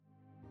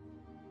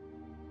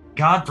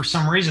God, for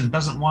some reason,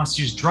 doesn't want us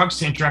to use drugs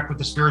to interact with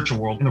the spiritual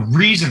world. And the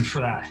reason for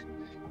that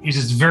is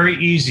it's very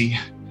easy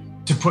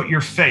to put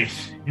your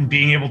faith in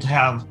being able to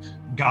have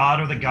God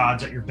or the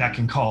gods at your beck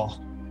and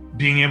call,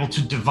 being able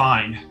to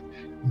divine,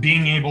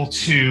 being able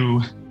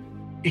to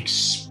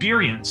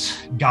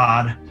experience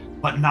God,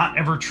 but not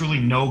ever truly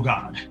know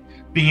God,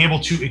 being able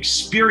to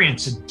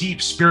experience a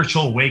deep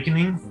spiritual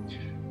awakening,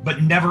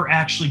 but never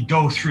actually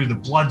go through the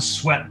blood,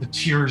 sweat, the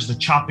tears, the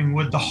chopping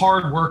wood, the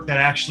hard work that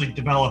actually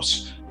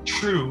develops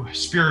true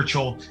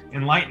spiritual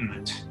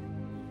enlightenment.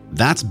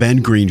 That's Ben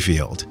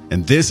Greenfield,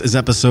 and this is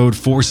episode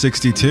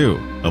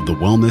 462 of the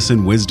Wellness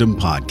and Wisdom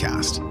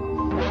Podcast.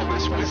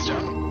 Wellness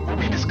Wisdom, where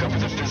we discover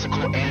the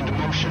physical and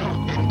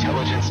emotional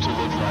intelligence to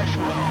live life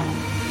well.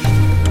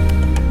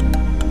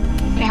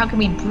 How can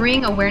we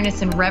bring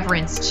awareness and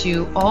reverence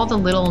to all the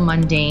little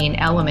mundane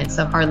elements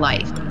of our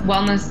life?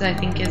 Wellness, I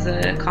think, is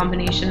a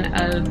combination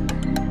of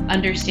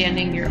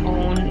understanding your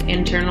own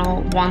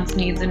internal wants,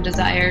 needs, and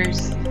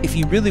desires. If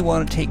you really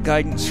want to take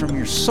guidance from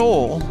your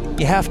soul,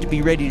 you have to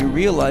be ready to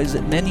realize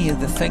that many of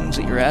the things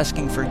that you're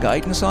asking for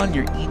guidance on,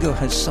 your ego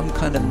has some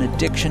kind of an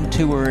addiction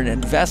to or an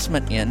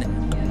investment in.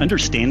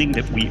 Understanding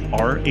that we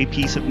are a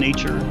piece of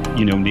nature,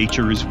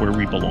 nature is where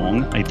we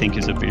belong, I think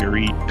is a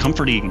very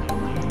comforting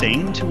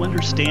thing to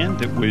understand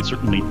that would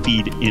certainly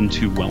feed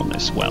into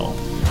wellness well.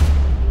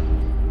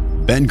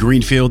 Ben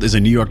Greenfield is a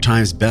New York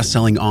Times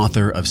bestselling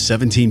author of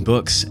 17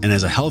 books, and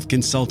as a health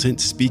consultant,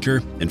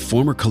 speaker, and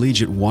former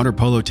collegiate water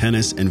polo,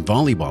 tennis, and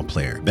volleyball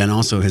player, Ben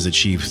also has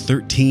achieved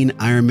 13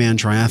 Ironman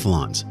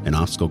triathlons and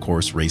obstacle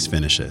course race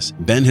finishes.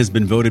 Ben has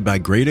been voted by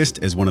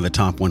Greatist as one of the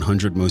top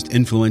 100 most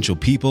influential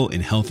people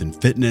in health and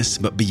fitness,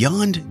 but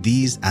beyond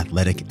these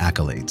athletic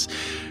accolades,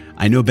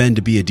 I know Ben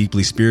to be a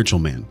deeply spiritual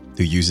man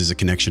who uses a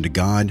connection to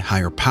God,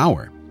 higher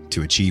power,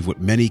 to achieve what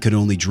many could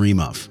only dream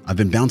of. I've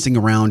been bouncing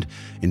around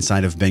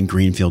inside of Ben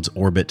Greenfield's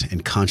orbit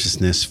and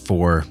consciousness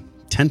for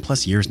 10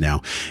 plus years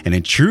now. And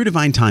in true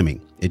divine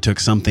timing, it took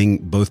something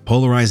both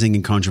polarizing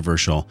and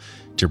controversial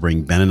to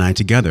bring Ben and I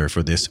together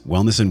for this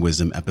Wellness and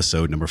Wisdom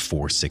episode number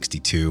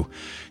 462.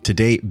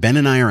 Today, Ben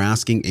and I are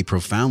asking a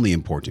profoundly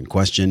important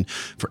question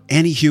for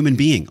any human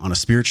being on a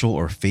spiritual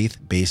or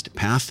faith-based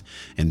path.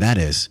 And that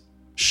is,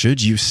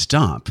 should you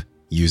stop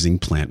using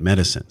plant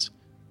medicines?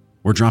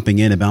 We're dropping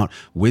in about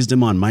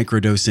wisdom on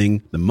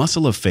microdosing, the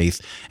muscle of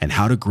faith, and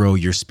how to grow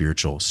your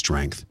spiritual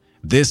strength.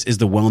 This is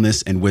the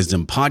Wellness and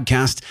Wisdom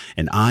Podcast,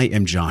 and I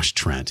am Josh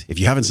Trent. If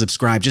you haven't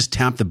subscribed, just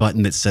tap the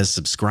button that says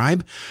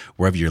subscribe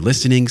wherever you're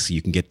listening so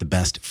you can get the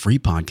best free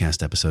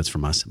podcast episodes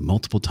from us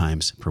multiple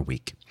times per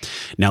week.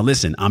 Now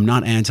listen, I'm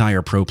not anti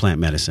or pro plant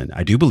medicine.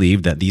 I do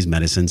believe that these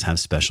medicines have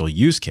special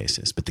use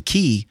cases, but the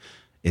key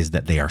is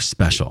that they are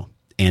special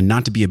and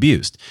not to be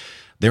abused.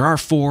 There are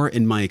 4,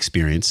 in my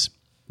experience,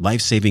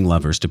 life-saving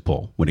levers to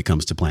pull when it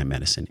comes to plant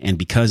medicine. And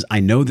because I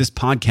know this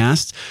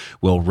podcast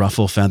will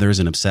ruffle feathers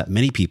and upset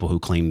many people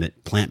who claim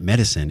that plant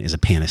medicine is a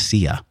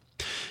panacea,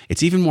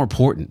 it's even more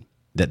important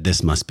that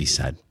this must be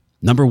said.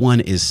 Number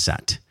 1 is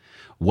set.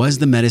 Was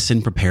the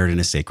medicine prepared in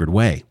a sacred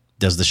way?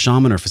 Does the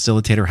shaman or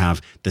facilitator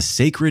have the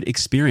sacred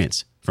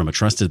experience from a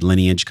trusted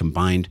lineage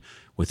combined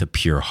with a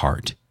pure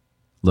heart?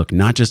 Look,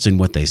 not just in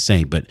what they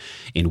say, but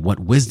in what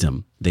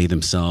wisdom they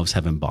themselves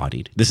have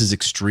embodied. This is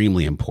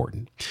extremely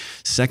important.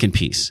 Second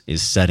piece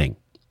is setting.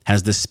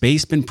 Has the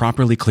space been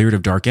properly cleared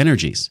of dark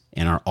energies?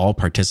 And are all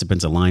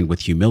participants aligned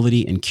with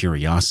humility and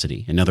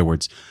curiosity? In other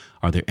words,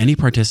 are there any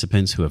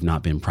participants who have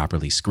not been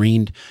properly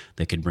screened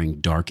that could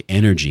bring dark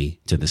energy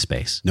to the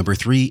space? Number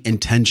 3,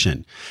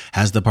 intention.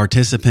 Has the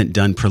participant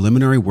done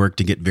preliminary work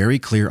to get very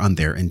clear on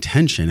their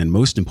intention? And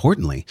most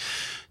importantly,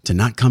 to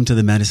not come to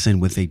the medicine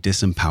with a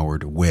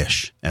disempowered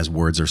wish, as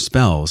words are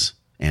spells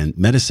and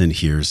medicine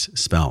hears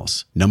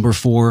spells. Number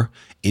 4,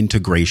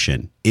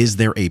 integration. Is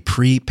there a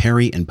pre,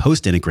 peri, and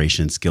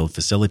post-integration skilled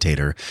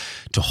facilitator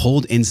to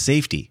hold in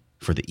safety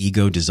for the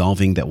ego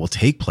dissolving that will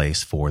take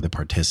place for the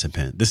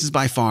participant? This is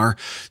by far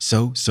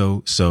so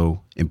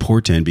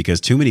important because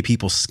too many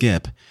people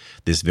skip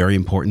this very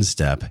important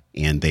step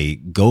and they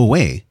go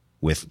away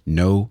with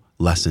no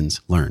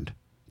lessons learned.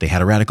 They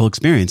had a radical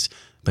experience,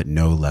 but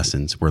no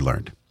lessons were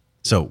learned.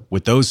 So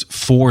with those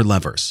 4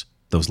 levers,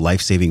 those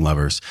life-saving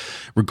levers,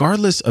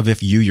 regardless of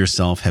if you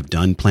yourself have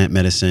done plant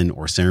medicine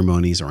or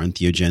ceremonies or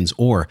entheogens,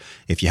 or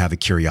if you have a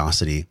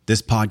curiosity,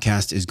 this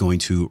podcast is going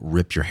to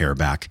rip your hair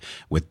back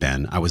with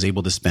Ben. I was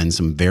able to spend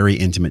some very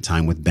intimate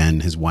time with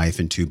Ben, his wife,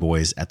 and 2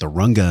 boys at the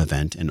Runga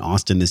event in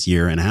Austin this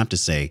year. And I have to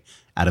say,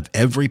 out of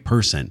every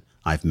person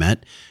I've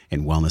met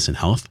in wellness and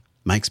health,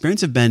 my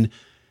experience of Ben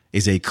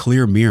is a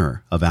clear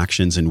mirror of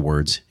actions and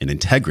words and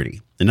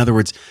integrity. In other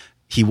words,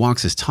 he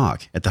walks his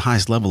talk at the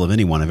highest level of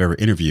anyone I've ever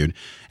interviewed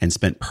and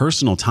spent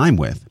personal time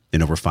with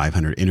in over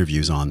 500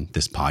 interviews on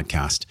this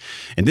podcast.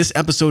 And this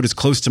episode is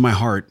close to my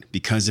heart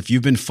because if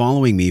you've been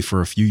following me for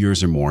a few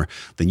years or more,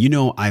 then you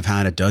know I've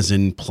had a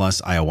dozen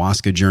plus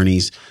ayahuasca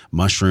journeys,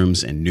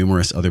 mushrooms, and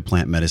numerous other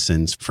plant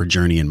medicines for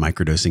journey and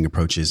microdosing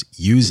approaches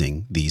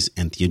using these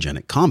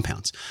entheogenic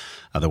compounds,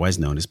 otherwise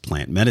known as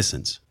plant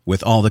medicines.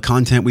 With all the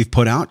content we've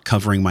put out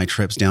covering my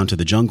trips down to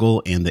the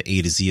jungle and the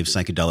A to Z of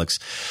psychedelics,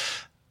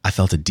 I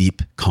felt a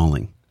deep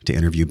calling to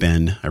interview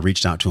Ben. I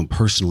reached out to him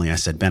personally. I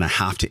said, Ben, I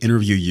have to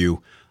interview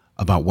you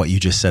about what you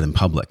just said in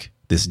public,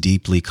 this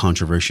deeply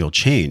controversial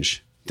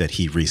change that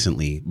he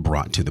recently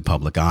brought to the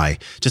public eye.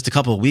 Just a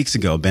couple of weeks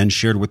ago, Ben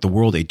shared with the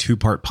world a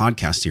 2-part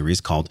podcast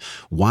series called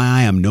Why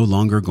I Am No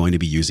Longer Going to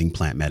Be Using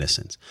Plant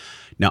Medicines.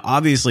 Now,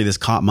 obviously, this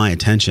caught my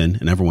attention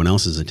and everyone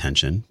else's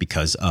attention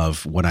because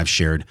of what I've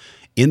shared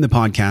in the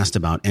podcast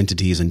about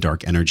entities and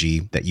dark energy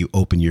that you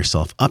open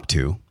yourself up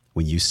to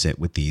when you sit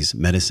with these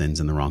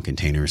medicines in the wrong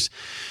containers.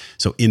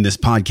 So in this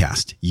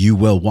podcast, you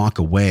will walk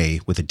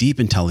away with a deep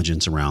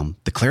intelligence around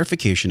the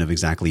clarification of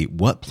exactly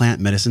what plant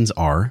medicines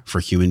are for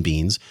human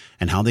beings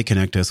and how they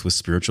connect us with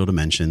spiritual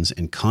dimensions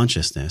and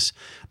consciousness,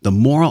 the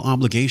moral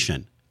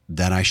obligation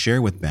that I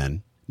share with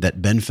Ben, that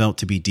Ben felt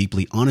to be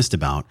deeply honest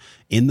about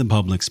in the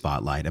public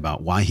spotlight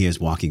about why he is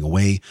walking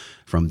away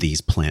from these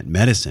plant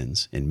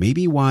medicines, and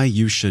maybe why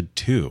you should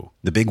too.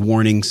 The big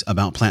warnings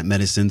about plant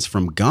medicines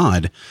from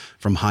God,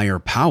 from higher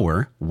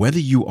power, whether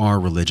you are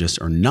religious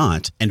or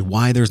not, and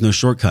why there's no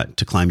shortcut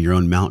to climb your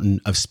own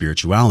mountain of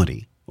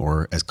spirituality.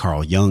 Or as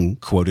Carl Jung,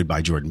 quoted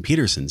by Jordan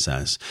Peterson,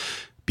 says,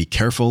 be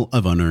careful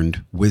of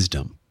unearned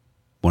wisdom.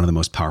 One of the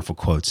most powerful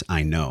quotes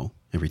I know.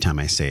 Every time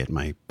I say it,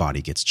 my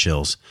body gets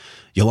chills.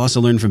 You'll also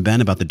learn from Ben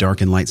about the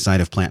dark and light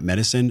side of plant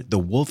medicine, the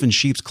wolf in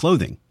sheep's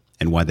clothing,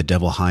 and why the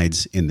devil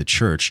hides in the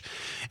church,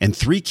 and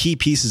 3 key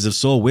pieces of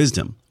soul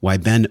wisdom, why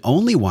Ben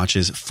only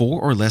watches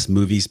 4 or less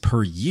movies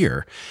per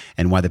year,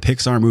 and why the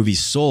Pixar movie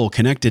Soul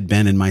connected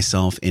Ben and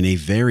myself in a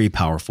very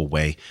powerful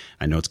way.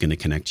 I know it's going to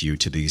connect you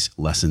to these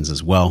lessons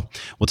as well.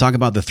 We'll talk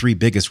about the 3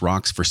 biggest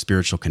rocks for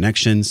spiritual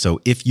connection. So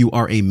if you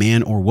are a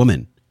man or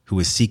woman who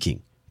is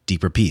seeking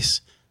deeper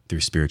peace through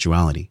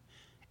spirituality,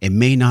 it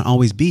may not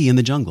always be in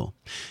the jungle.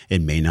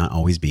 It may not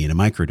always be in a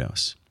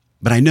microdose.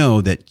 But I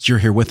know that you're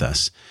here with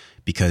us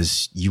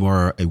because you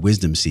are a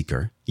wisdom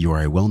seeker. You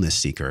are a wellness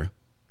seeker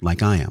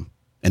like I am.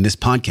 And this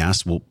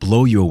podcast will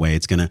blow you away.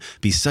 It's going to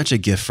be such a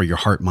gift for your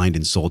heart, mind,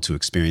 and soul to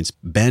experience.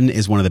 Ben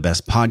is one of the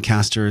best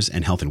podcasters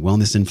and health and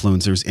wellness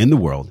influencers in the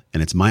world.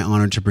 And it's my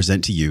honor to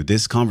present to you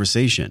this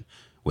conversation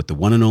with the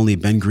one and only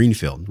Ben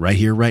Greenfield right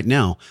here, right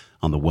now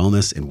on the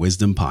Wellness and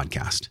Wisdom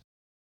Podcast.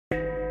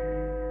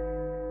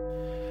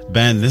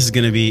 Ben, this is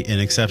going to be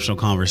an exceptional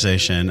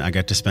conversation. I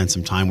got to spend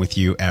some time with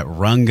you at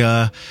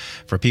Runga.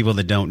 For people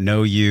that don't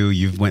know you,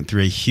 you've went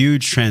through a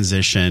huge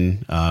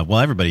transition. Well,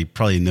 everybody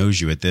probably knows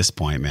you at this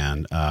point,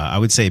 man. I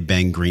would say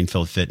Ben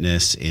Greenfield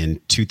Fitness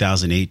in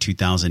 2008,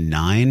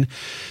 2009,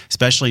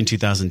 especially in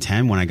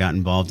 2010 when I got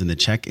involved in the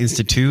CHEK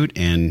Institute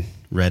and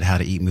read How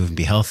to Eat, Move, and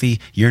Be Healthy.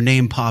 Your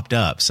name popped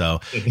up. So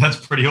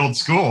that's pretty old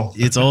school.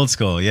 It's old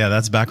school. Yeah,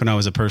 that's back when I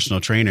was a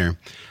personal trainer.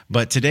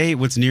 But today,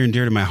 what's near and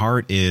dear to my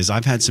heart is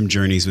I've had some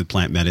journeys with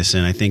plant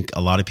medicine. I think a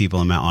lot of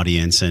people in my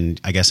audience, and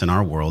I guess in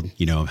our world,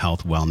 you know,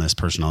 health, wellness,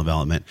 personal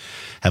development,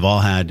 have all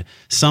had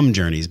some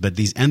journeys. But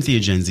these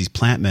entheogens, these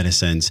plant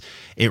medicines,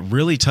 it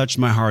really touched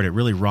my heart. It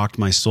really rocked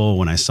my soul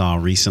when I saw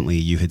recently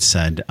you had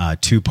said a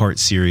 2-part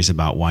series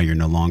about why you're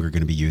no longer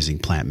going to be using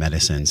plant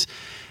medicines.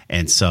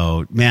 And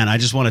so, man, I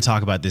just want to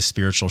talk about this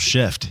spiritual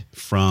shift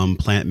from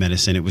plant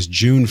medicine. It was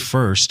June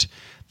 1st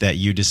that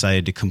you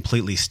decided to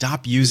completely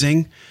stop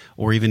using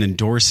or even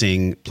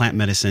endorsing plant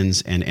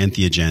medicines and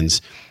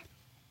entheogens.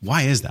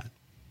 Why is that?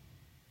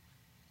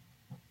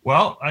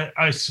 Well,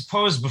 I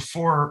suppose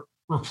before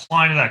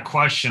replying to that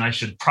question, I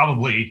should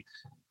probably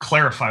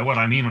clarify what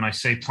I mean when I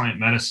say plant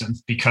medicine,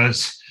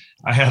 because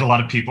I had a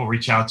lot of people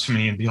reach out to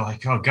me and be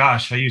like, oh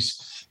gosh, I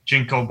use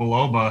ginkgo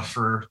biloba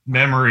for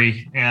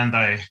memory, and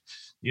I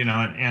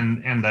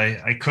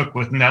cook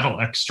with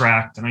nettle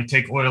extract, and I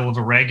take oil of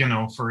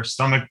oregano for a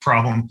stomach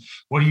problem.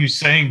 What are you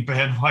saying,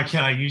 Ben? Why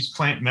can't I use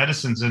plant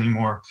medicines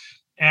anymore?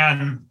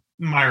 And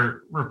my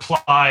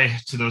reply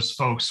to those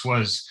folks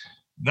was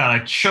that I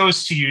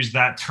chose to use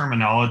that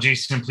terminology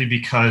simply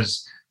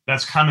because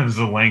that's kind of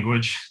the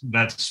language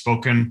that's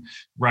spoken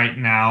right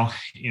now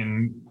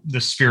in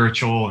the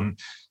spiritual and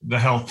the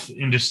health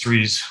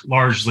industries,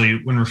 largely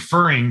when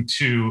referring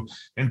to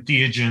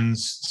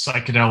entheogens,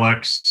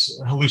 psychedelics,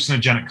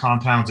 hallucinogenic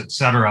compounds,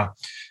 etc.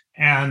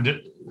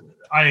 And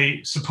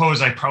I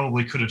suppose I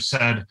probably could have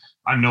said,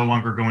 I'm no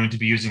longer going to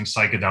be using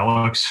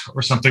psychedelics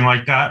or something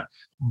like that.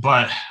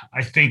 But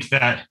I think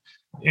that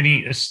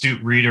any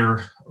astute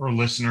reader or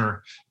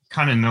listener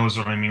kind of knows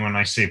what I mean when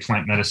I say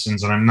plant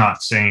medicines. And I'm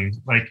not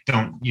saying like,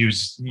 don't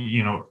use,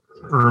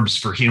 herbs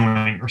for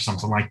healing or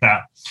something like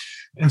that.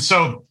 And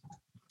so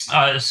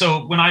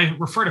when I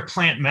refer to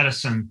plant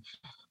medicine,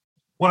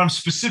 what I'm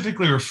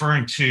specifically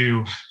referring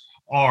to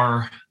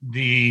are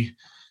the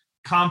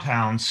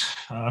compounds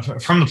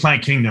from the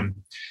plant kingdom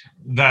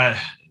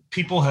that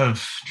people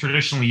have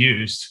traditionally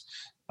used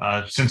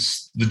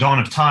since the dawn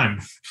of time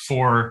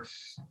for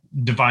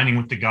divining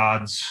with the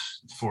gods,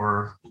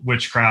 for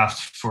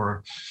witchcraft,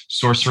 for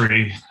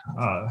sorcery,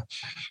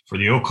 for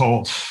the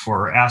occult,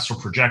 for astral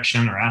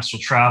projection or astral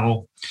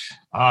travel,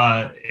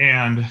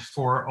 and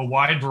for a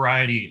wide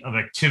variety of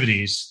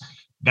activities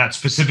that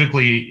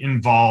specifically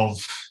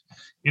involve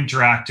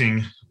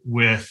interacting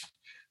with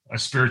a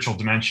spiritual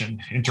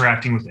dimension,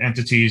 interacting with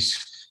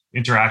entities,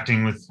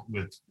 interacting with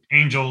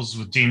angels,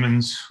 with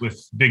demons,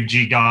 with big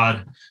G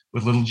God,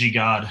 with little g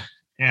God.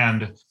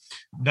 And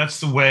that's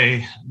the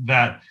way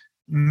that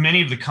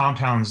many of the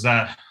compounds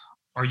that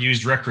are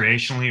used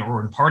recreationally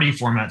or in party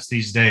formats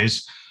these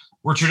days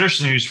were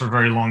traditionally used for a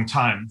very long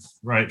time,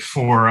 right?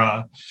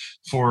 For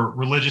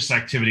religious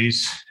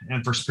activities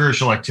and for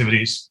spiritual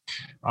activities,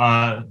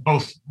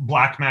 both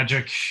black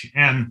magic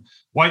and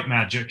white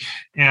magic.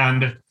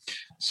 And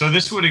so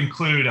this would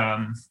include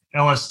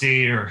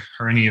LSD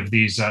or any of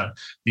these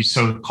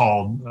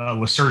so-called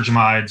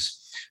lysergamides,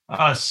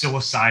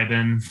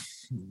 psilocybin,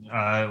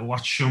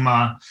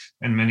 wachuma,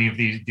 and many of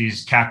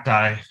these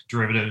cacti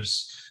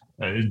derivatives,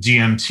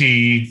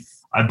 DMT,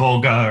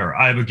 iboga or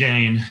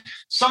ibogaine.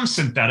 Some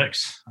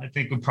synthetics, I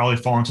think, would probably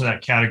fall into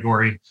that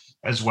category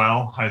as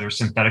well, either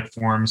synthetic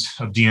forms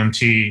of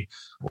DMT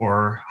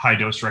or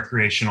high-dose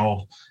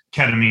recreational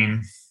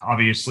ketamine.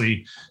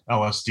 Obviously,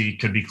 LSD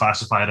could be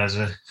classified as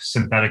a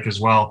synthetic as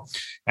well.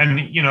 And,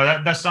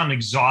 that's not an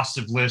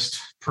exhaustive list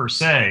per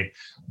se,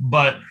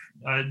 but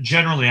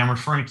generally I'm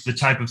referring to the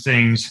type of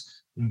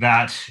things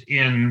that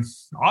in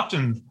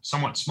often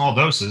somewhat small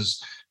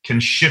doses can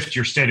shift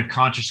your state of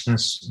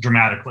consciousness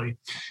dramatically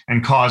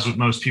and cause what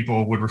most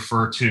people would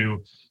refer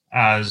to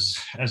as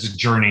a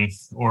journey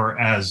or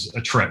as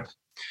a trip.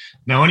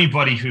 Now,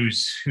 anybody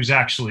who's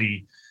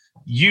actually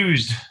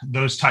used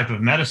those type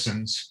of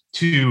medicines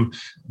to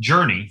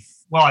journey,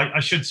 well, I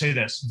should say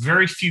this,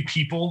 very few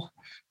people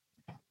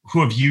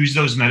who have used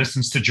those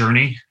medicines to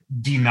journey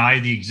deny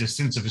the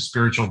existence of a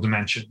spiritual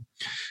dimension.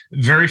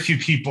 Very few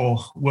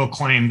people will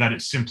claim that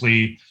it's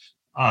simply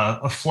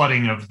a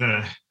flooding of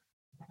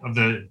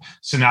the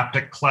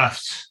synaptic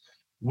cleft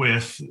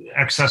with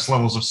excess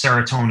levels of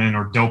serotonin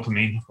or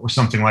dopamine or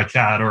something like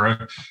that,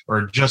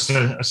 or just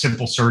a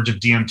simple surge of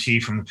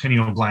DMT from the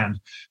pineal gland.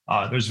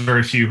 There's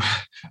very few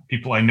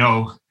people I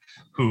know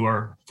who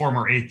are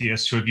former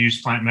atheists who have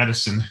used plant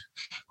medicine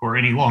who are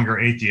any longer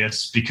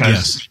atheists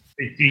because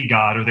they see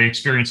God or they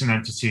experience an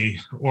entity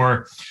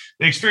or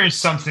they experience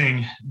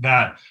something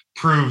that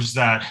proves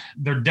that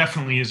there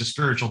definitely is a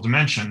spiritual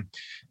dimension.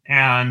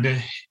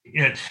 And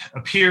it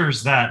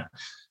appears that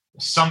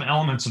some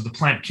elements of the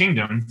plant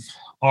kingdom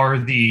are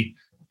the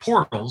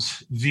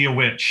portals via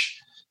which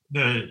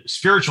the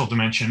spiritual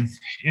dimension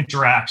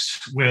interacts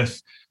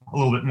with a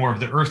little bit more of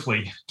the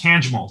earthly,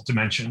 tangible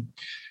dimension.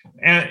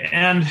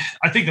 And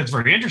I think that's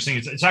very interesting.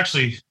 It's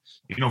actually,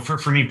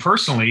 for me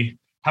personally,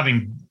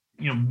 having,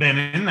 been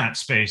in that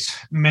space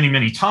many,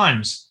 many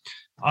times,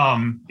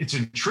 it's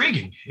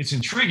intriguing. It's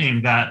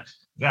intriguing that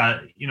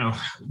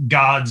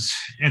gods,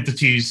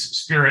 entities,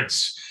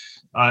 spirits,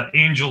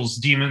 angels,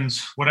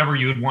 demons, whatever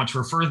you would want to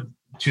refer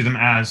to them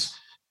as,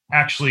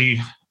 actually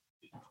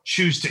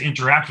choose to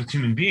interact with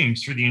human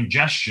beings through the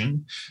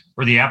ingestion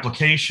or the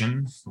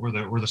application or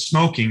the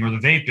smoking or the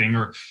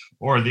vaping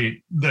or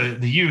the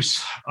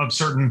use of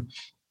certain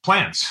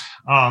plants.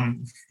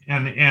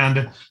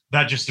 And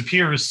that just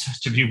appears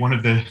to be one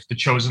of the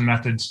chosen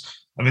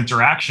methods of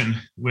interaction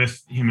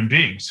with human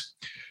beings.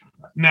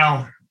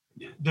 Now,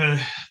 the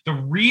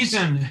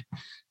reason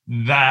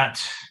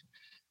that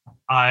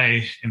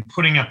I am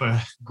putting up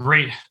a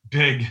great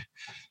big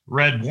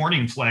red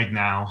warning flag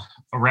now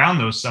around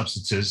those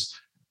substances,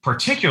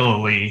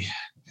 particularly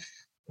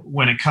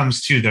when it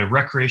comes to the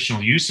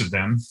recreational use of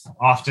them,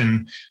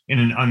 often in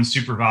an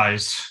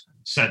unsupervised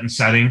set and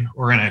setting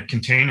or in a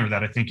container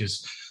that I think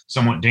is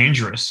somewhat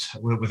dangerous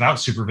without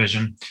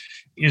supervision,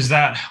 is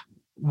that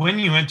when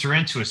you enter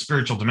into a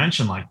spiritual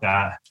dimension like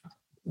that,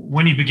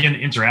 when you begin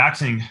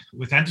interacting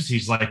with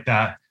entities like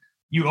that,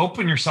 you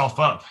open yourself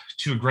up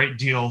to a great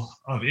deal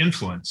of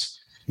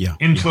influence.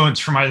 Influence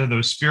from either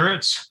those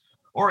spirits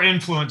or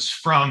influence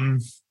from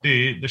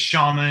the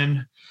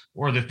shaman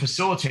or the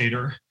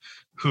facilitator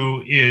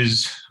who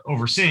is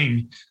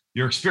overseeing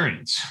your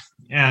experience.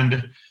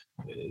 And,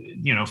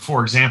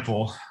 for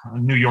example,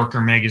 New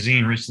Yorker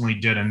magazine recently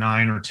did a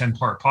 9 or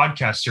 10-part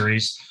podcast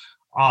series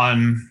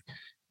on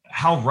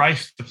how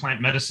rife the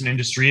plant medicine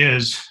industry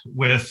is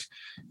with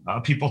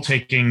people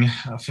taking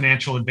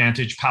financial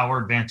advantage, power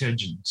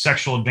advantage, and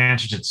sexual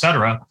advantage, et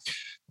cetera,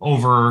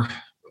 over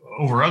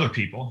other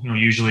people.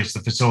 Usually it's the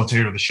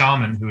facilitator or the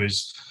shaman who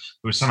is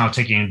somehow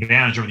taking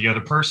advantage over the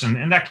other person.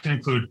 And that can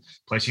include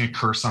placing a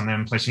curse on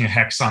them, placing a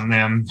hex on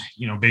them,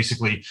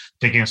 basically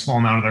taking a small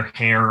amount of their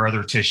hair or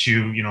other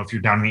tissue, if you're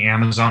down in the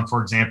Amazon,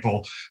 for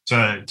example,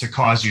 to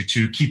cause you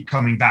to keep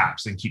coming back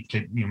and keep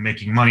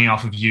making money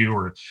off of you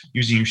or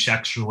using you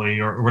sexually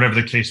or whatever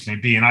the case may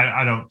be. And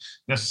I don't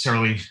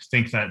necessarily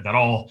think that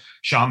all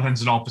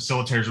shamans and all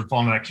facilitators would fall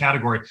into that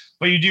category,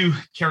 but you do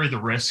carry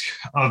the risk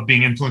of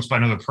being influenced by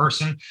another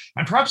person.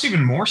 And perhaps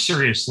even more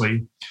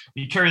seriously,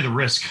 you carry the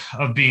risk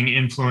of being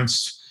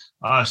influenced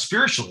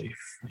spiritually.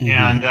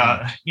 And,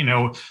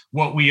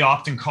 what we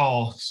often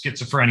call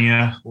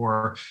schizophrenia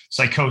or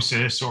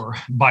psychosis or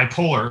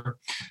bipolar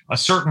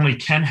certainly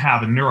can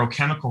have a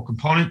neurochemical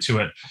component to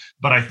it.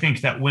 But I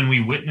think that when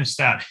we witness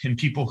that in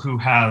people who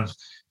have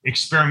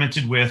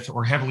experimented with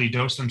or heavily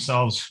dosed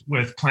themselves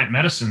with plant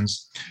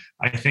medicines,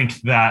 I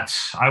think that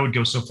I would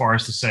go so far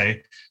as to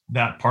say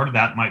that part of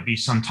that might be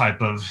some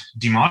type of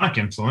demonic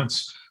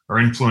influence or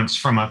influence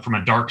from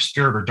a dark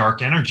spirit or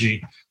dark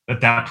energy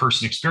that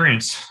person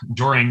experienced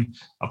during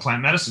a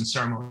plant medicine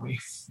ceremony.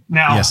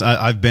 Now, yes,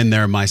 I've been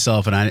there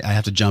myself, and I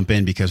have to jump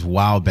in because,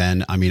 wow,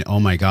 Ben, I mean, oh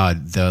my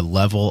God, the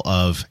level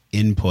of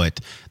input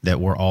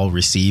that we're all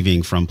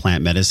receiving from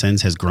plant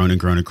medicines has grown and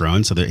grown and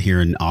grown. So that here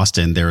in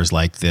Austin, there's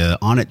like the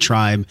Onnit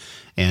tribe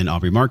and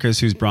Aubrey Marcus,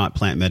 who's brought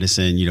plant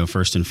medicine,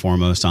 first and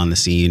foremost on the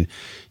scene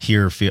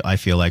here. I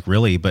feel like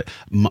really, but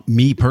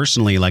me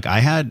personally, like I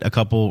had a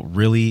couple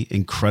really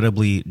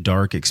incredibly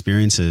dark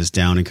experiences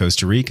down in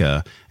Costa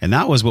Rica. And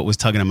that was what was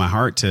tugging at my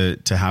heart to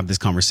have this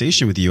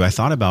conversation with you. I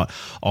thought about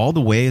all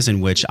the ways in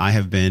which I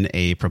have been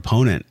a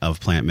proponent of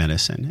plant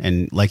medicine.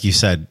 And like you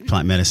said,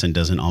 plant medicine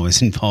doesn't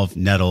always involve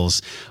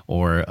nettles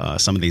or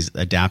some of these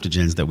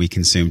adaptogens that we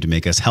consume to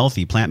make us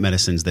healthy. Plant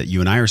medicines that you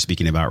and I are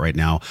speaking about right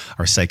now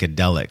are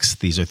psychedelics.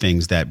 These are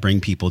things that bring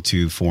people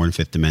to 4th and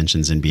 5th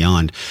dimensions and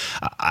beyond.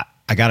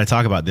 I got to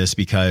talk about this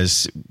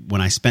because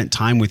when I spent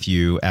time with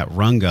you at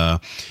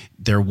Runga,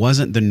 there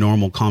wasn't the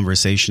normal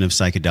conversation of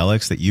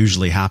psychedelics that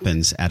usually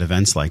happens at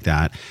events like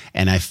that.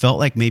 And I felt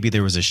like maybe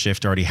there was a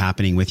shift already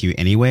happening with you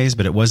anyways,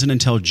 but it wasn't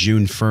until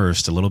June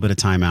 1st, a little bit of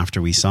time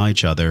after we saw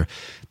each other,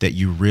 that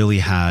you really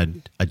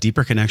had a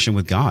deeper connection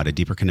with God, a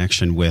deeper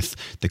connection with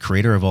the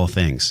creator of all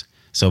things.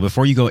 So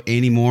before you go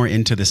any more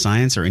into the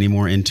science or any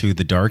more into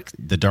the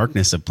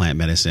darkness of plant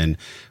medicine,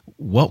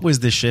 what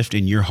was the shift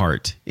in your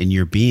heart, in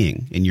your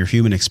being, in your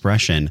human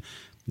expression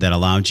that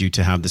allowed you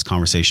to have this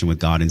conversation with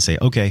God and say,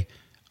 okay,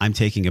 I'm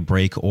taking a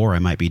break or I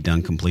might be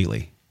done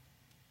completely?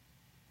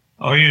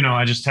 Oh,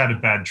 I just had a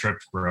bad trip,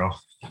 bro.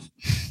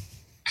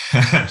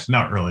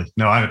 Not really.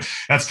 No,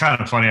 that's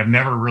kind of funny. I've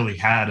never really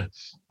had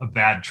a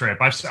bad trip.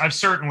 I've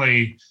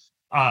certainly,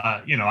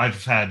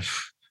 I've had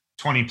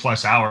 20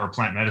 plus hour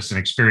plant medicine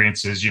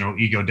experiences,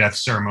 ego death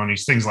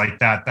ceremonies, things like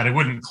that I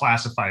wouldn't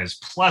classify as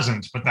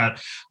pleasant, but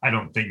that I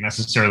don't think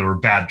necessarily were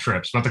bad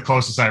trips. But the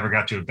closest I ever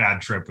got to a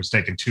bad trip was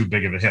taking too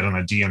big of a hit on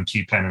a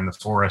DMT pen in the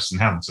forest and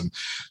having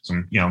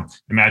some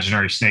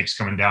imaginary snakes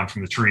coming down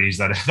from the trees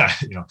that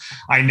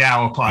I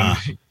now upon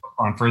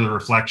further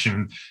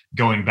reflection,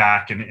 going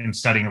back and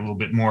studying a little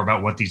bit more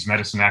about what these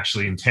medicine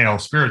actually entail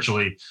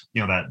spiritually,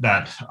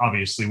 that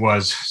obviously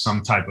was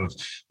some type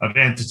of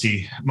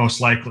entity,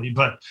 most likely.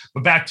 But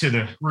back to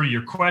the root of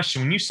your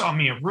question, when you saw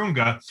me at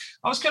Runga,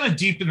 I was kind of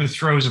deep in the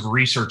throes of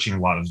researching a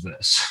lot of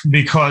this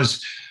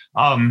because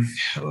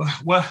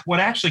what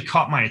actually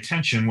caught my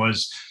attention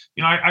was,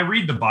 I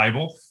read the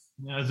Bible.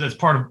 That's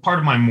part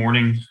of my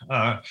morning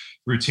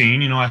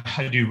routine.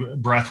 I do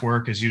breath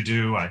work as you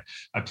do. I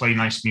play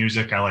nice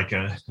music. I like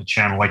a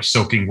channel like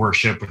Soaking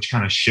Worship, which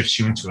kind of shifts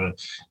you into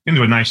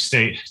a nice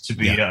state to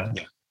be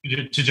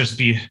to just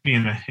be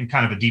in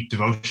kind of a deep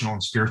devotional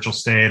and spiritual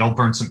state. I'll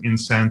burn some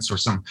incense or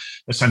some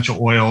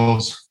essential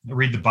oils. I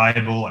read the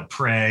Bible. I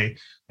pray.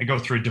 I go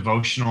through a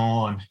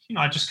devotional, and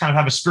I just kind of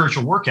have a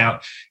spiritual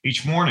workout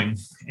each morning.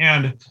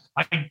 And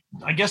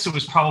I guess it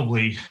was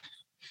probably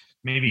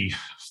maybe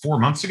 4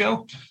 months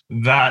ago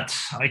that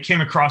I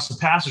came across a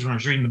passage when I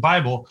was reading the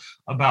Bible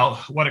about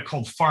what it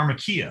called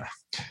pharmakia.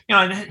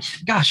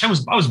 Gosh, I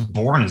was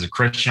born as a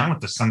Christian. I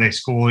went to Sunday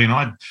school.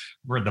 I'd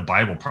read the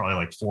Bible probably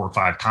like 4 or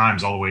 5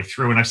 times all the way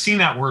through. And I've seen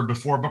that word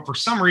before, but for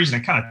some reason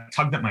it kind of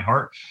tugged at my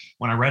heart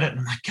when I read it. And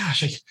I'm like,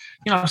 gosh,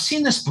 I've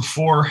seen this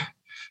before.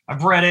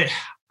 I've read it.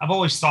 I've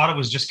always thought it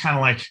was just kind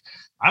of like,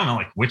 I don't know,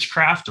 like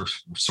witchcraft or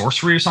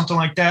sorcery or something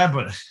like that.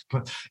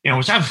 But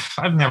which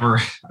I've never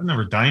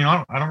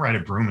done. I don't ride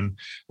a broom and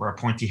wear a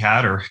pointy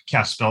hat or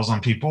cast spells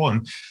on people,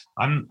 and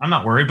I'm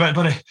not worried. But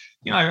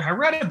I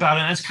read about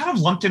it, and it's kind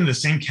of lumped into the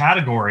same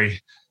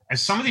category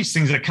as some of these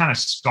things that kind of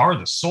scar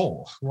the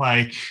soul,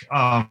 like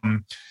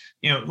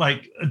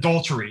like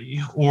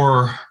adultery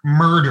or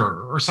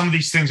murder or some of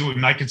these things that we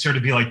might consider to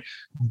be like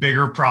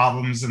bigger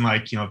problems than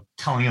like,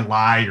 telling a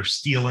lie or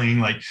stealing.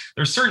 Like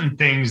there's certain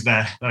things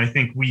that I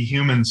think we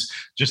humans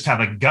just have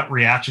a gut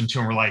reaction to.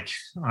 And we're like,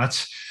 oh,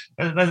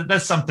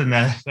 that's something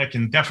that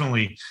can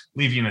definitely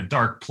leave you in a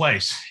dark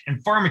place.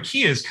 And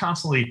pharmakia is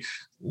constantly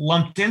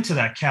lumped into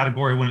that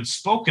category when it's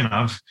spoken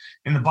of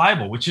in the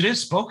Bible, which it is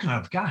spoken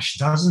of, gosh,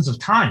 dozens of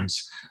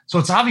times. So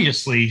it's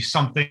obviously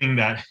something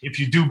that if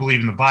you do believe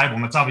in the Bible,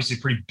 and that's obviously a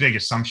pretty big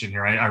assumption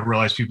here. I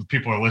realize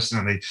people are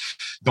listening, they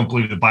don't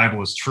believe the Bible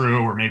is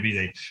true, or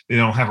maybe they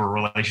don't have a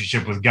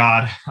relationship with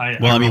God.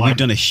 We've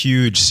done a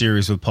huge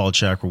series with Paul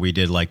Chek where we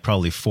did like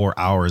probably 4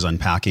 hours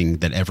unpacking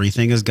that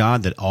everything is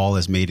God, that all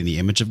is made in the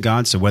image of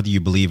God. So whether you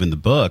believe in the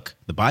book,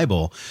 the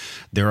Bible,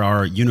 there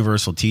are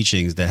universal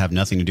teachings that have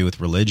nothing to do with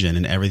religion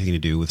and everything to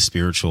do with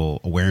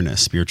spiritual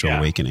awareness, spiritual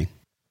awakening.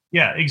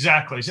 Yeah,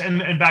 exactly.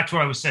 And back to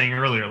what I was saying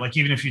earlier, like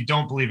even if you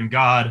don't believe in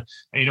God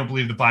and you don't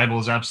believe the Bible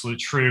is absolute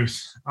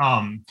truth,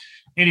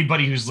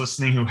 anybody who's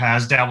listening who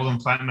has dabbled in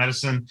plant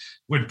medicine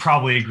would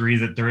probably agree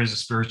that there is a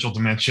spiritual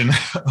dimension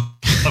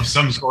of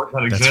some sort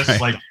that exists.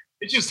 Right. Like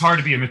it's just hard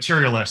to be a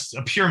materialist,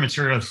 a pure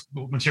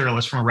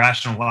materialist from a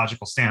rational,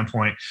 logical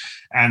standpoint,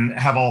 and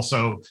have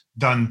also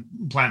done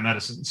plant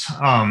medicines.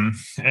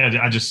 And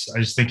I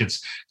just think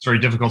it's very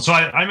difficult. So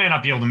I may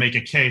not be able to make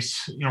a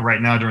case, right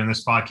now during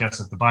this podcast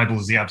that the Bible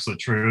is the absolute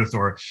truth,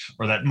 or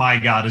that my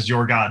God is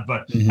your God,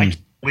 but I can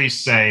at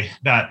least say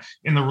that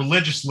in the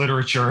religious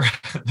literature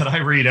that I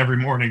read every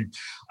morning,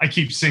 I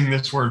keep seeing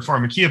this word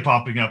pharmakia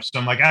popping up. So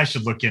I'm like, I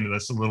should look into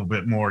this a little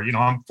bit more.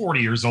 I'm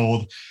 40 years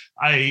old.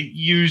 I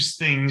use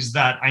things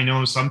that I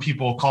know some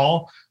people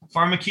call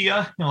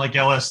pharmakia, like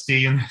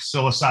LSD and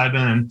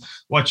psilocybin and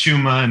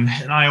wachuma and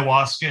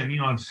ayahuasca.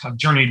 And, I've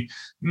journeyed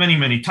many,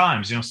 many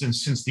times,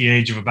 since the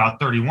age of about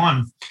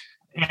 31.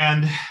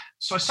 And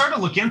so I started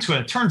to look into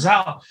it. It turns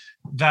out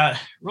that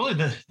really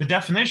the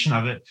definition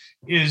of it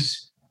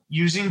is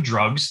using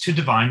drugs to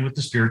divine with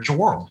the spiritual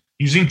world,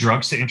 using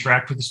drugs to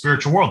interact with the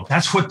spiritual world.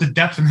 That's what the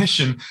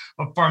definition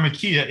of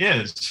pharmakia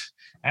is.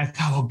 And I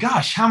thought, well,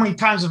 gosh, how many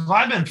times have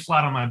I been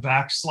flat on my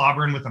back,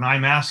 slobbering with an eye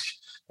mask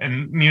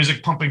and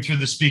music pumping through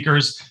the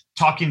speakers,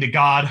 talking to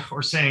God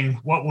or saying,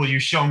 what will you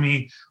show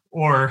me?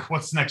 Or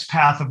what's the next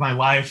path of my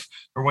life?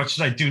 Or what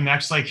should I do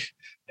next?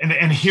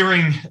 And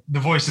hearing the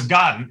voice of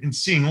God and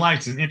seeing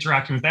lights and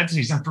interacting with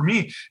entities. And for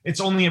me,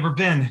 it's only ever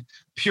been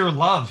pure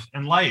love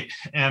and light,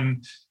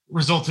 and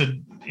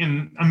resulted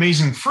in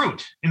amazing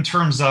fruit in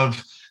terms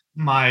of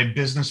my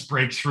business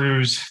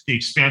breakthroughs, the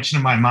expansion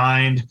of my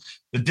mind,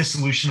 the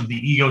dissolution of the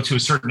ego to a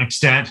certain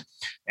extent.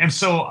 And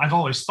so I've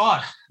always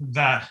thought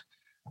that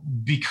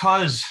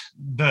because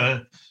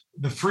the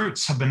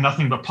fruits have been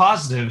nothing but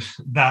positive,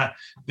 that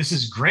this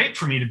is great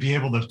for me to be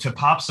able to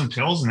pop some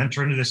pills and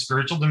enter into this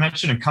spiritual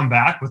dimension and come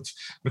back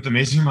with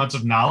amazing amounts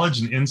of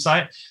knowledge and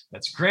insight.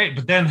 That's great.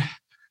 But then,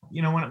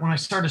 when I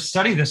started to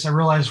study this, I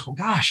realized, well,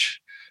 gosh,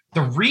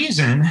 the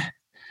reason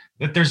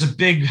that there's a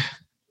big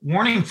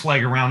warning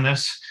flag around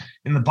this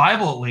in the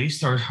Bible, at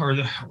least, or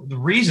the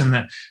reason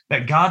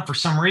that God, for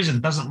some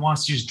reason, doesn't want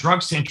us to use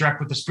drugs to interact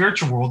with the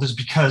spiritual world is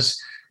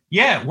because,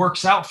 it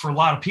works out for a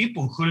lot of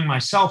people, including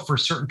myself, for a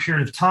certain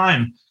period of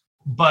time.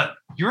 But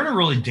you're in a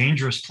really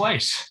dangerous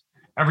place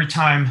every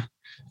time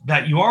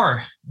that you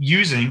are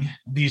using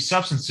these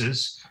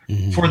substances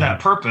for that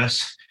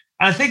purpose.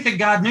 And I think that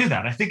God knew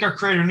that. I think our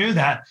Creator knew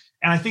that.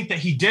 And I think that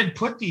he did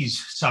put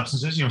these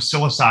substances,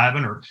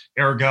 psilocybin or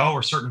ergo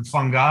or certain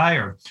fungi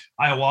or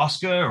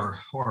ayahuasca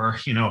or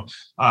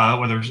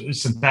whether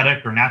it's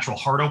synthetic or natural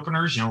heart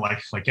openers,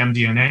 like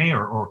MDMA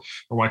or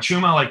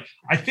wachuma. Like,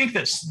 I think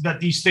that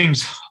these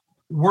things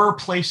were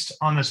placed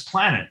on this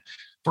planet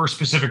for a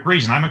specific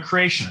reason. I'm a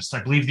creationist.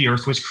 I believe the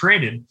earth was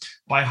created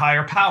by a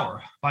higher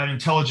power, by an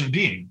intelligent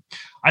being.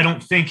 I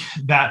don't think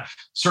that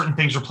certain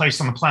things were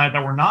placed on the planet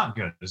that were not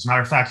good. As a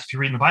matter of fact, if you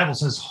read in the Bible, it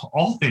says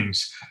all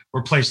things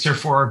were placed here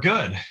for our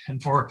good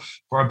and for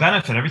our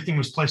benefit. Everything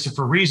was placed here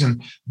for a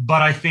reason.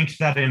 But I think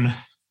that in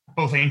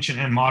both ancient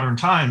and modern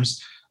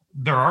times,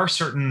 there are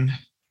certain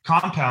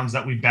compounds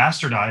that we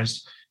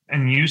bastardized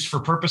and used for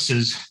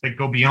purposes that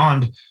go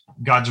beyond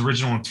God's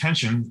original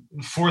intention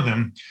for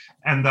them,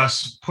 and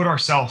thus put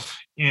ourselves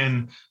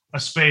in a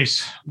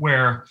space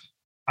where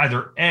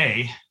either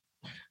A,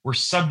 we're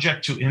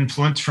subject to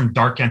influence from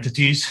dark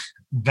entities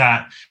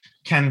that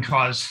can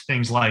cause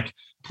things like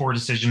poor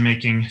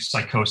decision-making,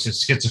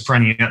 psychosis,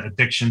 schizophrenia,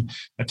 addiction,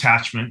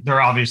 attachment. There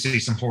are obviously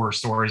some horror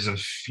stories of,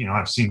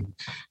 I've seen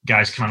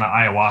guys come on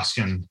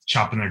ayahuasca and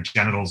chopping their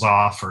genitals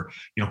off, or,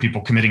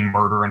 people committing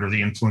murder under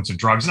the influence of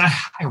drugs. And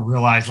I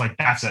realize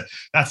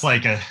that's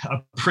like a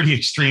pretty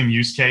extreme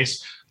use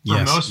case.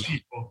 For most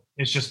people,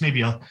 it's just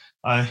maybe a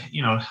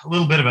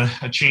little bit of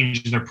a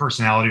change in their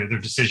personality or their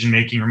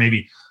decision-making, or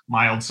maybe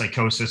mild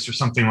psychosis or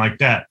something like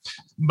that.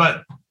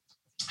 But,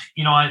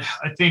 I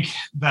think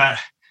that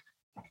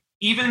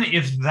even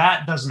if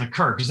that doesn't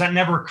occur, because that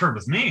never occurred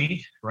with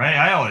me, right?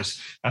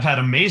 I've had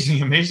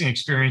amazing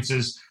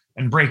experiences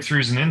and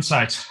breakthroughs and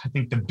insights. I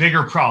think the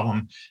bigger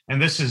problem,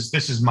 and this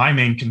is my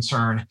main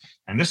concern,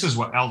 and this is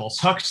what Aldous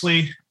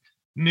Huxley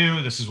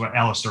knew, this is what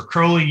Aleister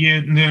Crowley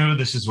knew,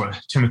 this is what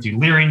Timothy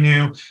Leary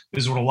knew,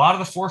 this is what a lot of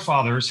the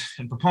forefathers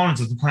and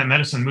proponents of the plant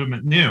medicine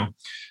movement knew.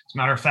 As a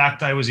matter of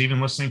fact, I was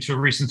even listening to a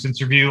recent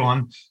interview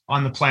on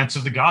the Plants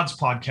of the Gods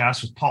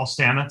podcast with Paul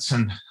Stamets,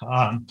 and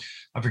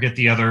I forget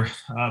the other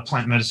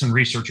plant medicine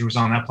researcher who was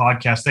on that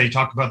podcast. They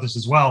talk about this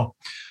as well.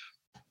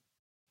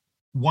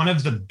 One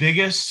of the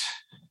biggest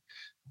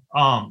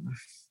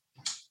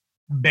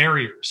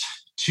barriers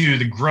to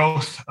the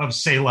growth of,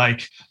 say,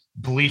 like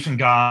belief in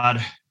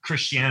God,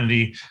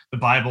 Christianity, the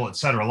Bible,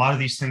 etc. A lot of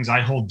these things I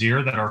hold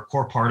dear that are a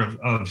core part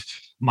of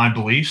my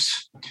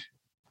beliefs.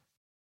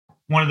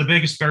 One of the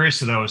biggest barriers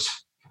to those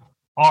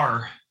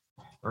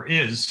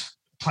is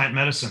plant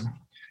medicine.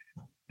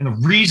 And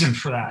the reason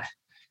for that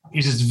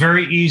is it's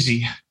very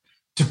easy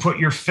to put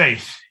your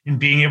faith in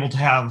being able to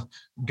have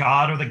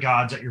God or the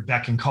gods at your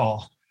beck and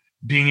call.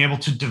 being able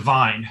to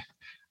divine,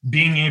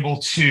 being able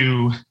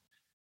to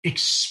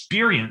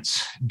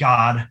experience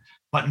God,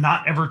 but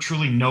not ever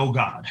truly know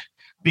God,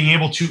 being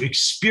able to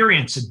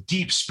experience a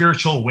deep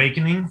spiritual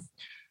awakening,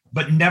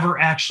 but never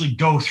actually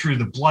go through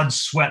the blood,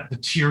 sweat, the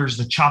tears,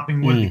 the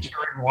chopping wood, the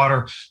carrying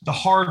water, the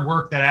hard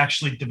work that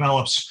actually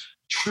develops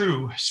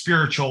true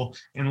spiritual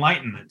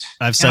enlightenment.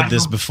 I've said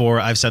this before,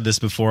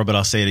 but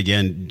I'll say it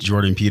again.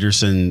 Jordan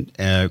Peterson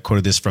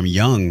quoted this from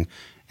Jung,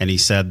 and he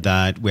said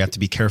that we have to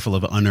be careful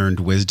of unearned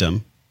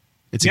wisdom.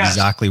 It's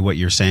exactly what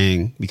you're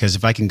saying, because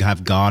if I can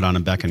have God on a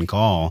beck and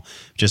call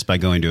just by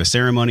going to a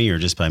ceremony or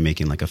just by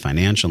making like a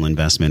financial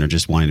investment or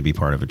just wanting to be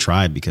part of a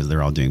tribe because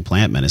they're all doing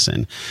plant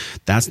medicine,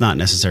 that's not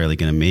necessarily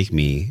going to make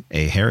me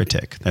a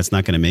heretic. That's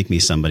not going to make me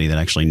somebody that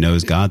actually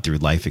knows God through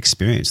life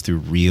experience, through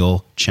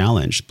real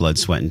challenge, blood,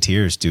 sweat, and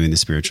tears, doing the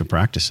spiritual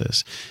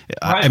practices.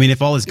 Right. I mean,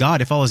 if all is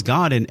God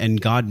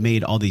and God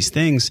made all these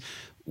things,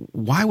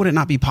 why would it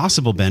not be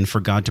possible, Ben, for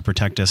God to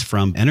protect us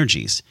from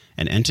energies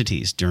and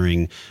entities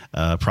during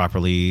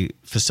properly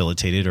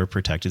facilitated or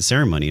protected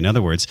ceremony? In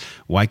other words,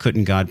 why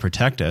couldn't God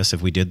protect us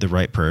if we did the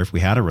right prayer, if we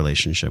had a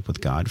relationship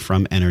with God,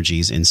 from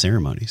energies in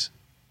ceremonies?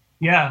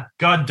 Yeah,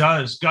 God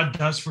does. God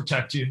does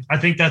protect you. I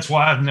think that's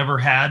why I've never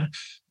had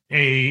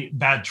a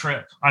bad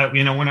trip.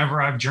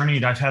 Whenever I've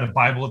journeyed, I've had a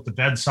Bible at the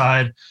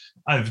bedside.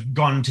 I've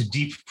gone into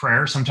deep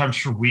prayer, sometimes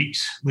for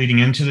weeks leading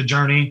into the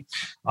journey.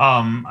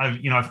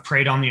 I've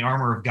prayed on the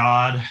armor of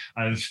God.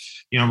 I've,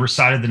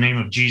 recited the name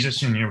of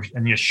Jesus and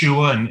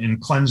Yeshua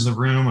and cleansed the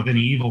room of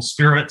any evil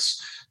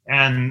spirits,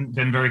 and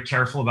been very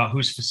careful about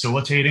who's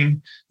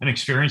facilitating an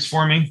experience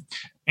for me.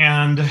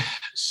 And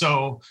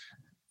so,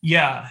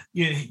 yeah,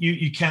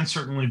 you can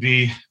certainly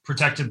be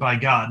protected by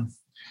God.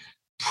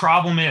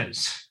 Problem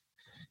is,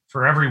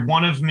 for every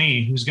one of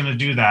me who's going to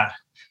do that,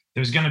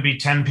 there's going to be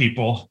 10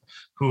 people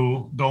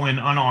who go in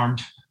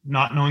unarmed,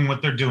 not knowing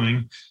what they're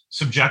doing,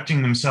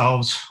 subjecting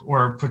themselves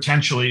or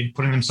potentially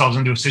putting themselves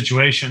into a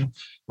situation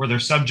where they're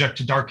subject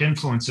to dark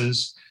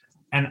influences.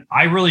 And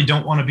I really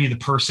don't want to be the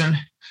person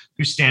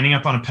who's standing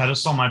up on a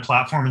pedestal on my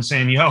platform and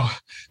saying, yo,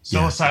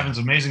 psilocybin's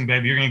amazing,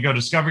 baby. You're going to go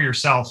discover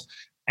yourself.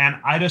 And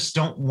I just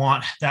don't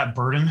want that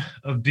burden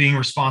of being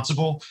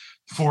responsible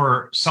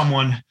for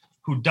someone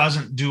who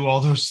doesn't do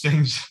all those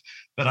things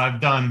that I've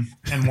done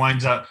and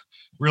winds up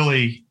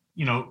really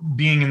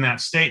being in that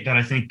state that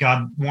I think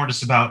God warned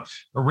us about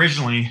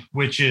originally,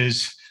 which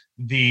is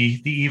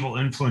the evil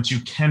influence you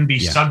can be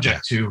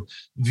subject to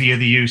via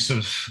the use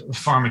of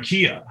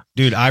pharmakia.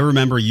 Dude, I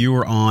remember you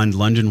were on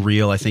London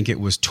Real. I think it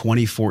was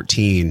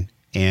 2014.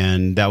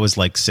 And that was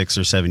like 6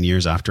 or 7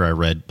 years after I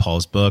read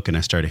Paul's book and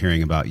I started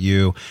hearing about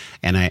you.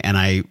 And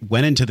I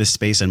went into this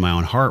space in my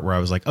own heart where I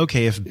was like,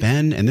 okay, if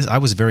Ben, and this, I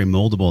was very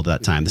moldable at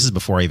that time. This is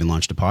before I even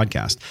launched a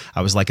podcast.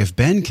 I was like, if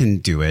Ben can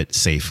do it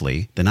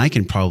safely, then I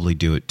can probably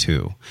do it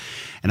too.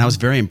 And I was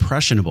very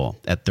impressionable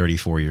at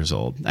 34 years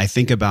old. I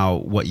think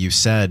about what you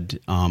said,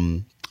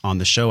 on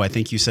the show. I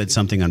think you said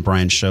something on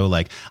Brian's show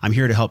like, I'm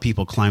here to help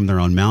people climb their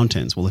own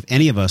mountains. Well, if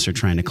any of us are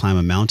trying to climb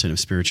a mountain of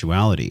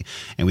spirituality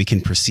and we can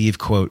perceive,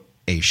 quote,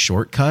 a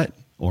shortcut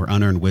or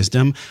unearned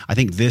wisdom, I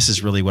think this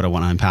is really what I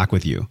want to unpack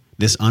with you.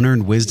 This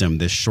unearned wisdom,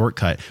 this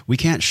shortcut. We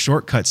can't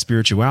shortcut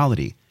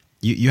spirituality.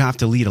 You have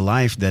to lead a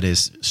life that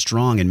is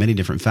strong in many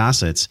different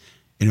facets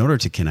in order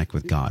to connect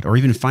with God or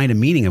even find a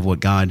meaning of what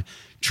God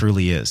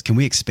truly is. Can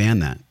we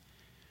expand that?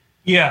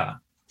 Yeah.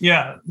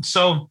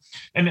 So,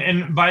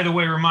 and by the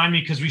way, remind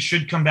me, because we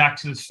should come back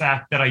to the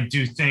fact that I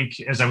do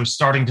think, as I was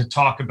starting to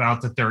talk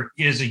about, that there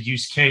is a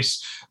use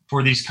case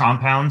for these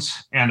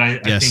compounds. And I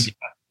think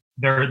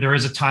there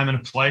is a time and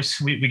a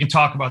place. We can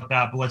talk about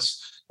that, but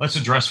let's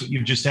address what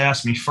you've just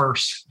asked me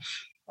first.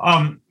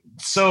 The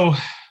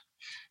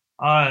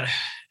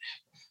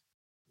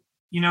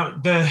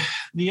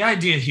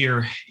idea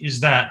here is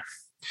that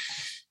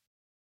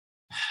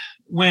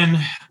when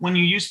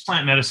you use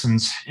plant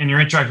medicines and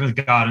you're interacting with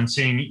God and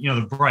seeing,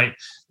 the bright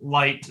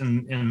light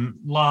and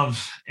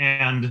love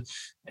and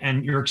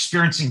you're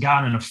experiencing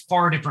God in a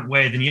far different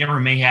way than you ever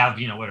may have,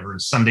 whatever, in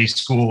Sunday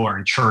school or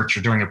in church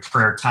or during a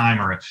prayer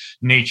time or a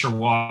nature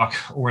walk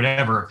or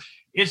whatever,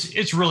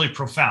 it's really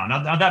profound.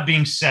 Now that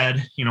being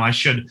said, I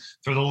should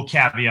throw the little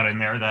caveat in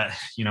there that,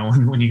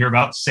 when you hear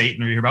about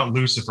Satan or you hear about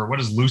Lucifer, what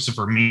does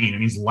Lucifer mean? It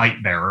means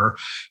light bearer,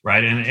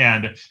 right?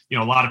 And a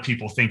lot of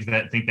people think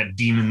that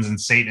demons and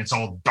Satan, it's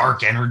all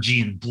dark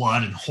energy and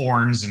blood and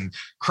horns and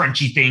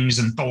crunchy things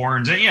and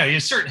thorns.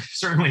 And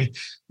certainly,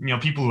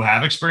 people who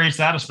have experienced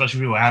that, especially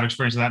people who have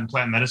experienced that in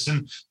plant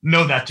medicine,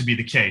 know that to be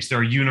the case. There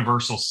are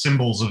universal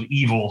symbols of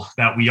evil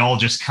that we all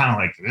just kind of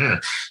like,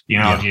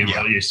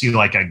 you see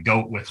like a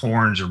goat with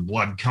horns or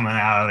blood coming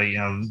out of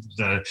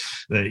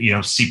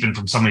the seeping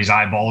from somebody's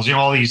eyeballs,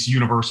 all these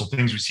universal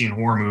things we see in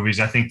horror movies.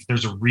 I think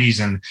there's a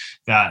reason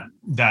that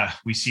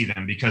we see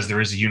them, because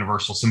there is a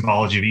universal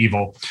symbology of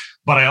evil.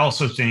 But I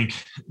also think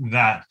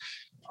that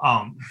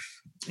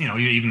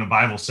even the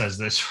Bible says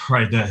this,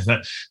 right?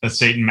 That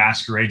Satan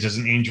masquerades as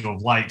an angel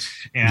of light.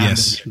 And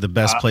yes, the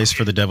best place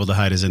for the devil to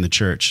hide is in the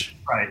church.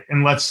 Right.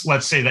 And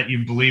let's say that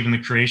you believe in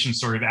the creation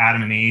story of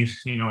Adam and Eve,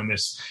 and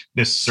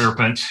this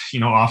serpent,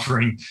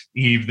 offering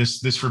Eve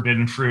this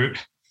forbidden fruit.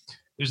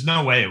 There's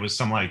no way it was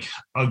some like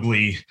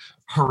ugly,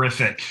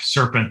 horrific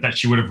serpent that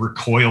she would have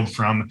recoiled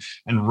from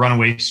and run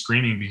away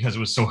screaming because it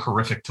was so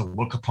horrific to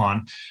look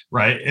upon,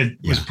 right? It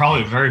was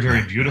probably a very,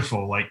 very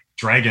beautiful, like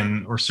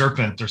dragon or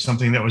serpent or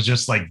something that was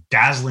just like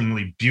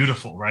dazzlingly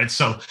beautiful, right?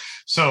 So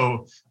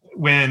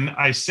when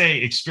I say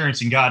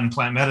experiencing God in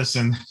plant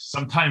medicine,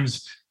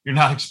 sometimes you're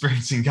not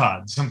experiencing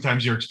God.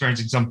 Sometimes you're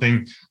experiencing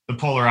something, the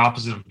polar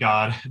opposite of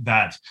God,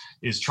 that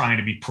is trying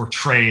to be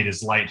portrayed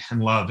as light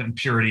and love and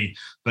purity,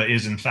 but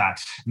is in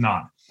fact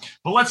not.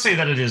 But let's say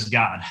that it is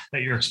God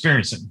that you're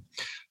experiencing.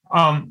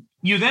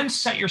 You then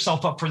set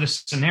yourself up for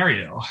this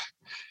scenario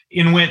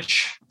in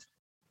which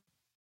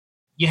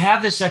you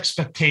have this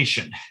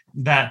expectation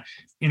that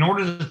in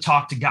order to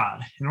talk to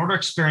God, in order to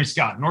experience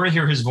God, in order to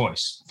hear his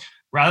voice,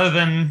 rather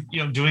than,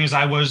 doing as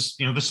I was,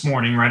 this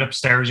morning, right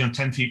upstairs,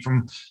 10 feet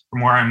from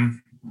where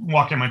I'm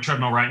walking my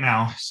treadmill right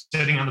now,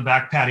 sitting on the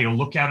back patio,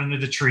 look out into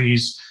the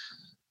trees,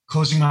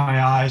 closing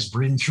my eyes,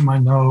 breathing through my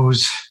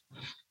nose,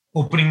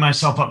 opening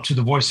myself up to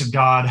the voice of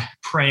God,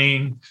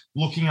 praying,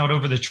 looking out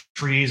over the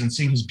trees and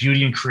seeing his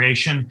beauty in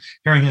creation,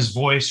 hearing his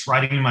voice,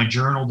 writing in my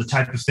journal, the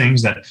type of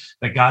things that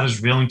God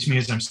is revealing to me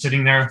as I'm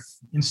sitting there.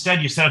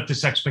 Instead, you set up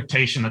this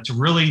expectation that to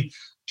really,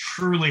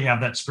 truly have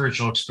that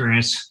spiritual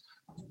experience,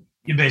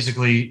 you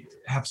basically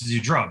have to do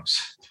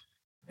drugs.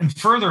 And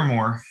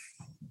furthermore,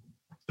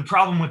 the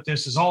problem with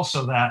this is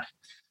also that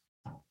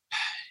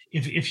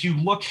if you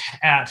look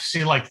at,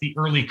 say, like the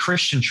early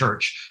Christian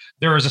church,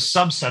 there is a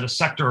subset, a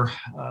sector,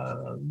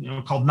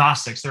 called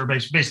Gnostics. They're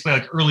basically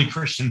like early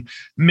Christian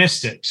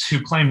mystics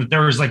who claimed that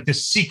there was like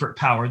this secret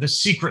power, this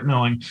secret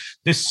knowing,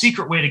 this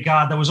secret way to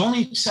God that was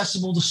only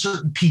accessible to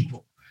certain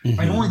people,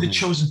 right? Only the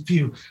chosen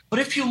few. But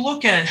if you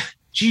look at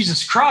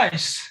Jesus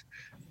Christ,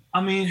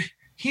 I mean,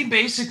 he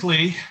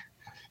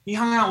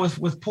hung out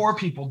with poor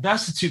people,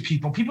 destitute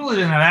people who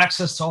didn't have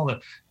access to all the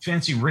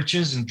fancy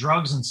riches and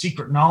drugs and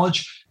secret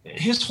knowledge.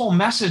 His whole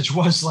message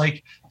was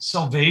like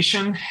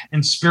salvation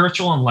and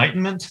spiritual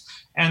enlightenment,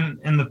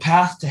 and the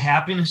path to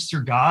happiness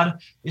through God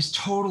is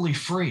totally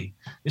free.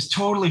 It's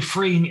totally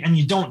free, and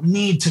you don't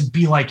need to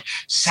be like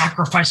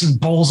sacrificing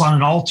bulls on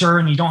an altar,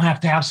 and you don't have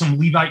to have some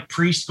Levite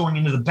priest going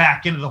into the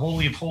back end of the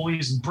Holy of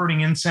Holies and burning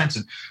incense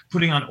and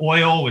putting on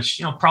oil,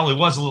 which probably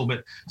was a little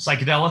bit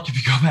psychedelic if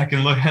you go back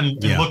and look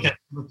at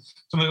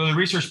some of the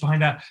research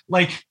behind that.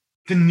 Like,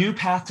 the new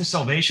path to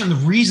salvation, the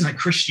reason that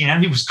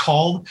Christianity was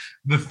called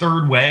the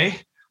third way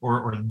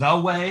or the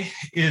way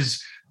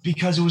is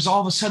because it was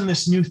all of a sudden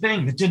this new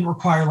thing that didn't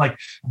require like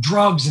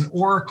drugs and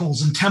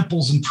oracles and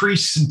temples and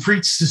priests and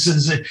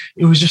priestesses.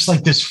 It was just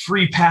like this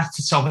free path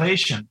to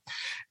salvation.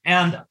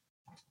 And,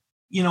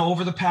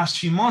 over the past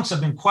few months,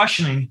 I've been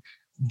questioning,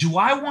 do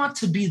I want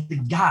to be the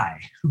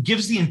guy who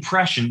gives the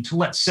impression to,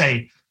 let's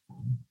say,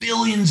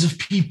 billions of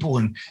people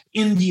in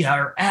India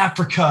or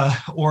Africa,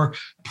 or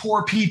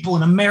poor people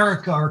in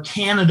America or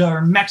Canada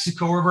or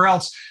Mexico or wherever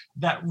else,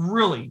 that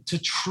really, to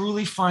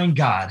truly find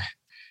God,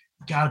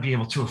 you got to be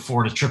able to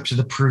afford a trip to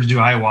the Peru to do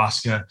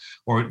ayahuasca,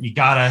 or you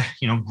got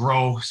to,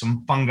 grow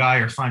some fungi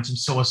or find some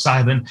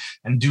psilocybin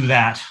and do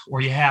that,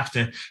 or you have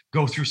to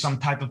go through some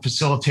type of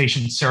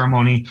facilitation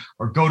ceremony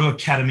or go to a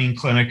ketamine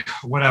clinic,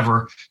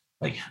 whatever.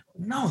 Like,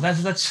 no,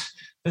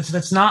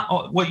 that's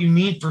not what you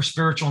need for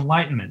spiritual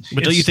enlightenment.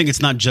 But don't you think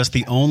it's not just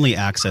the only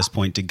access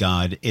point to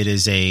God? It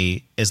is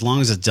as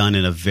long as it's done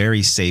in a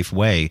very safe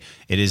way,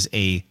 it is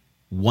a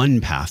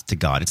one path to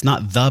God. It's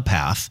not the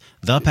path.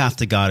 The path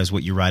to God is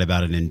what you write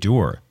about and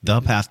endure. The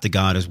path to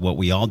God is what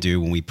we all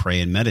do when we pray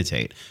and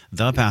meditate.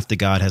 The path to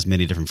God has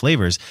many different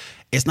flavors.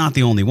 It's not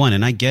the only one.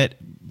 And I get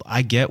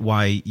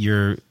why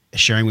you're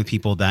sharing with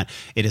people that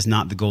it is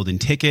not the golden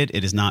ticket.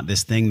 It is not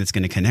this thing that's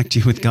going to connect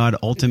you with God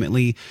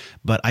ultimately.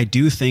 But I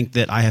do think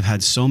that I have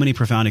had so many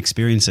profound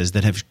experiences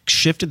that have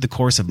shifted the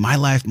course of my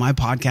life, my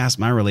podcast,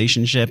 my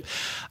relationship.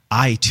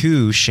 I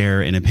too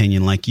share an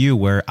opinion like you,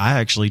 where I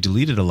actually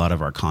deleted a lot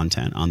of our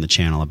content on the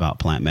channel about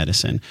plant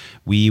medicine.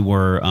 We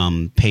were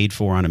paid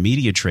for on a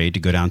media trade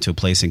to go down to a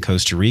place in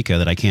Costa Rica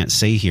that I can't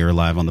say here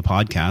live on the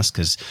podcast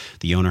because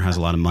the owner has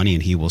a lot of money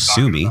and he will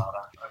sue me.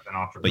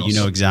 But you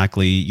know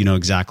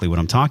exactly what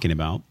I'm talking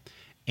about.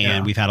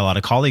 And we've had a lot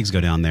of colleagues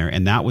go down there,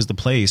 and that was the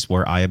place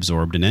where I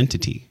absorbed an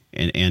entity.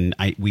 And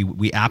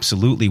we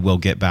absolutely will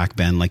get back,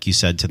 Ben, like you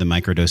said, to the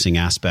microdosing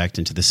aspect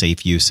and to the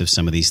safe use of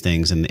some of these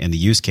things and the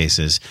use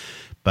cases.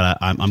 But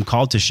I'm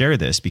called to share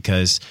this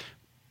because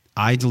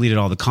I deleted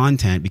all the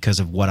content because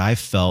of what I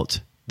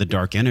felt the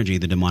dark energy,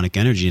 the demonic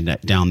energy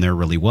that down there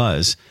really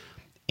was.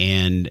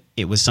 And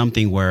it was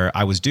something where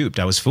I was duped.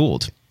 I was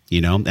fooled,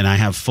 and I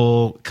have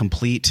full,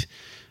 complete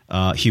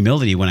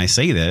humility when I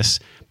say this.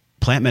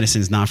 Plant medicine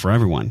is not for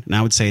everyone. And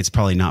I would say it's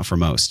probably not for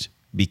most,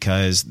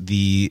 because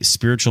the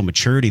spiritual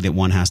maturity that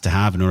one has to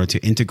have in order to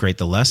integrate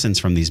the lessons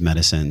from these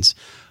medicines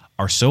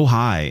are so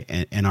high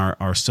and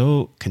are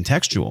so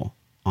contextual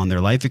on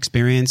their life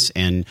experience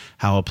and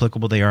how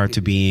applicable they are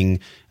to being,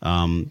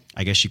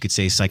 I guess you could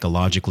say,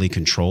 psychologically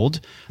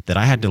controlled, that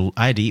I had to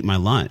eat my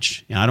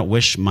lunch. And I don't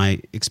wish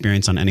my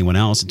experience on anyone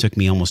else. It took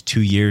me almost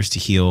 2 years to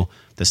heal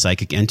the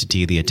psychic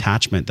entity, the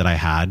attachment that I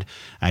had.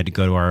 I had to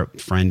go to our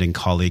friend and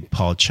colleague,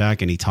 Paul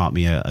Chek, and he taught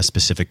me a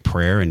specific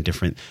prayer and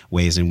different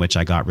ways in which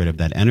I got rid of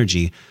that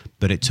energy.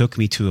 But it took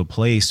me to a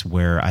place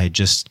where I had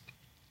just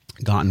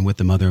gotten with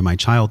the mother of my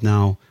child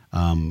now.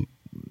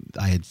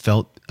 I had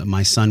felt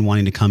my son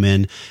wanting to come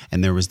in,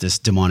 and there was this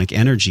demonic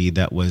energy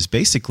that was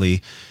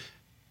basically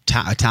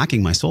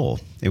attacking my soul.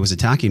 It was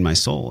attacking my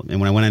soul. And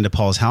when I went into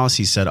Paul's house,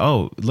 he said,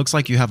 "Oh, it looks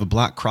like you have a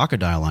black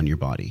crocodile on your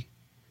body."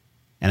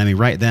 And I mean,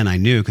 right then I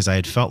knew, because I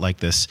had felt like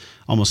this,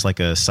 almost like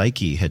a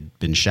psyche had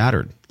been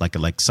shattered,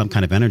 like some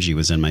kind of energy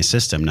was in my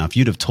system. Now, if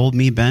you'd have told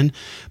me, Ben,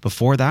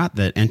 before that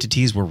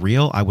entities were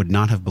real, I would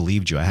not have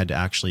believed you. I had to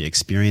actually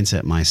experience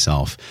it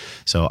myself.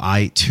 So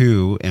I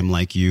too am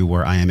like you,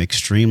 where I am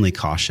extremely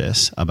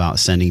cautious about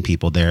sending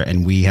people there.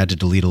 And we had to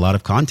delete a lot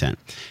of content.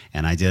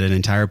 And I did an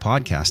entire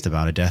podcast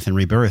about a death and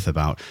rebirth,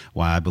 about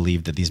why I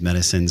believe that these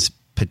medicines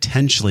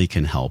potentially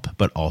can help,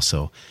 but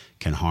also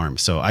can harm.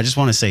 So I just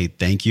want to say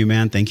thank you,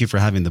 man. Thank you for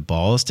having the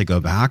balls to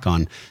go back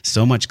on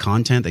so much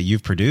content that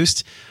you've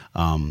produced.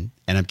 And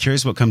I'm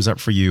curious what comes up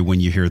for you when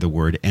you hear the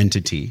word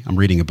entity. I'm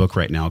reading a book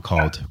right now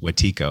called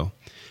Wetiko.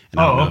 And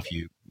I don't know if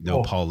you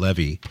know Paul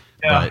Levy,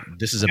 but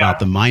this is about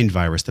the mind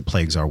virus that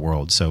plagues our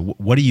world. So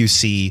what do you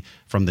see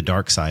from the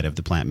dark side of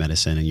the plant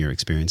medicine and your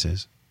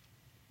experiences?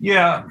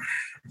 Yeah.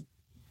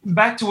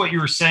 Back to what you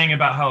were saying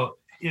about how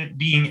it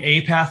being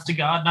a path to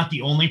God, not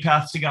the only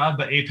path to God,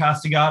 but a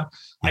path to God.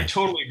 I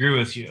totally agree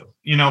with you.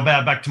 You know,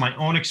 back to my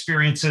own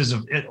experiences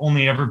of it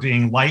only ever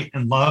being light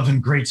and love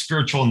and great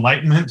spiritual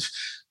enlightenment,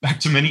 back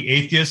to many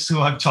atheists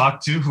who I've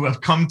talked to who have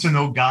come to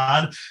know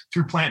God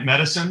through plant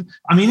medicine.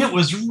 I mean, it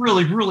was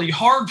really, really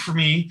hard for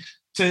me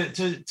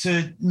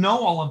to know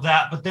all of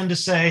that, but then to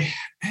say,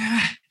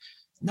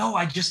 no,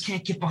 I just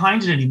can't get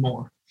behind it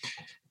anymore.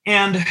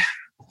 And,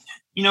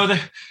 you know,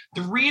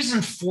 the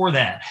reason for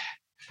that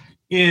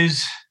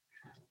is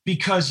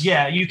because,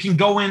 you can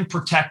go in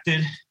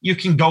protected. You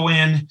can go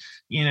in,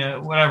 you know,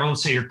 whatever,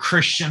 let's say you're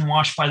Christian,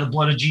 washed by the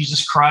blood of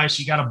Jesus Christ.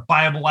 You got a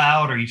Bible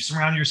out, or you've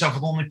surrounded yourself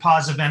with only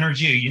positive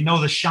energy. Or you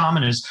know the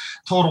shaman is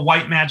total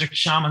white magic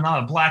shaman,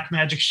 not a black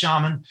magic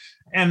shaman.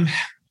 And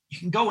you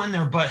can go in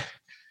there, but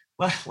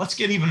let's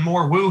get even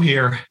more woo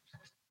here.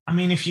 I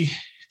mean, if you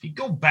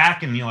go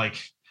back and you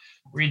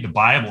read the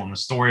Bible and the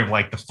story of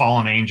the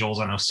fallen angels.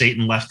 I know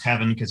Satan left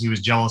heaven because he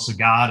was jealous of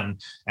God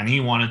and he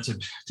wanted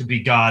to be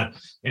God.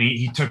 And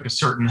he took a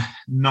certain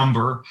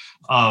number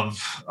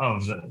of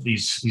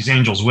these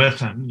angels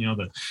with him, you know,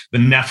 the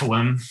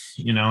Nephilim,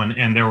 you know,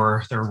 and there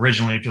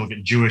originally, if you look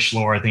at Jewish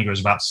lore, I think it was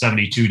about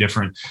 72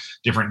 different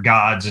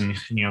gods. And,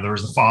 you know, there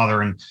was the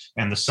Father and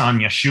the Son,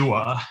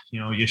 Yeshua,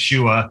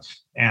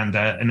 and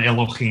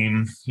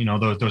Elohim, you know,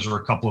 those were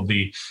a couple of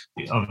the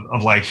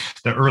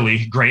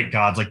early great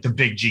gods, like the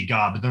big G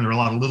God. But then there were a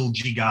lot of little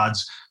G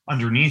gods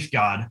underneath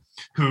God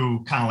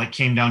who kind of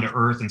came down to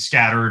earth and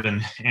scattered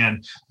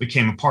and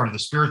became a part of the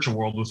spiritual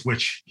world with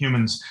which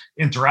humans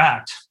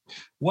interact.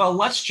 Well,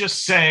 let's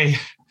just say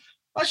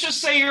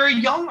you're a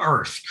young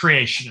earth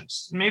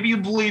creationist. Maybe you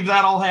believe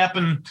that all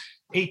happened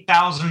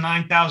 8,000,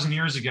 9,000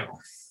 years ago.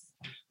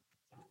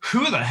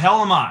 Who the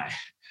hell am I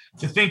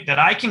to think that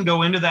I can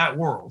go into that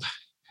world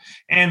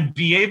and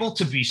be able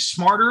to be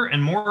smarter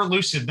and more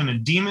elusive than a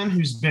demon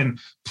who's been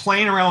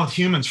playing around with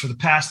humans for the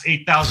past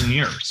 8,000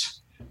 years?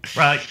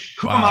 Right?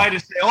 Who am I to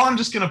say, I'm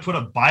just going to put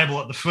a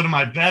Bible at the foot of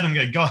my bed. I'm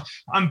going to go,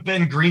 I'm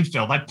Ben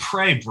Greenfield. I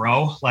pray,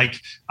 bro.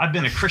 I've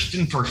been a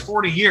Christian for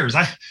 40 years.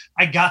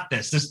 I got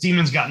this. This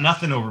demon's got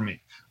nothing over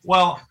me.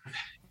 Well,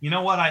 you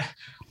know what?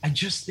 I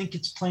just think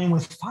it's playing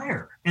with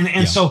fire.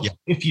 So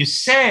if you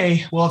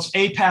say, well, it's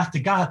a path to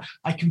God,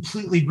 I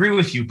completely agree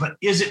with you. But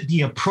is it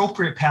the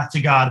appropriate path to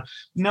God?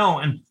 No.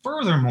 And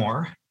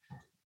furthermore,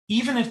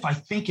 even if I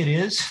think it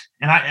is,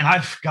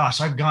 I've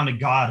gone to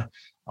God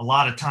a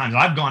lot of times.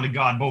 I've gone to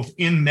God both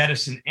in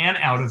medicine and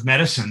out of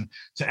medicine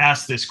to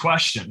ask this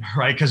question,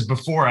 right? Because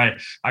before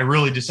I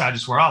really decided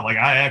to swear out,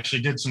 I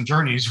actually did some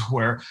journeys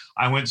where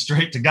I went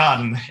straight to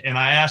God and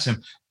I asked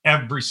him.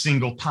 Every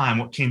single time,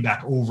 what came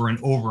back over and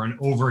over and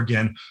over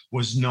again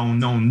was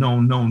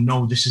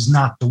no. This is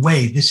not the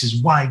way. This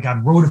is why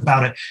God wrote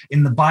about it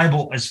in the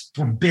Bible as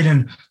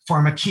forbidden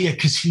pharmakia,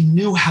 because he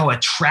knew how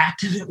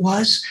attractive it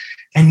was.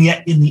 And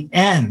yet in the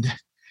end,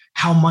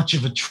 how much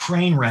of a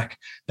train wreck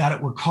that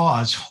it would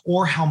cause,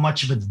 or how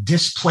much of a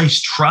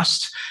displaced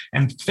trust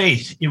and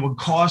faith it would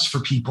cause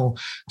for people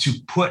to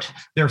put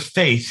their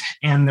faith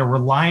and their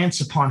reliance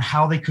upon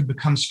how they could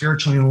become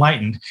spiritually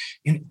enlightened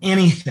in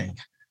anything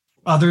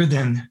other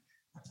than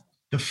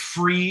the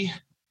free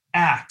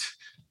act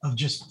of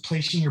just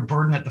placing your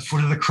burden at the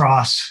foot of the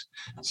cross,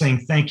 saying,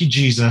 thank you,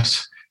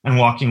 Jesus, and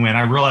walking away. And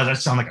I realize I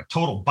sound like a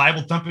total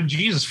Bible thumping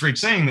Jesus freak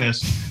saying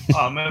this,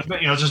 but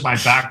just my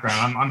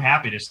background. I'm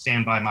happy to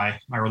stand by my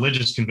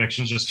religious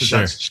convictions just because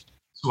that's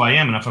who I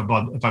am. And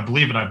if I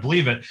believe it, I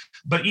believe it.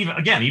 But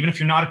even if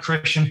you're not a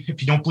Christian,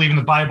 if you don't believe in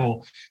the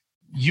Bible,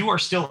 you are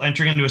still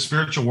entering into a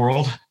spiritual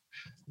world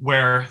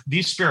where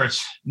these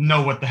spirits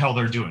know what the hell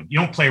they're doing. You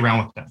don't play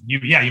around with them. You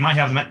might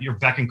have them at your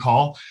beck and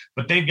call,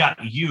 but they've got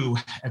you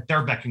at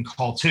their beck and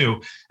call too,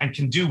 and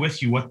can do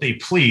with you what they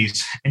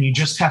please. And you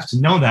just have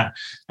to know that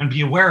and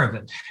be aware of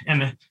it.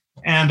 And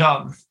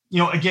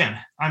again,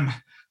 I'm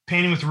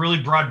painting with a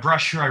really broad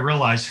brush here, I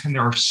realize, and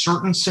there are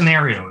certain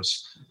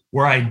scenarios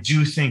where I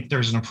do think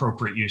there's an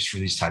appropriate use for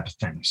these type of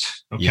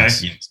things. Okay.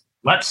 Yes.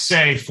 Let's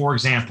say, for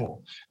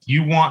example,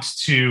 you want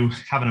to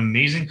have an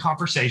amazing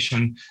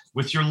conversation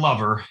with your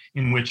lover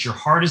in which your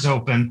heart is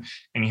open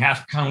and you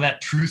have kind of that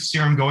truth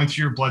serum going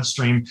through your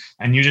bloodstream,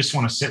 and you just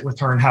want to sit with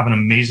her and have an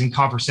amazing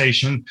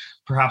conversation,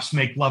 perhaps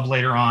make love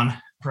later on,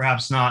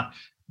 perhaps not,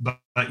 but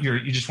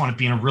you just want to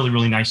be in a really,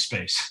 really nice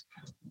space.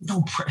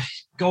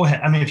 Go ahead.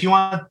 I mean, if you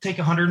want to take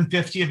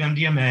 150 of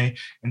MDMA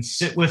and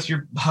sit with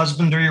your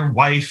husband or your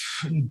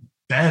wife in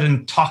bed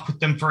and talk with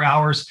them for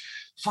hours,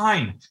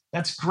 fine.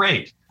 That's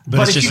great.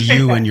 But it's just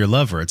you and your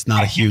lover. It's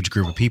not a huge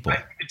group of people.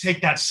 You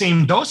take that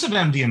same dose of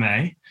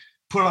MDMA,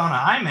 put on an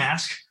eye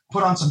mask,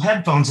 put on some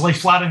headphones, lay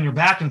flat on your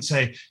back and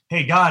say,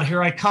 hey, God,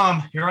 here I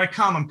come.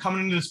 I'm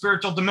coming into the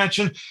spiritual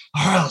dimension.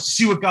 All right, let's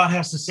see what God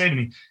has to say to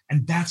me.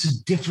 And that's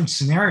a different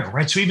scenario,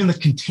 right? So even the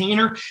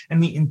container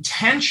and the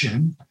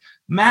intention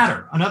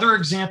matter. Another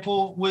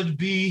example would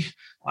be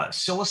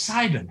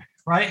psilocybin,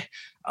 right?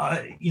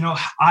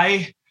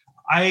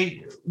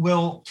 I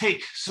will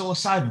take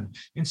psilocybin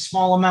in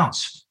small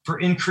amounts for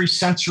increased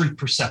sensory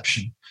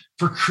perception,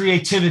 for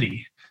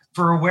creativity,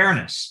 for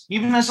awareness,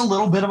 even as a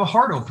little bit of a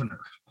heart opener,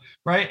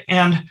 right?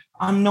 And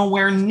I'm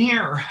nowhere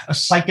near a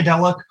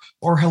psychedelic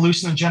or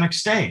hallucinogenic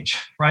stage,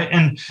 right?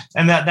 And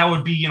that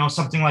would be,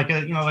 something like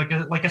a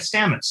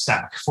Stamets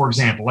stack, for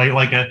example,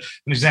 like an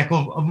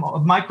example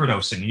of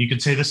microdosing. And you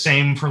could say the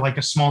same for like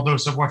a small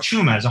dose of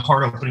Wachuma as a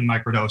heart opening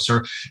microdose,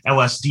 or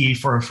LSD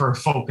for a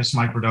focus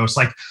microdose.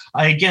 Like,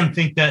 I again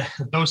think that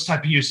those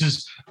type of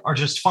uses are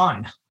just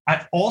fine.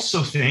 I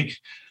also think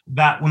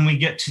that when we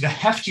get to the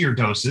heftier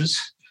doses,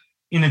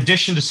 in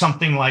addition to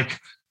something like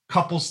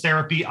couples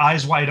therapy,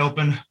 eyes wide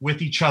open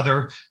with each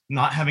other,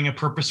 not having a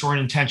purpose or an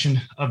intention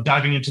of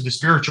diving into the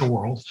spiritual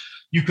world,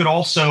 you could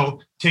also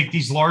take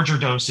these larger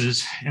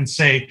doses and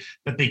say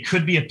that they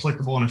could be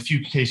applicable in a few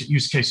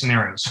use case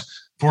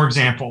scenarios. For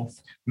example,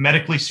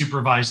 medically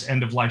supervised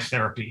end of life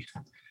therapy,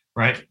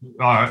 right?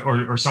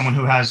 Or someone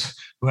who has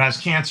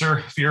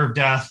cancer, fear of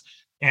death,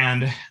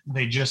 and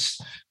they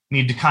just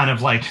need to kind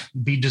of like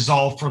be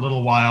dissolved for a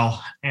little while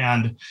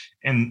and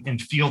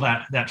feel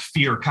that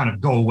fear kind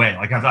of go away.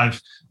 Like I've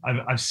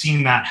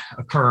seen that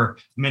occur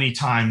many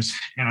times,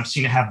 and I've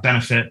seen it have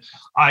benefit.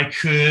 I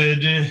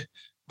could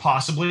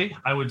possibly,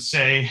 I would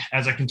say,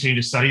 as I continue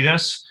to study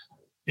this,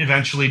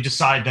 eventually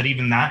decide that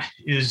even that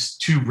is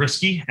too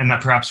risky, and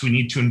that perhaps we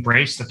need to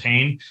embrace the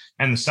pain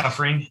and the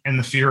suffering and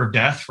the fear of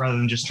death rather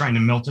than just trying to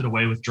melt it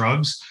away with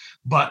drugs.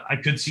 But I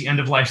could see end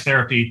of life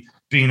therapy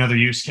being another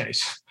use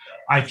case.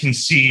 I can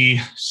see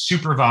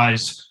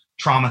supervised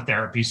trauma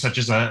therapy, such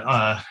as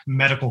a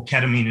medical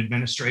ketamine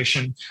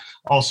administration,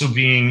 also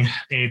being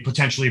a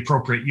potentially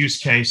appropriate use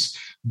case,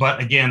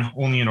 but again,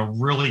 only in a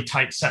really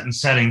tight set and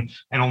setting,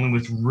 and only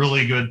with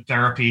really good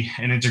therapy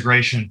and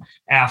integration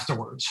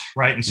afterwards,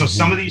 right? And so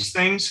some of these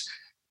things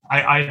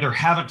I either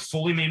haven't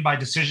fully made my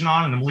decision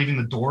on and I'm leaving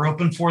the door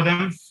open for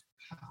them,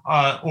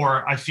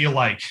 or I feel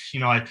like,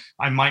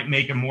 I might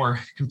make a more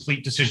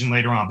complete decision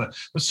later on. But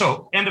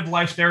so end of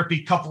life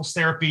therapy, couples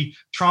therapy,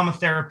 trauma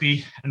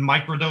therapy, and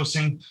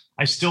microdosing,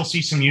 I still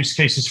see some use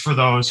cases for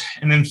those.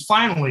 And then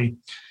finally,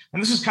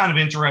 and this is kind of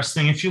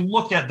interesting, if you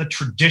look at the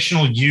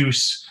traditional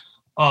use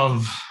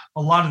of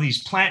a lot of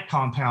these plant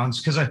compounds,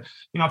 because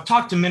I've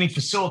talked to many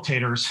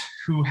facilitators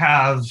who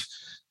have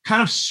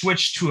kind of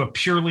switched to a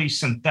purely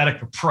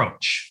synthetic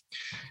approach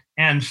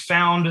and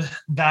found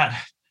that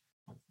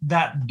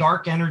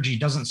dark energy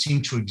doesn't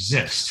seem to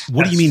exist.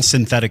 What do you mean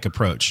synthetic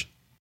approach?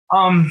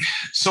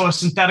 So a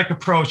synthetic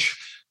approach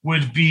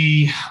would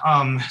be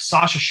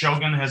Sasha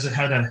Shogun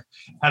had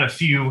a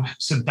few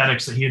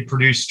synthetics that he had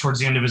produced towards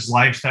the end of his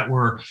life that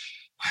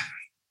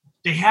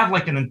they have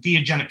like an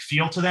entheogenic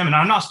feel to them. And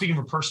I'm not speaking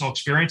from personal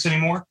experience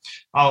anymore.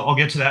 I'll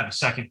get to that in a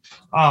second.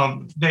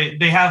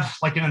 They have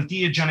like an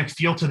entheogenic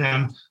feel to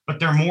them, but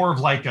they're more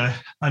of like a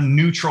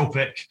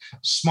nootropic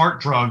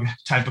smart drug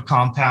type of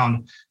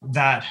compound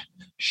that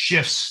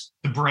shifts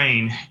the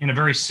brain in a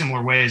very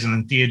similar way as an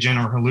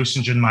entheogen or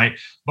hallucinogen might,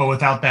 but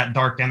without that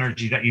dark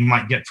energy that you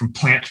might get from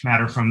plant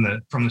matter from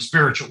the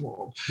spiritual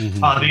world.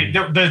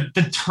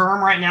 The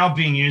term right now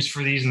being used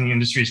for these in the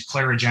industry is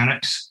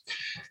clerogenics.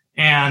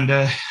 And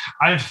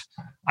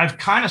I've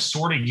kind of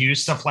sort of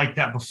used stuff like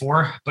that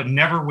before, but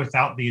never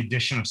without the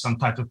addition of some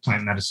type of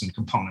plant medicine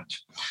component.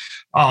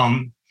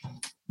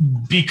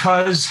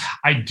 Because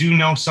I do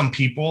know some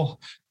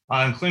people,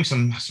 including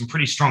some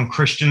pretty strong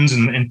Christians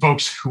and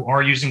folks who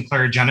are using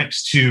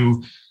clerogenics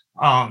to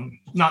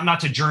not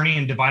to journey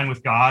and divine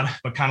with God,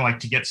 but kind of like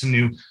to get some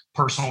new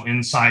personal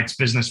insights,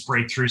 business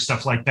breakthrough,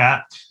 stuff like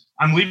that.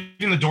 I'm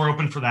leaving the door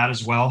open for that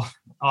as well,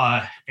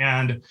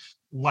 and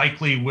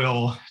likely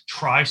will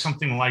try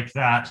something like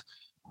that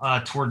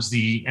towards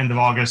the end of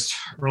August,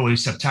 early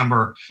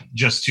September,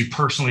 just to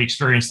personally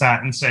experience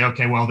that and say,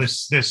 okay, well,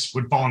 this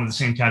would fall into the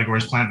same category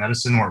as plant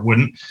medicine, or it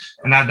wouldn't.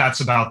 And that's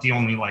about the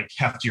only like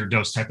heftier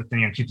dose type of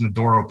thing I'm keeping the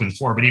door open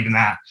for. But even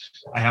that,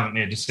 I haven't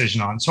made a decision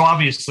on. So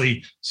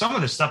obviously, some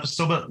of this stuff is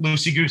still a bit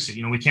loosey-goosey.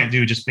 You know, we can't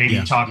do just baby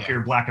talk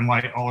here, black and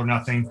white, all or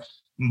nothing.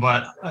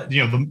 But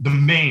the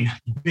main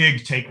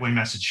big takeaway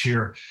message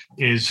here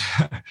is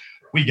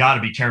we got to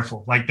be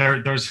careful. Like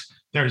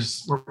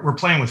we're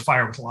playing with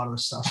fire with a lot of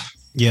this stuff.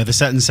 Yeah, the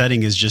set and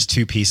setting is just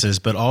two pieces,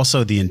 but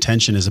also the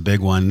intention is a big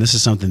one. This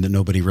is something that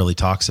nobody really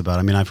talks about.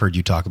 I mean, I've heard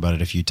you talk about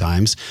it a few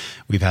times.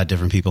 We've had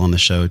different people on the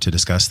show to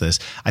discuss this.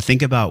 I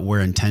think about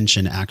where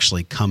intention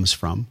actually comes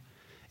from.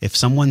 If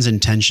someone's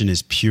intention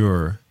is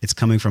pure, it's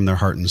coming from their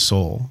heart and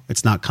soul.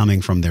 It's not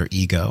coming from their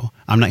ego.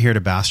 I'm not here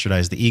to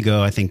bastardize the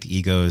ego. I think the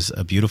ego is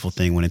a beautiful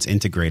thing when it's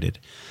integrated.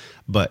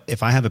 But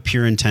if I have a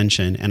pure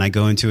intention and I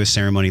go into a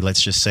ceremony,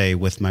 let's just say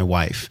with my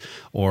wife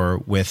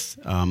or with,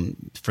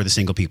 for the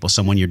single people,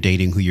 someone you're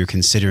dating who you're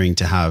considering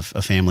to have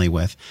a family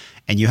with,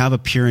 and you have a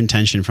pure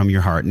intention from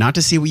your heart, not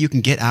to see what you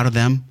can get out of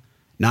them,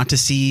 not to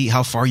see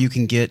how far you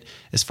can get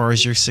as far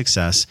as your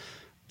success,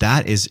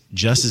 that is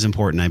just as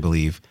important, I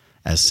believe,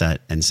 as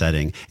set and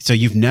setting. So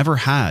you've never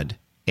had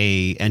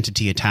a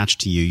entity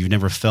attached to you. You've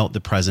never felt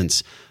the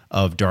presence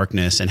of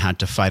darkness and had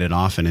to fight it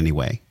off in any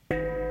way.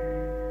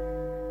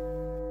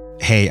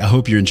 Hey, I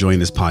hope you're enjoying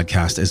this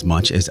podcast as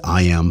much as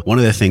I am. One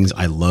of the things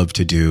I love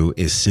to do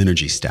is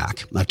synergy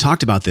stack. I've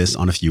talked about this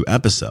on a few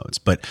episodes,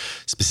 but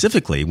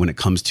specifically when it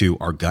comes to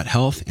our gut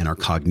health and our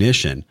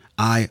cognition,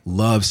 I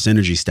love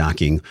synergy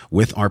stacking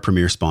with our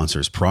premier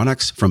sponsors,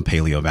 products from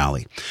Paleo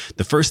Valley.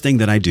 The first thing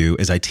that I do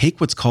is I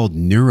take what's called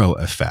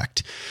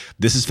NeuroEffect.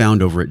 This is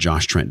found over at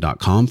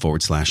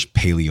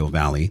joshtrent.com/Paleo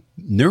Valley.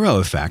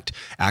 NeuroEffect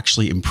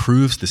actually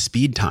improves the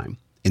speed time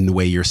in the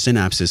way your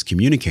synapses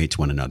communicate to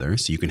one another,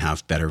 so you can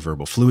have better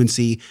verbal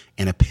fluency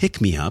and a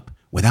pick-me-up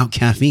without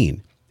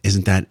caffeine.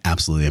 Isn't that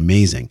absolutely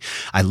amazing?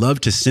 I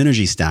love to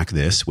synergy stack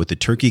this with the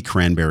turkey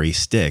cranberry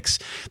sticks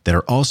that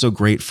are also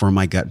great for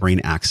my gut-brain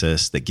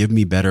axis, that give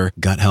me better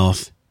gut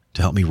health,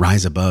 to help me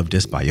rise above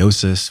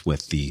dysbiosis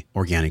with the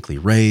organically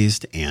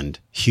raised and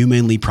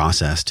humanely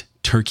processed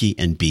turkey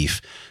and beef,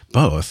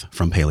 both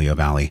from Paleo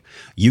Valley.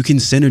 You can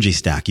synergy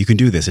stack. You can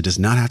do this. It does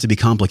not have to be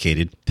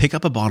complicated. Pick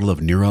up a bottle of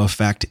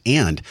NeuroEffect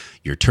and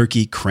your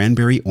turkey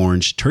cranberry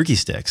orange turkey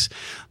sticks.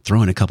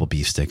 Throw in a couple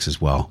beef sticks as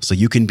well, so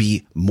you can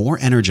be more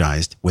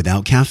energized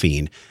without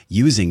caffeine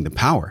using the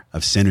power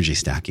of synergy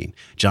stacking.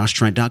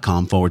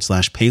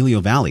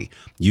 joshtrent.com/Paleo Valley.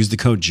 Use the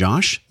code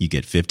JOSH. You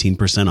get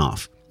 15%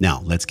 off.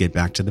 Now, let's get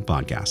back to the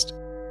podcast.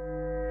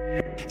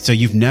 So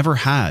you've never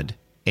had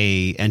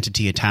a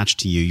entity attached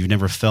to you. You've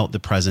never felt the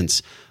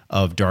presence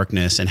of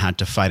darkness and had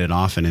to fight it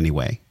off in any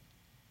way.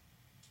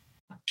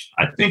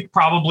 I think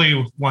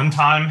probably one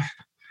time,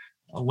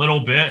 a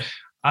little bit,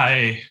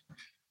 I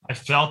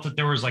felt that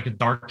there was like a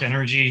dark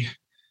energy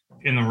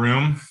in the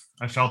room.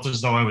 I felt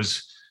as though I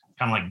was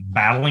kind of like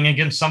battling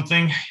against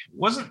something. It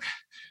wasn't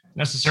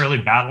necessarily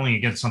battling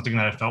against something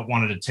that I felt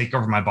wanted to take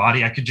over my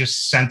body. I could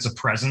just sense a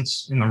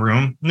presence in the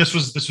room. And this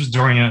was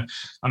during a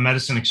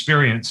medicine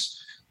experience.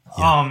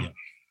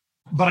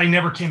 But I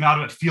never came out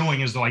of it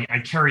feeling as though I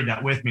carried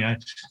that with me. I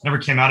never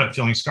came out of it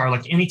feeling scarred.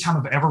 Like anytime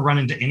I've ever run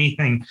into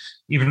anything,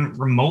 even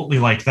remotely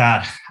like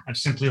that, I've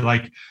simply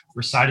like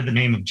recited the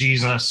name of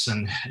Jesus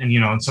and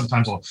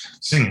sometimes I'll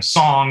sing a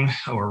song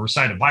or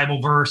recite a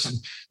Bible verse. And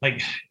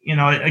like,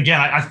 again,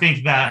 I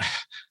think that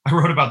I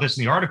wrote about this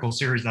in the article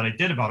series that I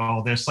did about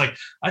all this. Like,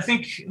 I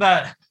think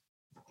that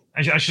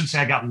I should say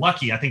I got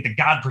lucky. I think that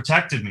God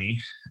protected me,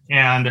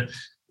 and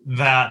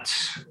that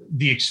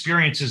the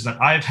experiences that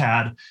I've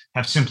had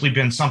have simply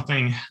been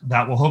something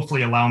that will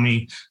hopefully allow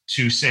me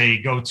to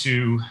say, go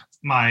to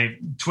my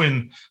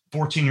twin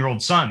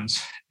 14-year-old sons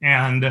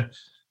and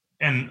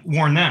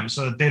warn them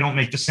so that they don't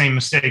make the same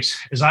mistakes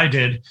as I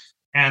did.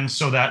 And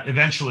so that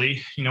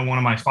eventually, one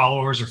of my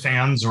followers or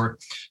fans or,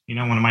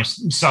 one of my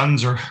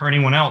sons or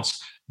anyone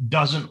else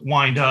doesn't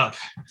wind up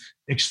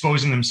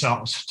exposing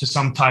themselves to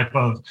some type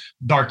of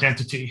dark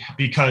entity,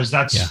 because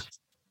that's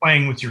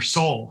playing with your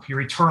soul,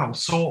 your eternal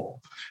soul.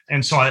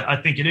 And so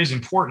I think it is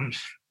important.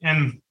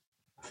 And,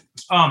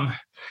 when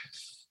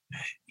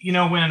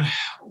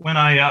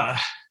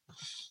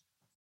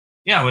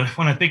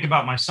I think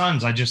about my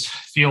sons, I just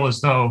feel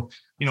as though,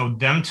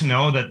 them to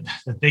know that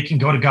they can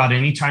go to God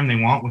anytime they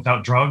want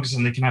without drugs,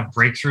 and they can have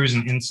breakthroughs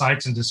and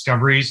insights and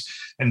discoveries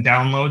and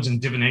downloads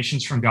and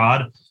divinations from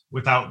God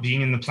without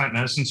being in the plant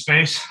medicine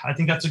space. I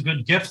think that's a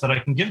good gift that I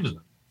can give to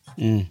them.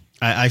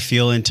 I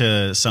feel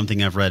into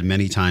something I've read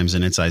many times,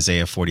 and it's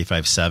Isaiah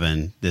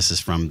 45:7. This is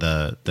from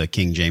the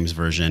King James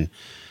Version.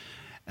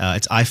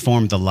 It's, I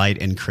form the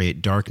light and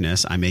create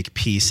darkness. I make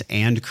peace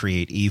and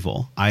create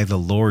evil. I, the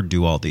Lord,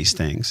 do all these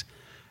things.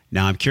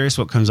 Now, I'm curious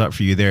what comes up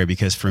for you there,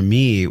 because for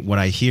me, what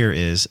I hear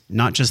is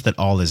not just that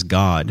all is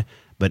God,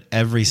 but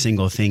every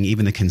single thing,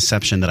 even the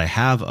conception that I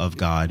have of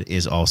God,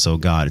 is also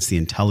God. It's the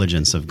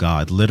intelligence of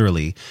God.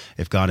 Literally,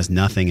 if God is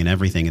nothing and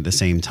everything at the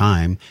same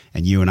time,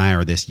 and you and I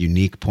are this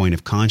unique point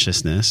of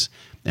consciousness,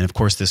 and of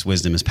course this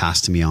wisdom is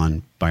passed to me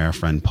on by our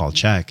friend Paul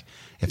Chek,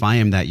 if I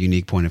am that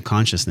unique point of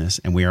consciousness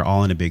and we are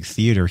all in a big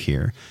theater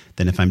here,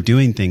 then if I'm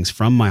doing things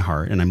from my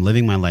heart and I'm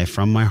living my life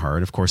from my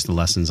heart, of course the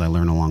lessons I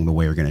learn along the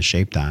way are going to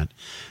shape that,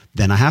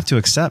 then I have to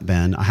accept,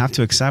 Ben,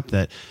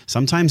 that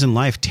sometimes in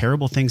life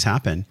terrible things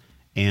happen.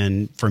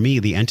 And for me,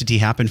 the entity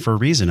happened for a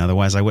reason.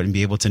 Otherwise, I wouldn't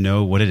be able to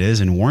know what it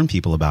is and warn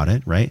people about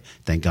it, right?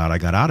 Thank God I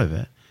got out of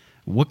it.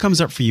 What comes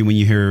up for you when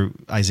you hear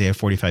Isaiah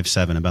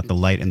 45:7 about the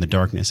light and the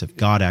darkness? If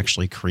God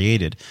actually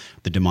created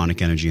the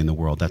demonic energy in the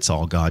world, that's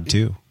all God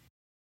too.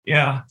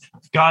 Yeah,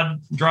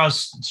 God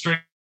draws straight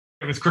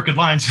with crooked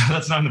lines.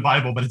 That's not in the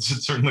Bible, but it's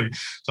certainly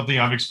something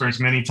I've experienced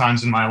many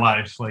times in my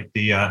life. Like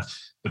the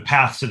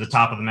path to the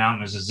top of the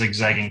mountain is a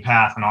zigzagging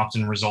path and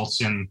often results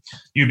in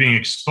you being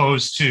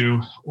exposed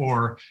to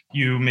or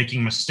you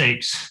making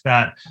mistakes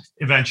that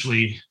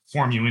eventually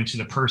form you into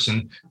the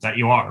person that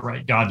you are,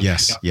 right? God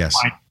finds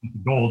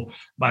gold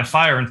by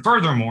fire. And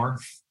furthermore,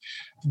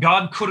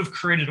 God could have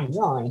created a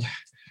world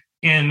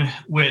in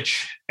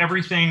which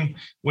everything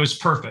was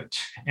perfect.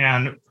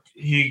 And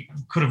he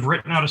could have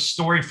written out a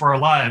story for our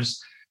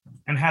lives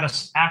and had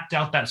us act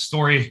out that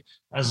story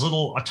as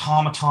little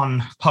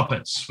automaton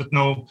puppets with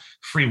no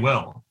free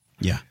will.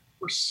 Yeah.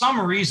 For some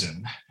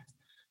reason,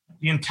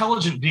 the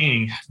intelligent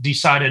being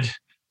decided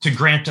to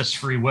grant us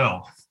free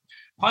will.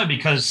 Probably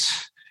because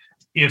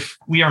if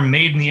we are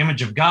made in the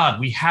image of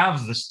God, we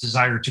have this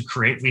desire to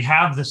create. We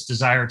have this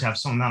desire to have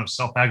some amount of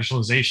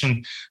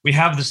self-actualization. We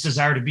have this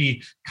desire to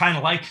be kind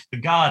of like the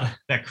God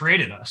that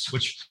created us,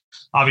 which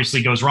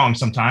obviously goes wrong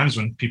sometimes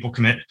when people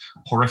commit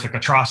horrific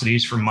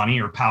atrocities for money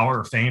or power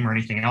or fame or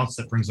anything else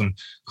that brings them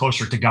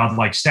closer to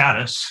God-like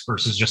status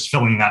versus just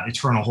filling that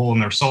eternal hole in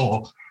their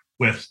soul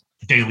with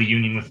daily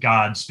union with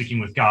God, speaking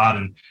with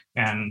God,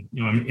 and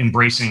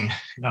embracing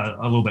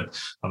a little bit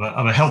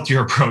of a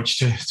healthier approach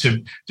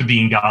to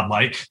being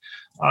God-like.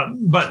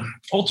 But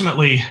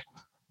ultimately,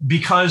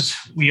 because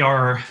we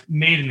are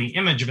made in the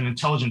image of an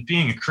intelligent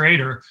being, a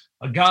creator,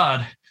 a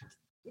God,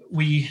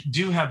 we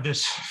do have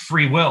this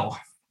free will.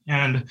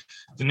 And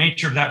the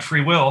nature of that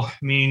free will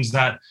means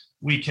that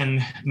we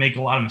can make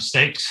a lot of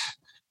mistakes,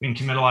 we can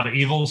commit a lot of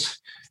evils,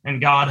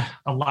 and God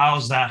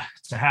allows that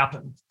to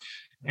happen.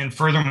 And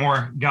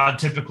furthermore, God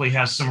typically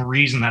has some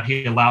reason that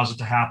he allows it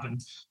to happen.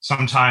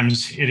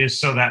 Sometimes it is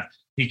so that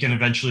he can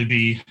eventually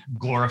be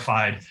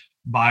glorified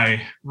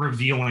by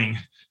revealing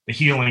the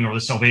healing or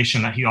the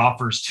salvation that he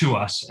offers to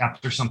us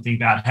after something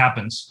bad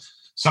happens.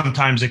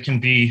 Sometimes it can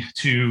be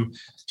to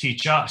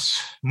teach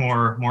us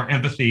more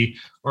empathy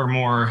or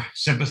more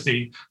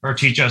sympathy, or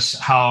teach us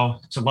how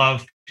to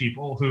love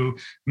people who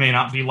may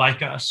not be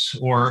like us,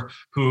 or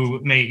who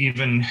may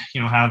even,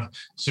 have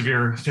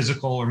severe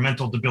physical or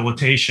mental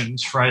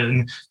debilitations, right?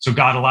 And so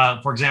God allows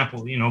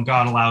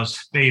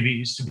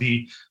babies to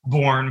be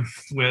born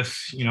with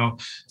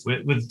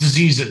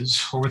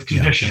diseases or with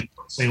conditions,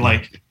 say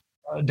like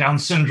Down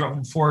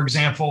syndrome, for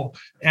example.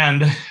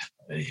 And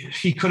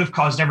he could have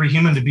caused every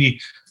human to be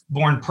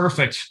born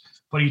perfect,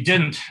 but he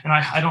didn't. And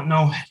I don't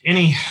know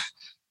any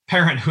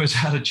parent who has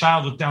had a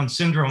child with Down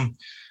syndrome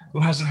who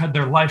hasn't had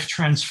their life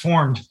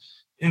transformed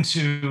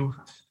into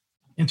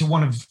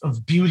one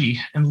of beauty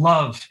and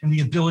love and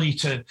the ability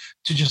to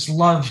just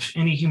love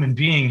any human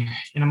being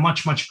in a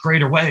much, much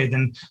greater way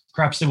than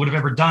perhaps they would have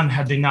ever done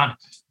had they not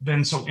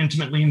been so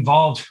intimately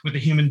involved with a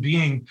human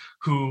being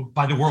who,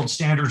 by the world's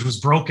standards, was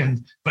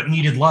broken, but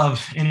needed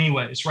love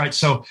anyways, right?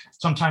 So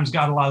sometimes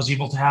God allows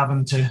evil to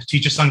happen to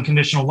teach us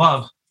unconditional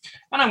love.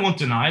 And I won't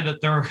deny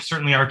that there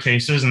certainly are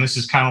cases, and this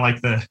is kind of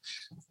like the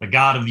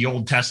God of the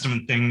Old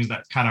Testament things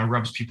that kind of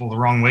rubs people the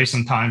wrong way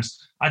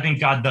sometimes. I think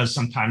God does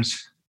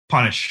sometimes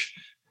punish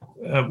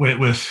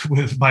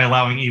with by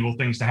allowing evil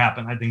things to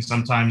happen. I think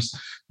sometimes,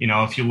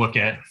 if you look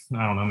at,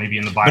 I don't know, maybe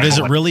in the Bible. But is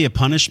it really a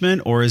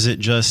punishment, or is it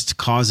just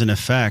cause and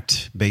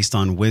effect based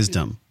on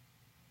wisdom?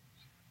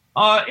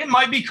 It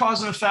might be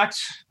cause and effect,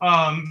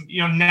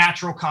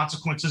 natural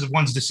consequences of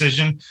one's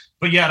decision.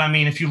 But yet,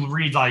 if you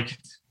read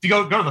if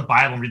you go to the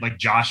Bible and read like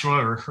Joshua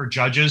or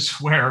Judges,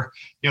 where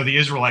the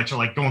Israelites are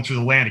like going through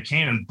the land of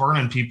Canaan,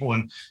 burning people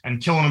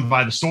and killing them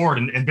by the sword,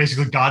 and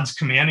basically God's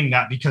commanding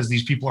that because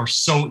these people are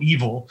so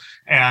evil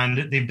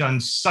and they've done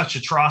such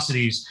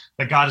atrocities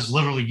that God is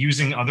literally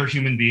using other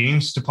human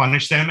beings to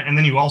punish them. And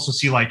then you also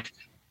see like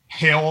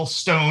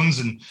hailstones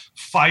and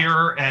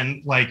fire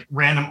and like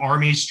random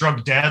armies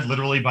struck dead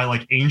literally by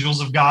like angels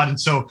of God. And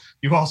so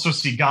you also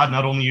see God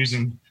not only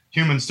using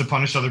humans to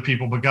punish other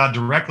people, but God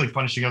directly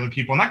punishing other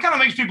people. And that kind of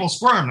makes people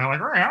squirm. They're like,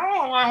 I don't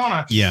know, I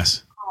want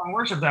to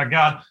worship that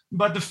God.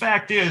 But the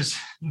fact is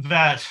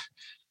that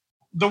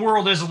the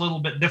world is a little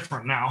bit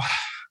different now.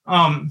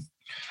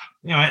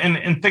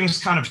 And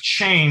things kind of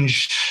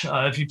changed.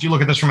 If you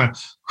look at this from a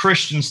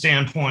Christian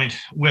standpoint,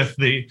 with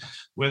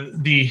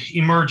the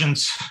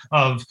emergence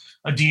of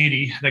a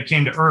deity that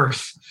came to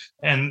earth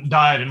and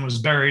died and was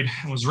buried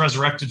and was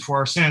resurrected for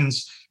our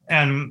sins,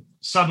 And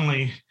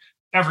suddenly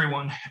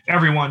everyone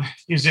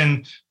is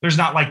in, there's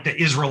not like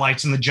the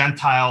Israelites and the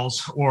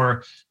Gentiles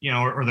or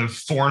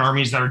the foreign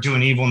armies that are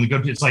doing evil and the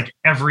good. It's like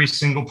every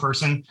single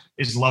person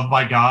is loved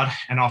by God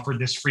and offered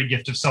this free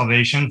gift of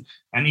salvation,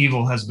 and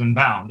evil has been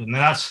bound. And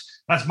that's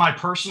my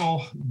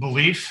personal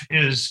belief,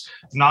 is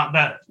not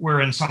that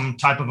we're in some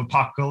type of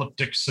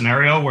apocalyptic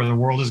scenario where the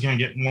world is going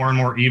to get more and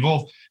more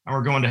evil and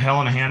we're going to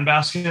hell in a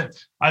handbasket.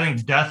 I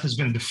think death has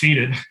been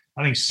defeated.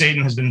 I think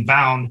Satan has been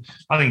bound.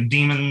 I think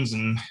demons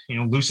and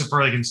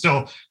Lucifer, they can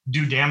still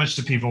do damage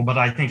to people, but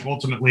I think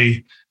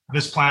ultimately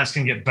this planet's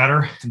going to get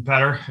better and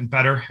better and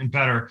better and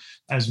better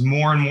as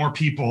more and more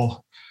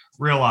people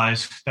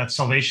realize that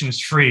salvation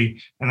is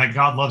free and that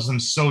God loves them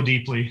so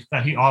deeply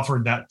that he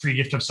offered that free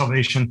gift of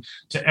salvation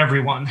to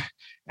everyone.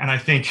 And I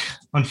think,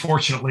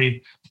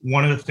 unfortunately,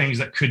 one of the things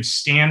that could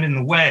stand in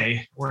the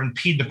way or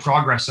impede the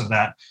progress of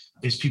that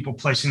is people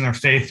placing their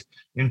faith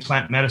in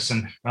plant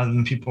medicine rather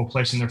than people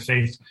placing their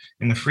faith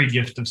in the free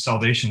gift of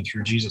salvation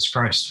through Jesus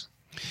Christ.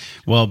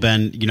 Well,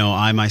 Ben,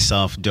 I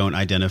myself don't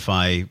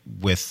identify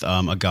with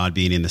a God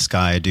being in the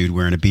sky, a dude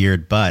wearing a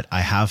beard, but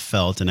I have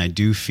felt and I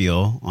do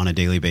feel on a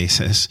daily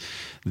basis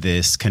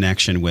this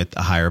connection with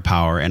a higher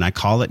power. And I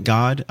call it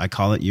God, I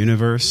call it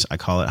universe, I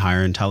call it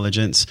higher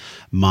intelligence.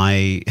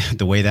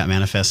 The way that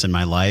manifests in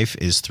my life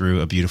is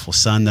through a beautiful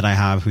son that I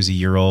have who's a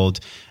year old,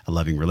 a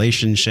loving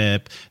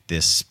relationship,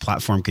 this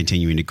platform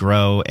continuing to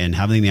grow, and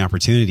having the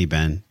opportunity,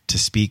 Ben, to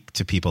speak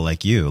to people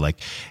like you. Like,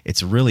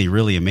 it's really,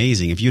 really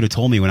amazing. If you'd have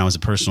told me when I was a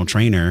personal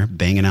trainer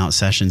banging out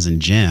sessions in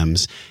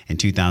gyms in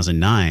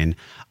 2009,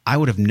 I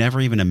would have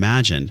never even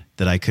imagined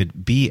that I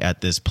could be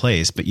at this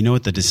place. But you know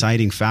what the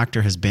deciding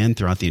factor has been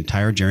throughout the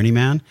entire journey,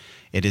 man?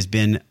 It has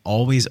been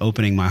always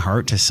opening my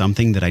heart to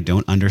something that I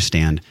don't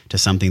understand, to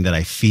something that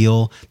I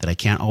feel, that I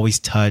can't always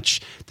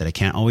touch, that I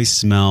can't always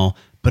smell,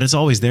 but it's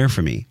always there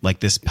for me. Like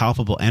this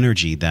palpable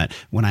energy that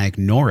when I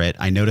ignore it,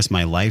 I notice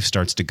my life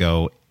starts to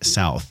go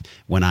south.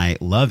 When I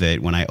love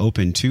it, when I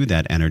open to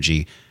that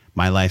energy,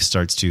 my life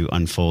starts to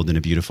unfold in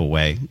a beautiful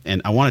way.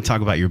 And I want to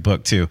talk about your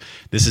book too.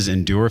 This is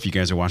Endure, if you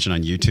guys are watching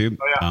on YouTube.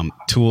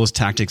 Tools,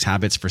 Tactics,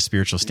 Habits for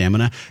Spiritual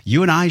Stamina.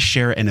 You and I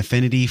share an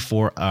affinity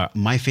for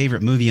my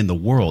favorite movie in the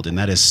world, and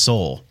that is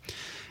Soul.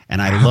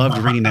 And I loved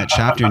reading that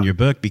chapter in your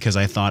book because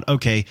I thought,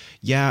 okay,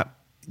 yeah,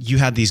 you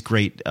had these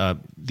great,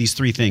 these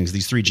three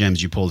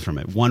gems you pulled from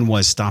it. One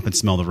was stop and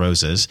smell the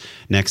roses.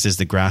 Next is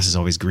the grass is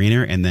always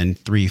greener. And then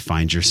 3,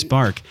 find your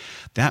spark.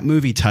 That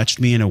movie touched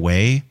me in a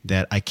way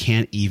that I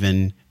can't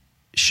even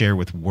share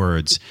with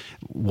words.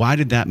 Why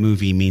did that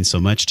movie mean so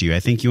much to you? I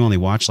think you only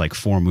watch like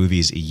 4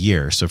 movies a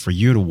year. So for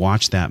you to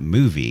watch that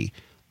movie,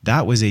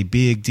 that was a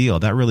big deal.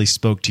 That really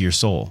spoke to your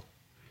soul.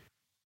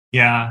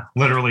 Yeah,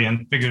 literally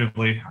and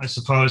figuratively, I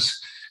suppose.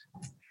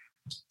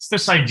 It's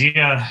this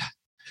idea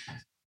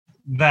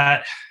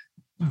that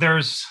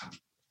there's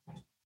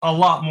a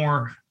lot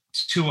more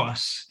to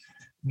us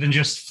than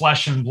just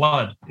flesh and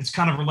blood. It's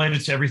kind of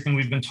related to everything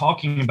we've been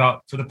talking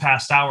about for the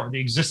past hour, the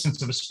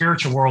existence of a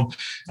spiritual world.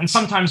 And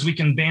sometimes we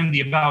can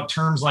bandy about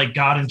terms like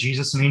God and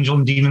Jesus and angel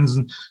and demons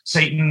and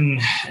Satan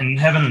and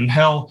heaven and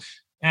hell,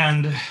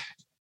 and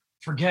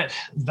forget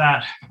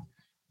that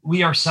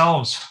we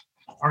ourselves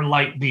are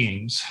light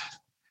beings.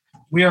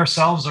 We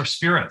ourselves are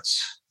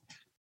spirits.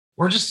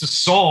 We're just a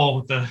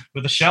soul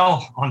with a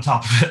shell on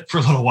top of it for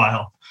a little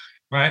while,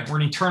 right?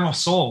 We're an eternal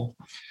soul.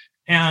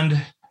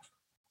 And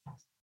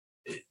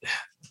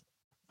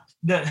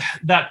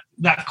that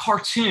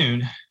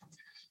cartoon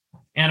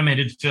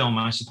animated film,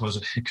 I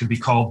suppose it could be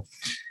called,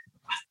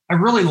 I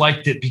really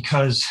liked it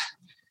because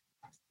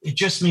it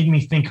just made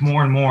me think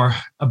more and more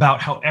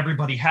about how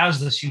everybody has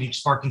this unique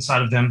spark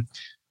inside of them.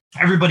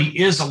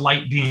 Everybody is a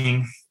light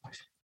being.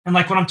 And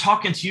like when I'm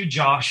talking to you,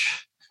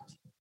 Josh,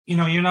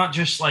 you're not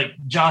just like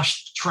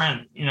Josh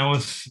Trent,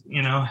 with,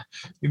 your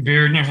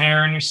beard and your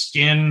hair and your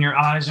skin and your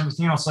eyes and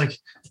everything else. Like,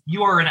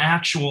 you are an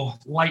actual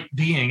light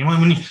being. And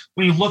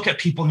when you look at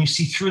people and you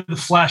see through the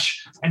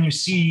flesh and you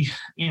see,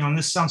 and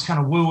this sounds kind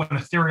of woo and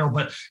ethereal,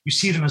 but you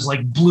see them as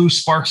like blue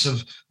sparks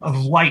of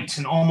light,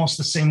 in almost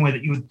the same way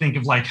that you would think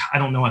of like, I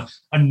don't know,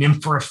 a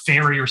nymph or a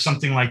fairy or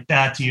something like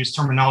that, to use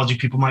terminology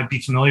people might be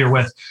familiar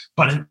with,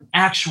 but an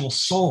actual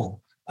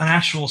soul, an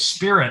actual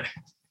spirit.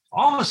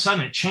 All of a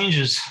sudden it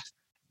changes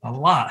a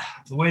lot.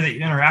 The way that you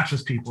interact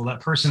with people,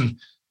 that person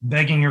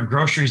begging your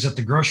groceries at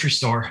the grocery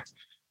store,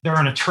 they're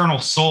an eternal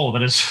soul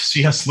that, as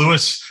C.S.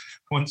 Lewis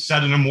once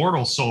said, an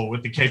immortal soul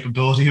with the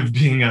capability of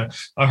being a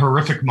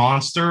horrific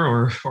monster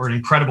or an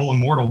incredible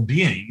immortal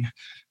being,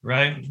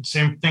 right?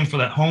 Same thing for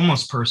that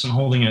homeless person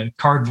holding a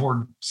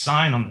cardboard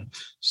sign on the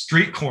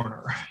street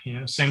corner.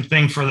 Same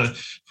thing for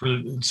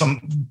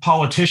some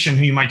politician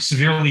who you might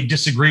severely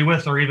disagree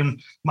with or even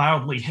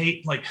mildly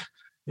hate. Like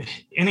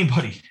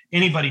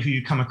anybody who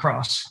you come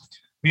across,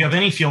 if you have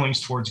any feelings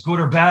towards, good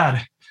or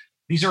bad,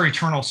 these are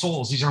eternal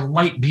souls. These are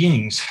light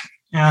beings.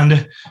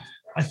 And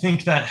I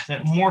think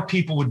that more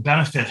people would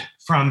benefit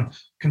from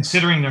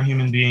considering their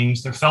human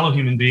beings, their fellow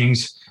human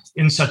beings,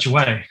 in such a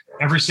way.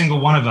 Every single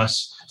one of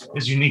us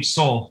is a unique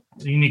soul,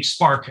 a unique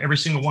spark. Every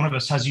single one of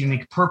us has a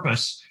unique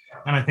purpose.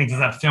 And I think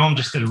that film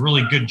just did a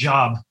really good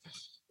job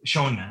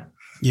showing that.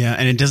 Yeah.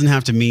 And it doesn't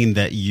have to mean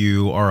that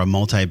you are a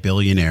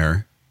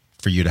multi-billionaire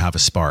for you to have a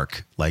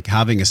spark. Like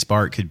having a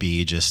spark could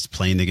be just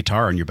playing the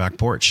guitar on your back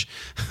porch.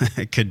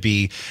 It could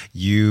be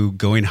you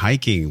going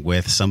hiking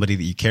with somebody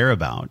that you care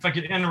about. If I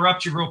could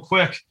interrupt you real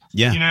quick.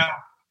 Yeah. You know,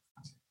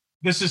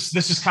 this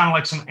is kind of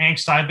like some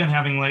angst I've been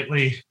having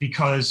lately,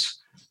 because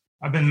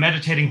I've been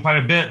meditating quite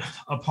a bit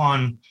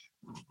upon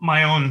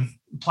my own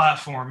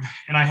platform,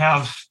 and I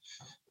have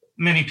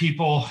many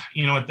people,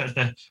 you know, at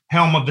the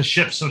helm of the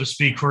ship, so to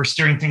speak, who are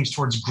steering things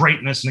towards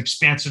greatness and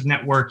expansive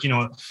network, you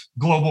know,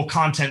 global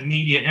content,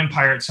 media,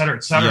 empire, et cetera,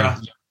 et cetera.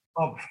 Yeah.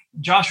 Well,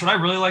 Josh, what I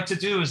really like to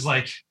do is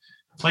like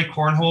play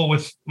cornhole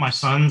with my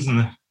sons in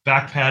the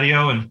back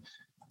patio and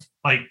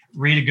like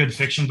read a good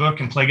fiction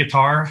book and play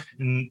guitar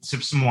and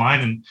sip some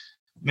wine and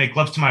make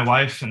love to my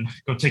wife and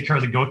go take care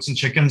of the goats and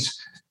chickens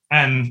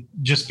and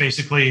just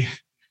basically,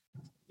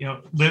 you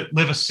know,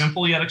 live a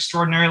simple yet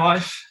extraordinary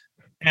life.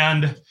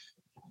 And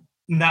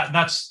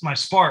that's my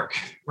spark,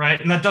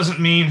 right? And that doesn't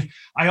mean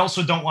I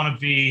also don't want to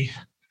be,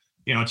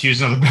 you know, to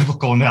use another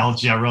biblical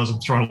analogy, I realize I'm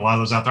throwing a lot of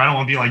those out there. I don't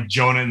want to be like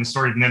Jonah in the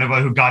story of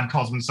Nineveh, who God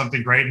calls him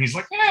something great. And he's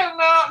like, yeah,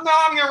 no,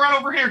 I'm going to run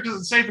over here because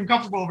it's safe and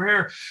comfortable over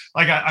here.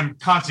 Like I'm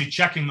constantly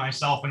checking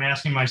myself and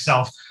asking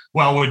myself,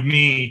 well, would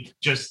me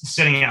just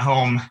sitting at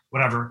home,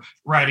 whatever,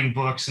 writing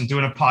books and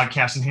doing a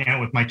podcast and hanging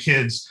out with my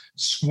kids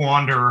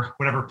squander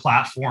whatever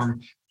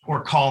platform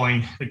or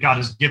calling that God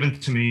has given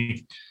to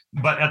me?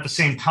 But at the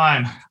same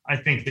time, I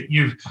think that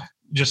you've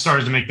just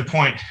started to make the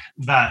point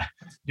that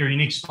your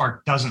unique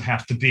spark doesn't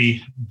have to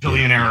be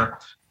billionaire,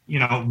 you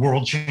know,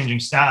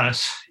 world-changing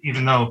status,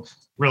 even though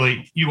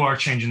really you are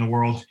changing the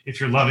world if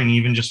you're loving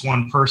even just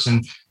one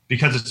person,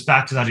 because it's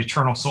back to that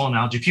eternal soul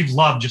analogy. If you've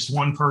loved just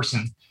one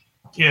person,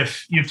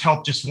 if you've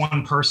helped just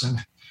one person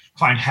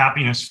find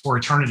happiness for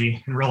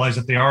eternity and realize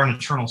that they are an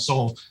eternal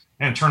soul,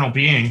 an eternal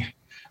being,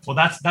 well,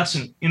 that's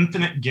an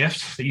infinite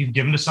gift that you've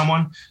given to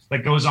someone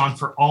that goes on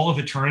for all of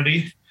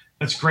eternity.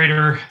 That's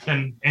greater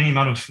than any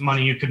amount of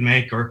money you could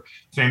make or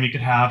fame you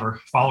could have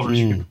or followers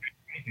you could make,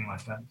 anything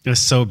like that.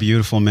 It's so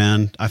beautiful,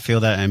 man. I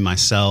feel that in my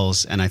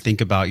cells. And I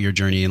think about your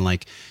journey in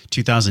like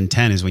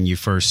 2010 is when you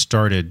first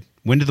started.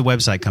 When did the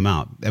website come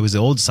out? It was the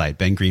old site,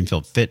 Ben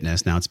Greenfield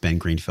Fitness. Now it's Ben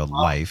Greenfield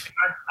Life.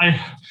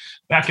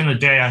 Back in the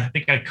day, I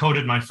think I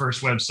coded my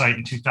first website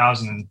in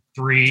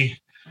 2003.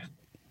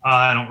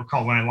 I don't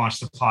recall when I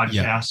launched the podcast.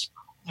 Yeah.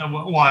 A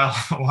while.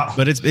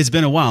 But it's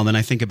been a while. Then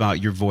I think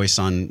about your voice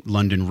on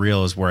London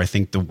Reels, where I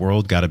think the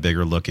world got a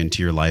bigger look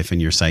into your life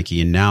and your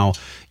psyche. And now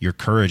your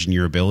courage and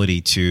your ability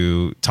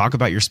to talk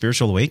about your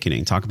spiritual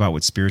awakening, talk about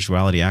what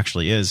spirituality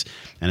actually is,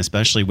 and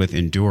especially with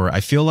Endure.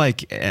 I feel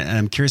like, and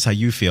I'm curious how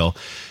you feel,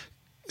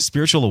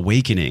 spiritual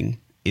awakening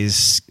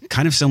is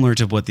kind of similar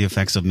to what the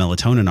effects of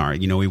melatonin are.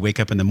 You know, we wake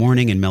up in the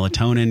morning and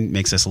melatonin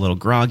makes us a little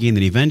groggy, and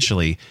then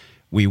eventually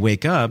we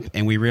wake up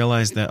and we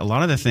realize that a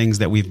lot of the things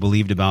that we've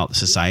believed about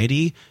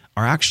society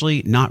are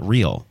actually not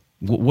real.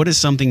 What is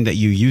something that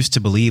you used to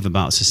believe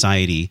about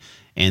society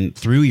and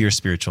through your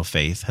spiritual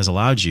faith has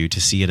allowed you to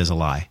see it as a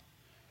lie?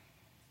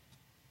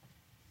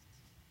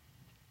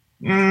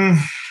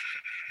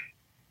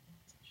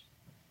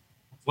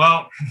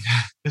 Well,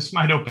 this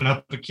might open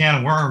up a can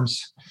of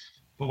worms,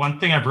 but one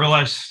thing I've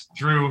realized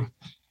through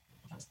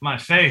my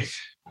faith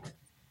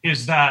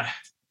is that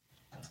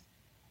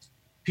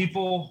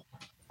people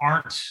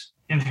aren't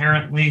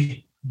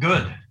inherently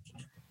good.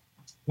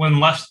 When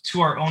left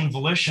to our own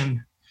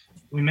volition,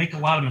 we make a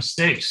lot of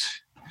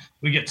mistakes.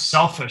 We get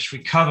selfish, we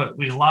covet,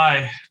 we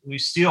lie, we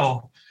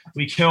steal,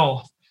 we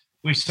kill.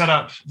 We set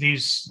up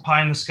these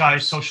pie-in-the-sky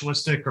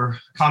socialistic or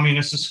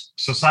communist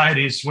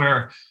societies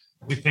where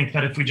we think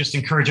that if we just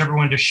encourage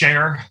everyone to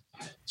share,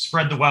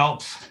 spread the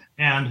wealth,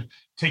 and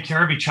take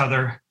care of each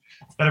other,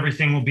 that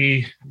everything will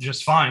be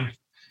just fine.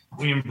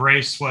 We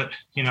embrace what,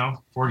 you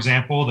know, for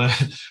example, the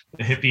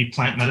hippie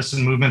plant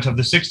medicine movement of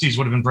the 60s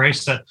would have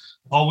embraced, that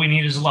all we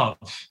need is love.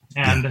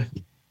 And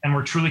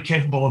we're truly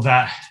capable of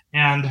that.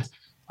 And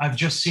I've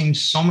just seen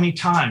so many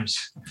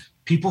times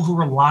people who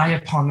rely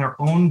upon their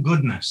own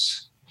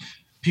goodness,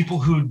 people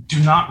who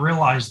do not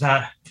realize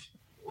that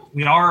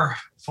we are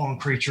fallen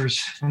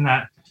creatures and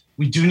that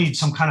we do need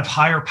some kind of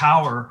higher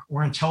power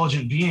or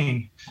intelligent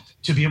being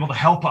to be able to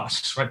help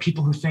us, right?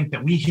 People who think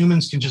that we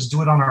humans can just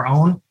do it on our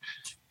own.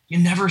 You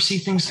never see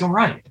things go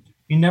right.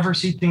 You never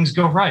see things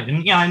go right.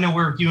 And yeah, I know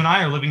you and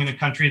I are living in a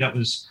country that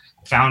was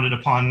founded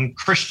upon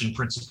Christian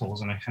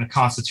principles and a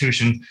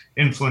constitution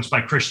influenced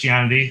by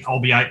Christianity,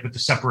 albeit with the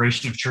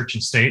separation of church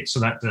and state, so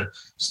that the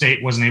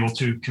state wasn't able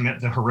to commit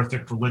the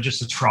horrific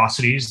religious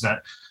atrocities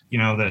that, you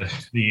know,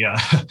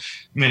 the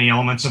many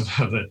elements of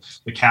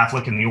the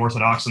Catholic and the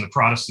Orthodox and the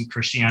Protestant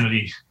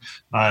Christianity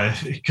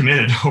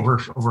committed over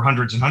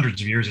hundreds and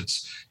hundreds of years.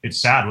 It's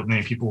sad what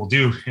many people will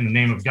do in the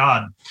name of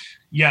God.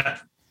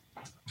 Yet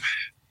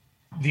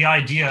the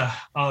idea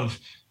of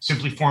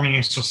simply forming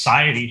a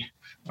society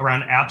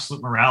around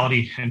absolute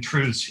morality and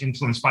truths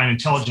influenced by an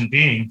intelligent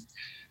being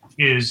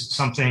is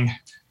something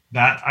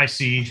that I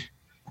see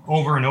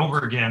over and over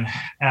again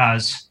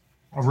as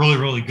a really,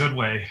 really good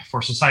way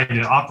for society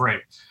to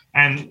operate.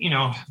 And,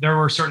 there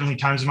were certainly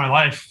times in my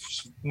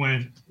life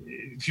when,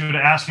 if you would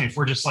have asked me if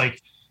we're just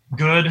like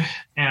good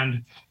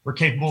and we're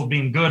capable of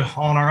being good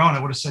all on our own, I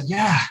would have said,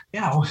 yeah, we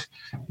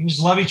can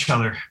just love each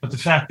other. But the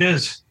fact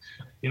is,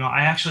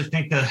 I actually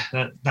think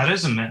that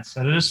is a myth,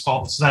 that it is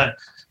false, that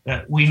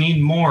we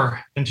need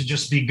more than to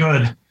just be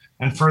good.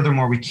 And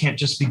furthermore, we can't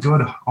just be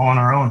good all on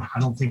our own. I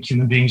don't think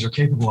human beings are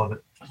capable of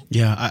it.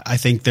 Yeah, I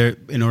think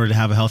that in order to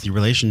have a healthy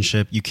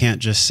relationship, you can't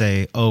just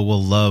say, oh,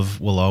 well, love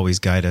will always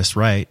guide us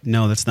right.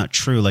 No, that's not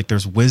true. Like,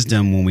 there's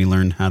wisdom when we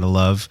learn how to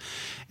love.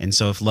 And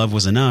so if love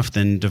was enough,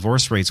 then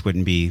divorce rates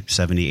wouldn't be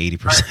 70,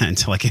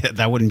 80%. Like,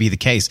 that wouldn't be the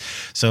case.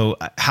 So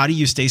how do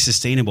you stay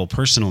sustainable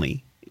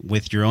personally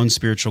with your own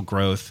spiritual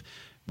growth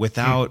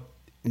without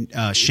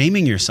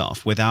shaming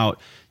yourself, without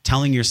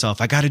telling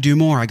yourself, I got to do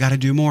more, I got to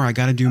do more, I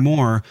got to do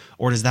more?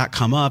 Or does that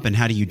come up, and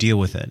how do you deal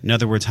with it? In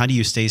other words, how do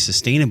you stay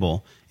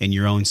sustainable in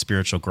your own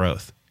spiritual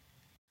growth?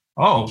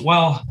 Oh,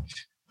 well,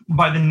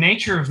 by the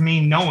nature of me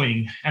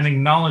knowing and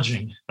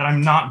acknowledging that I'm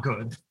not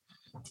good,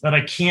 that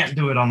I can't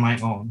do it on my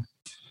own,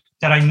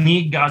 that I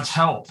need God's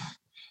help.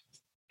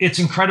 It's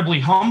incredibly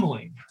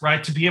humbling,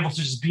 right? To be able to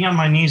just be on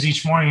my knees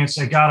each morning and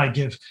say, God, I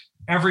give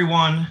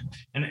everyone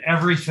and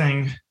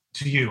everything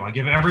to you. I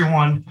give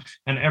everyone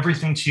and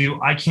everything to you.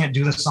 I can't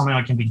do this on my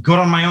own. I can't be good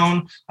on my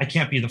own. I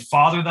can't be the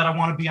father that I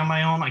want to be on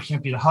my own. I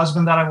can't be the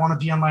husband that I want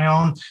to be on my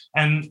own.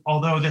 And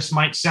although this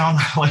might sound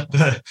like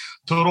the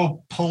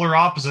total polar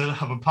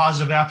opposite of a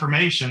positive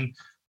affirmation,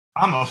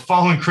 I'm a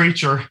fallen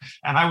creature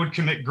and I would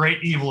commit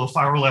great evil if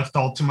I were left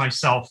all to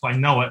myself. I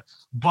know it.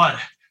 But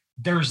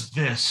there's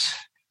this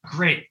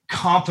great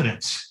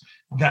confidence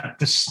that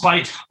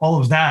despite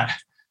all of that,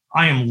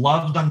 I am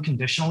loved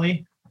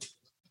unconditionally.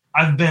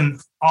 I've been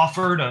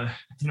offered a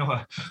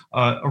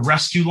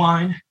rescue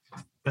line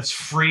that's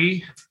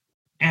free,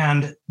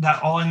 and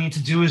that all I need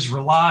to do is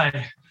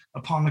rely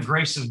upon the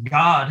grace of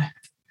God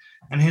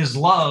and his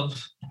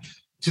love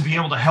to be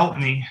able to help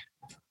me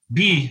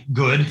be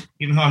good.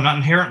 Even though I'm not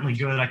inherently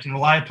good, I can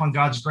rely upon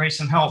God's grace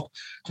and help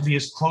to be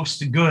as close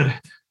to good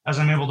as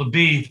I'm able to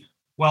be.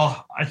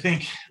 Well, I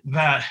think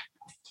that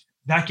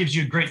gives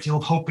you a great deal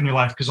of hope in your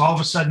life, because all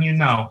of a sudden you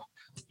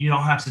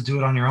don't have to do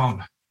it on your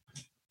own.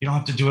 You don't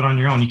have to do it on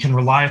your own. You can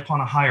rely upon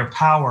a higher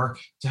power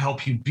to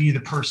help you be the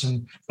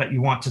person that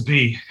you want to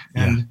be.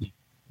 And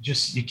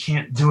you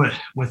can't do it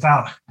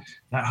without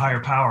that higher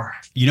power.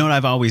 You know what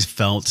I've always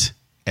felt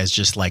as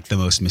just like the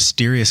most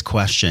mysterious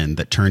question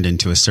that turned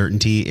into a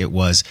certainty? It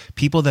was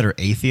people that are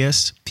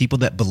atheists, people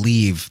that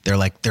believe, they're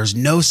like, there's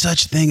no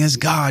such thing as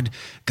God.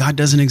 God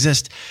doesn't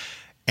exist.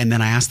 And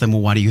then I asked them,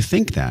 well, why do you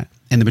think that?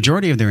 And the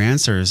majority of their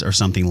answers are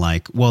something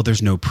like, well,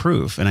 there's no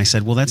proof. And I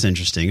said, well, that's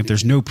interesting. If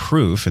there's no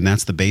proof and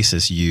that's the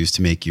basis you use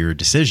to make your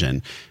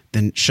decision,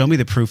 then show me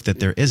the proof that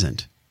there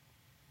isn't.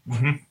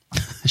 Mm-hmm.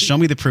 Show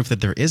me the proof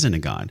that there isn't a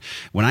God.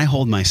 When I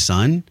hold my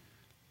son,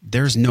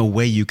 there's no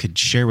way you could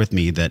share with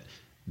me that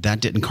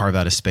didn't carve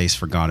out a space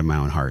for God in my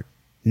own heart.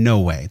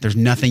 No way. There's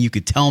nothing you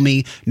could tell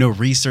me, no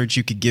research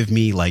you could give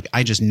me. Like,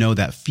 I just know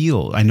that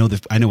feel. I know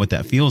what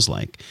that feels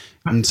like.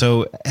 And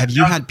so have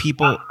you had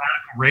people...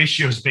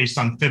 Ratios based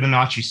on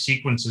Fibonacci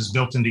sequences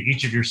built into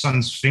each of your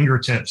son's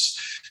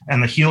fingertips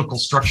and the helical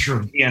structure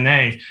of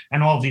DNA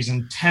and all of these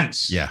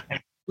intense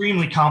and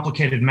extremely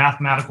complicated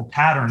mathematical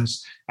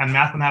patterns and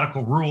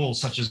mathematical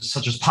rules such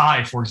as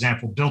pi, for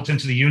example, built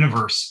into the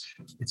universe.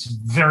 It's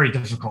very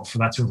difficult for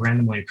that to have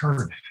randomly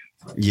occurred.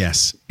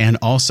 Yes. And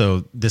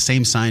also the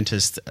same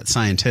scientists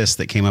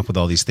that came up with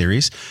all these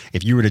theories,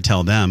 if you were to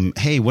tell them,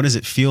 hey, what does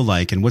it feel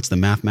like and what's the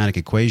mathematic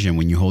equation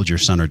when you hold your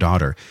son or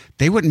daughter,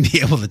 they wouldn't be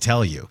able to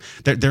tell you.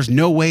 There's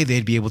no way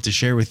they'd be able to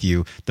share with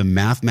you the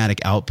mathematic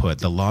output,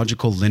 the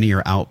logical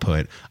linear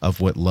output of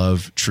what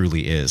love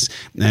truly is.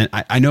 And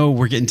I know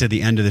we're getting to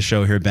the end of the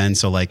show here, Ben.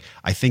 So like,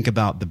 I think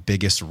about the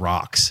biggest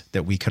rocks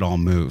that we could all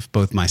move,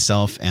 both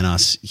myself and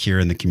us here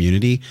in the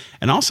community,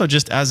 and also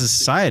just as a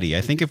society.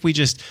 I think if we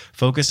just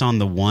focus on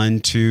the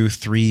 1, 2,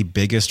 3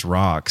 biggest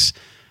rocks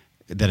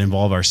that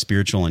involve our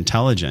spiritual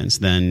intelligence,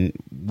 then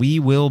we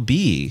will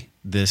be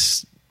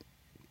this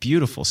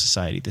beautiful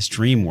society, this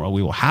dream world.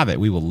 We will have it.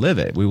 We will live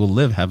it. We will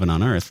live heaven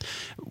on earth.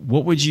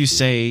 What would you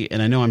say?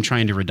 And I know I'm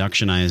trying to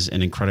reductionize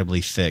an incredibly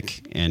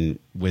thick and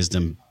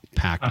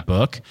wisdom-packed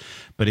book,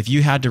 but if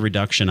you had to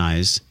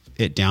reductionize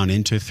it down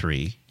into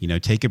 3,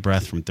 take a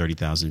breath from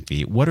 30,000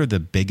 feet, what are the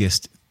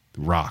biggest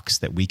rocks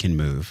that we can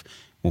move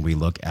when we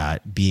look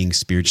at being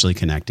spiritually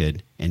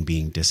connected and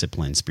being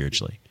disciplined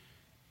spiritually?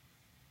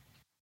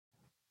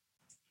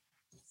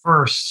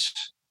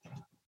 First,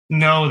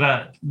 know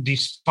that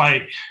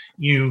despite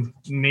you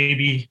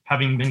maybe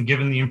having been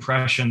given the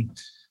impression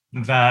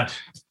that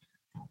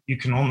you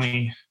can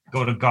only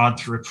go to God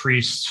through a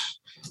priest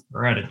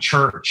or at a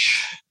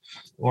church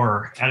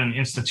or at an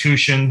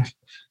institution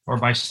or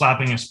by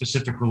slapping a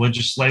specific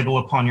religious label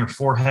upon your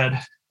forehead,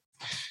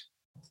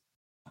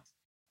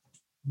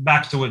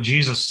 back to what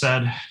Jesus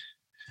said, I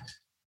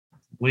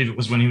believe it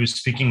was when he was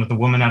speaking with the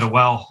woman at a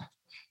well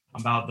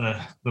about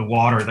the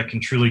water that can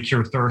truly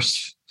cure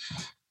thirst.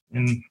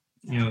 And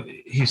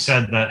he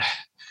said that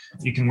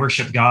you can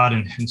worship God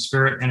in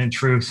spirit and in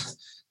truth,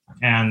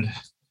 and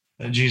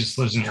that Jesus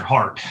lives in your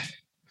heart.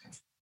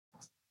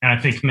 And I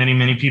think many,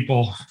 many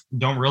people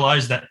don't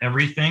realize that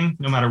everything,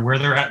 no matter where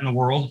they're at in the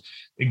world,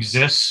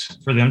 exists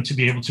for them to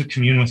be able to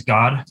commune with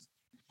God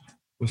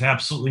with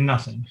absolutely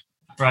nothing,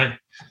 right?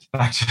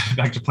 Back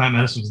to plant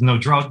medicine, with no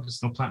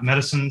drugs, no plant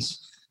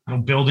medicines, no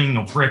building,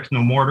 no brick,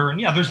 no mortar. And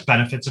yeah, there's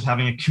benefits of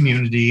having a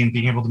community and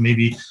being able to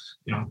maybe,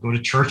 go to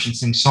church and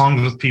sing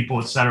songs with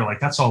people, et cetera. Like,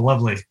 that's all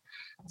lovely.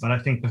 But I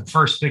think the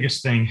first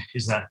biggest thing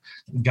is that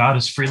God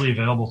is freely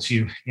available to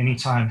you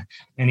anytime,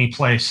 any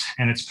place.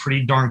 And it's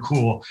pretty darn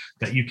cool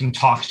that you can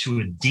talk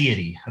to a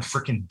deity, a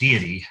freaking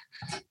deity,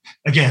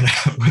 again,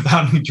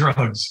 without any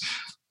drugs,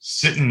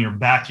 sit in your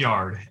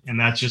backyard. And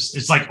that's just,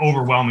 it's like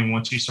overwhelming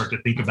once you start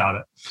to think about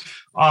it.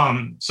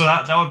 So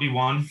that would be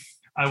one.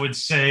 I would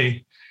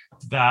say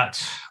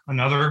that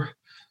another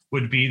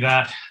would be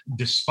that,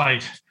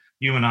 despite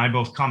you and I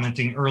both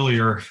commenting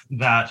earlier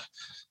that,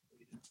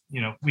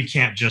 we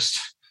can't just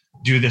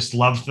do this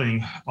love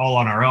thing all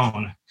on our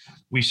own.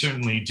 We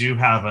certainly do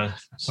have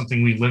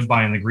something we live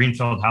by in the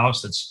Greenfield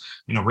house that's,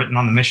 written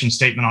on the mission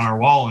statement on our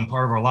wall, and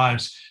part of our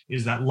lives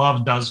is that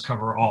love does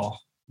cover all.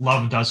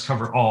 Love does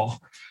cover all.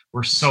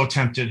 We're so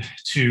tempted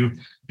to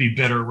be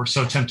bitter. We're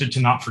so tempted to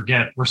not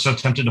forget. We're so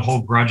tempted to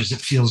hold grudges.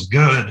 It feels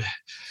good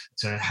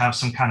to have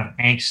some kind of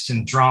angst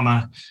and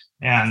drama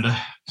and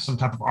some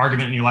type of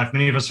argument in your life.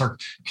 Many of us are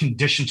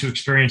conditioned to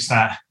experience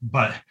that.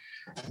 But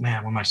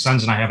man, when my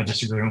sons and I have a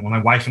disagreement, when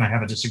my wife and I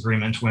have a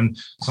disagreement, when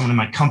someone in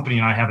my company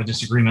and I have a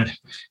disagreement,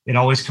 it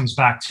always comes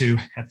back to,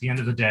 at the end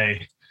of the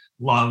day,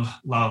 love,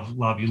 love,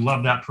 love. You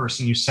love that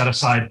person. You set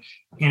aside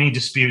any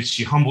disputes.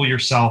 You humble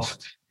yourself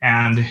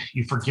and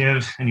you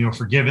forgive, and you are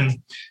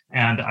forgiven.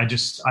 And I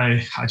just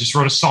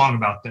wrote a song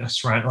about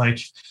this, right? Like,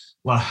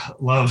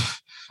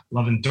 love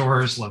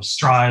endures, love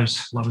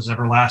strives, love is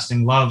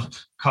everlasting, love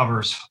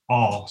covers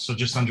all. So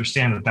just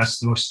understand that that's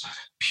the most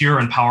pure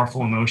and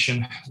powerful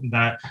emotion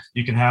that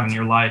you can have in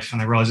your life.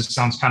 And I realize it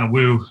sounds kind of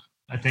woo.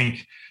 I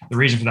think the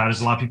reason for that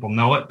is a lot of people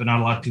know it, but not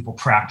a lot of people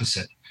practice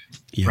it.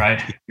 Yeah.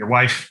 Right? Your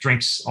wife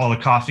drinks all the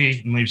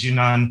coffee and leaves you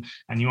none,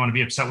 and you want to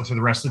be upset with her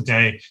the rest of the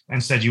day.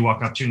 Instead, you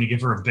walk up to her and you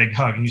give her a big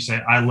hug and you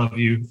say, I love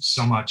you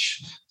so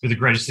much. You're the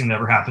greatest thing that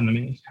ever happened to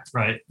me.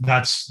 Right?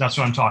 That's what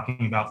I'm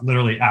talking about.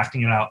 Literally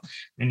acting it out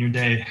in your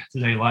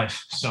day-to-day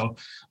life. So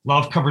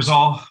love covers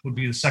all would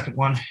be the second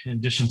one, in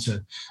addition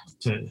to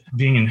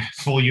being in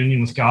full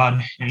union with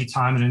God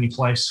anytime and any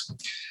place.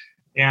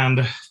 And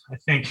I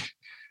think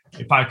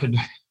if I could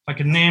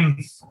name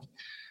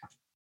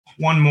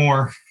one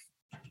more,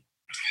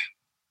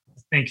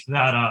 I think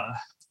that I'm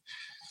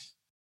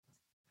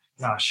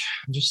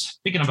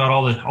just thinking about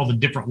all the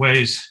different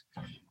ways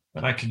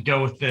that I could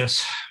go with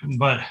this,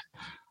 but I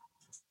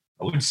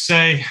would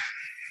say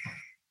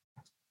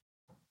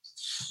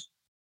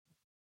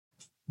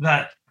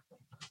that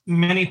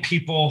many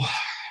people,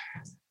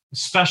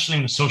 especially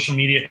in the social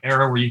media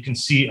era where you can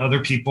see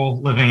other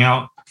people living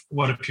out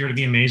what appear to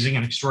be amazing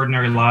and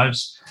extraordinary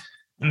lives,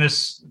 and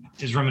this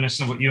is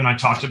reminiscent of what you and I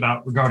talked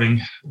about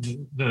regarding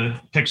the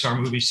Pixar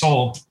movie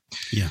Soul.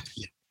 Yeah.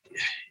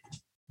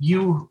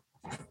 You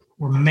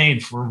were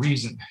made for a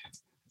reason.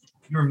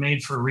 You were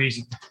made for a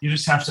reason. You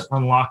just have to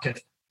unlock it.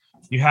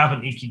 You have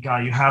an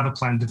ikigai. You have a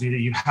plan de vida.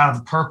 You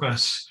have a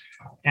purpose.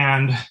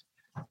 And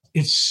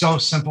it's so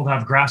simple to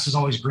have grass is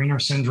always greener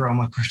syndrome,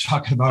 like we were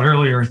talking about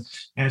earlier.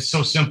 And it's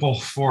so simple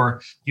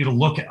for you to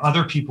look at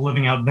other people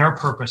living out their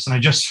purpose. And I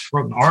just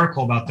wrote an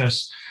article about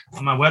this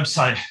on my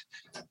website.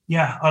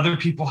 Yeah, other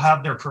people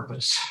have their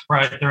purpose,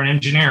 right? They're an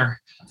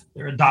engineer,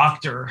 they're a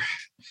doctor,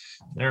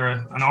 they're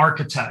an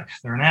architect,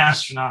 they're an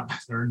astronaut,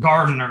 they're a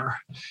gardener,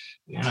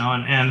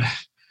 and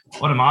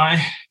what am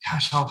I?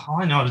 Gosh, all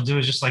I know how to do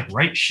is just like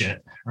write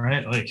shit,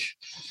 right? Like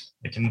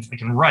I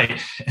can write.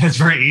 And it's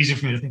very easy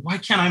for me to think, why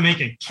can't I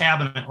make a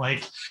cabinet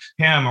like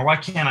him? Or why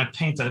can't I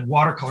paint a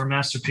watercolor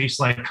masterpiece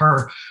like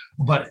her?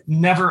 But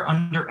never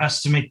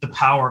underestimate the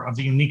power of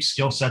the unique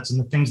skill sets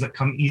and the things that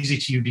come easy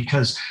to you,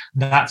 because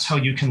that's how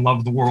you can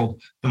love the world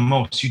the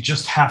most. You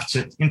just have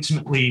to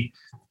intimately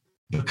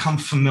become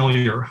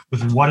familiar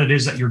with what it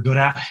is that you're good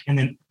at, and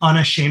then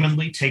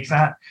unashamedly take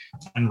that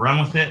and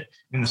run with it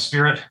in the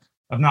spirit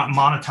of not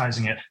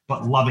monetizing it,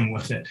 but loving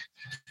with it.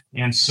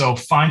 And so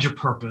find your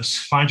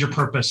purpose,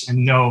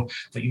 and know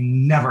that you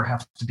never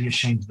have to be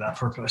ashamed of that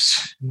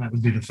purpose. And that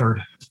would be the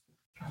third.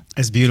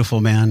 It's beautiful,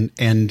 man.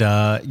 And,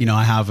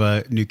 I have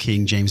a New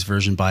King James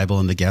Version Bible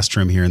in the guest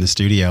room here in the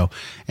studio,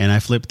 and I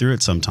flip through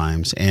it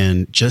sometimes.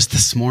 And just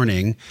this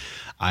morning,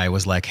 I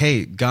was like,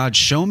 hey, God,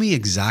 show me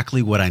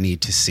exactly what I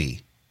need to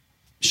see.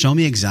 Show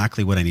me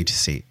exactly what I need to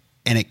see.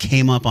 And it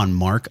came up on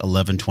Mark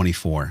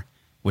 11:24,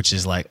 which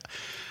is like,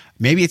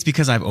 maybe it's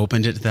because I've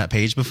opened it to that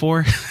page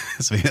before.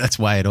 So that's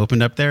why it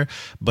opened up there.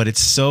 But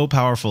it's so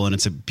powerful, and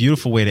it's a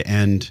beautiful way to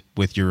end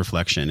with your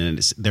reflection. And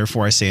it's,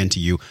 therefore I say unto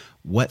you,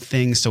 what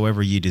things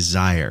soever ye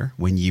desire,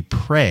 when ye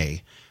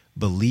pray,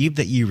 believe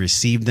that ye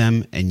receive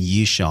them, and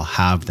ye shall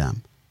have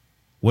them.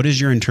 What is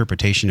your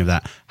interpretation of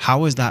that?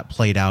 How has that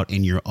played out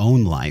in your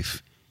own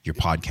life, your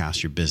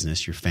podcast, your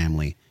business, your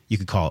family? You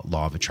could call it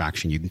law of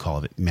attraction. You can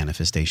call it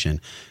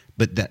manifestation.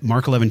 But that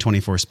Mark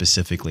 11:24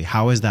 specifically,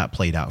 how has that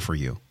played out for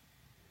you?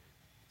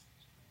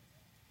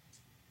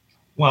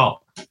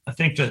 Well, I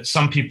think that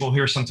some people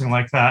hear something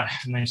like that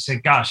and they say,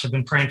 gosh, I've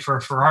been praying for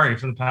a Ferrari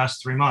for the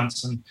past 3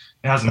 months and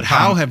it hasn't come.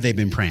 How have they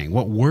been praying?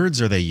 What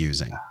words are they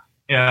using?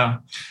 Yeah.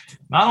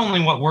 Not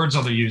only what words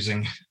are they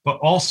using, but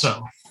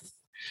also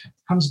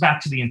comes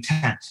back to the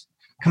intent,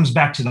 comes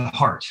back to the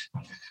heart.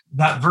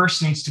 That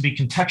verse needs to be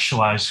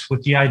contextualized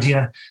with the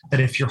idea that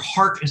if your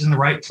heart is in the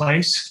right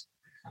place,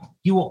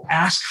 you will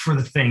ask for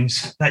the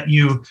things that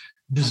you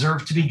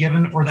deserve to be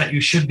given or that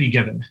you should be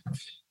given,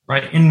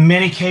 right? In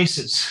many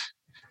cases,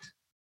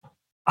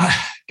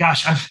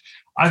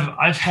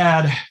 I've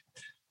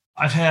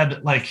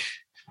had like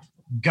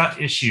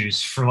gut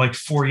issues for like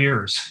 4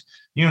 years.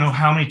 You know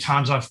how many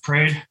times I've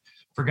prayed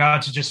for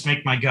God to just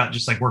make my gut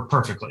just like work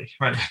perfectly,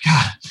 right?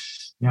 God,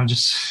 can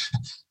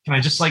I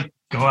just like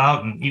go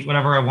out and eat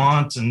whatever I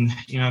want? And,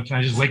 can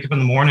I just wake up in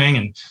the morning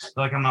and feel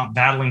like I'm not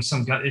battling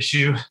some gut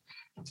issue?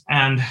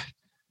 And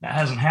that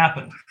hasn't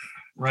happened,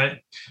 right?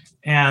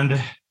 And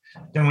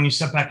then when you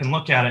step back and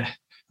look at it,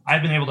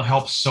 I've been able to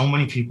help so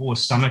many people with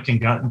stomach and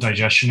gut and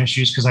digestion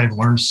issues because I've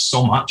learned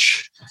so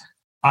much.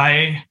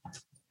 I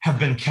have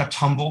been kept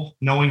humble,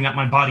 knowing that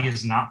my body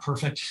is not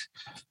perfect,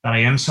 that I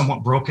am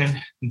somewhat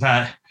broken,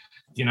 that,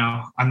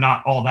 I'm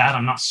not all that.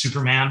 I'm not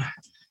Superman,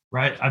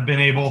 right? I've been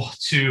able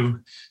to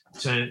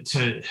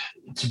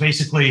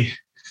basically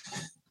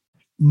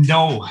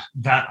know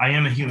that I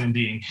am a human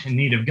being in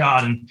need of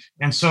God.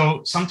 And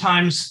so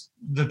sometimes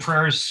the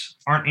prayers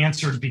aren't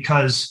answered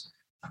because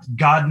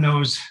God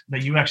knows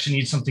that you actually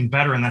need something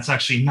better, and that's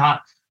actually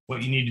not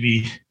what you need to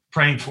be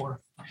praying for.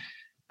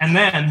 And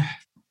then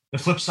the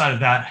flip side of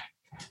that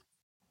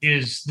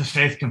is the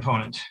faith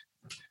component.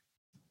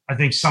 I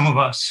think some of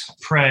us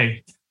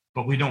pray,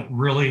 but we don't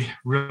really,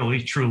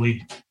 really,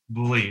 truly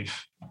believe,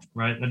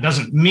 right? That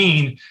doesn't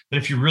mean that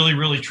if you really,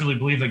 really, truly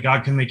believe that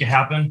God can make it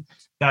happen,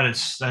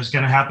 that's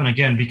going to happen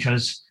again,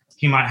 because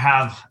he might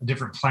have a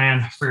different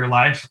plan for your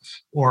life,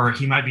 or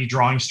he might be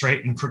drawing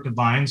straight and crooked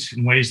lines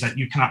in ways that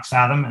you cannot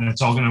fathom, and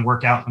it's all going to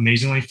work out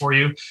amazingly for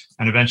you.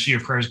 And eventually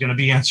your prayer is going to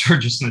be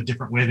answered just in a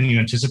different way than you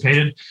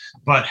anticipated.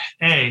 But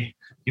A,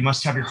 you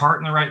must have your heart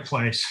in the right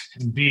place,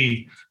 and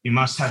B, you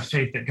must have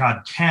faith that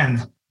God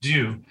can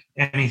do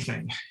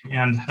anything.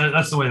 And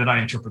that's the way that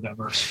I interpret that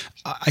verse.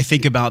 I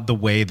think about the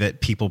way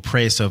that people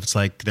pray. So it's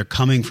like they're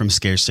coming from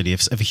scarcity.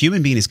 If a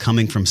human being is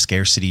coming from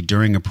scarcity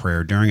during a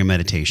prayer, during a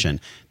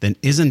meditation, then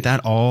isn't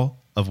that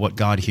all of what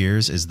God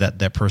hears, is that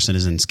that person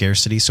is in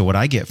scarcity? So what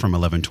I get from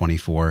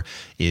 11:24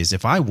 is,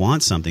 if I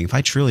want something, if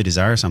I truly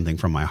desire something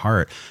from my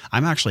heart,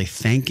 I'm actually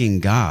thanking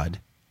God.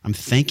 I'm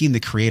thanking the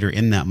Creator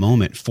in that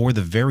moment for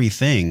the very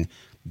thing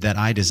that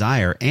I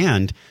desire,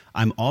 and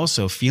I'm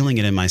also feeling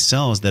it in my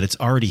cells that it's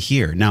already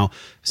here. Now,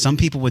 some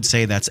people would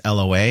say that's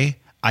LOA.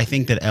 I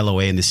think that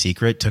LOA in The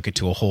Secret took it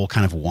to a whole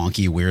kind of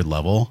wonky, weird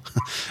level.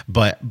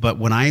 but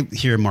when I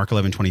hear Mark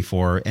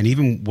 11:24, and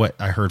even what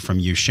I heard from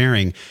you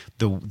sharing,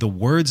 the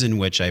words in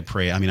which I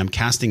pray, I mean, I'm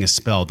casting a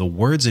spell. The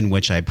words in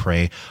which I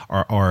pray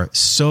are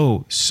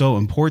so, so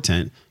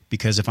important,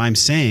 because if I'm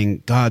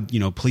saying, God,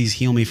 please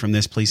heal me from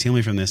this, please heal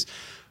me from this,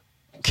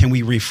 can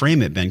we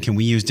reframe it, Ben? Can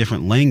we use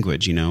different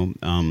language?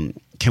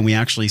 Can we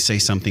actually say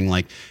something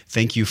like,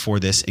 thank you for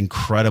this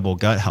incredible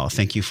gut health.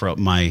 Thank you for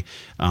my,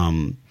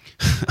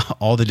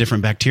 all the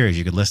different bacteria.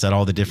 You could list out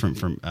all the different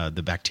from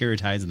the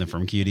bacteriotides and the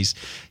firmicutes.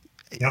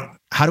 Yep.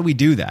 How do we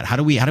do that? How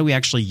do we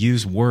actually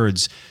use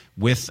words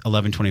with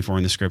 11:24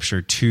 in the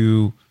scripture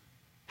to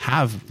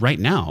have right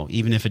now,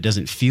 even if it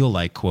doesn't feel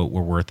like, quote,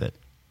 we're worth it?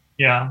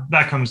 Yeah,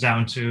 that comes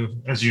down to,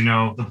 as you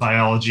know, the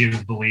biology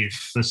of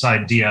belief, this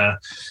idea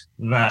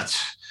that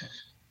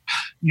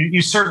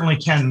you certainly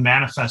can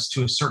manifest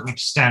to a certain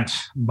extent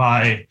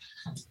by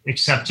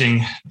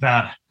accepting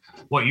that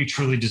what you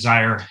truly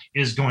desire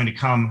is going to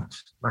come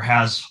or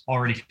has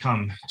already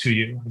come to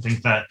you. I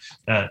think that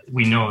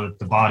we know that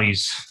the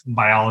body's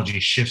biology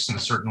shifts in a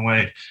certain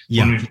way.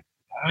 Yeah.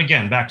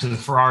 Again, back to the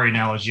Ferrari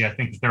analogy, I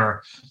think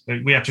that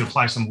we have to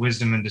apply some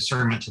wisdom and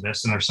discernment to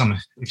this, and there's some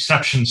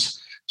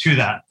exceptions to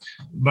that.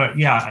 But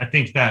yeah, I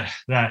think that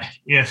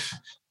if,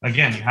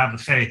 again, you have the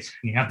faith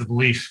and you have the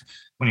belief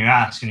when you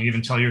ask, and you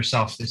even tell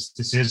yourself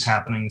this is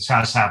happening, this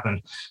has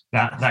happened,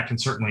 that can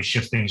certainly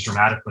shift things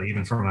dramatically,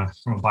 even from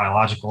a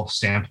biological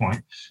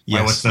standpoint.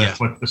 Yes,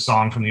 what's the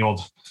song from the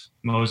old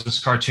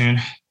Moses cartoon?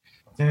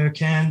 There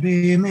can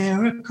be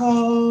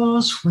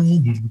miracles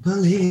when you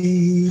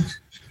believe.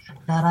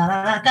 Da, da,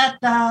 da, da,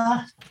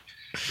 da.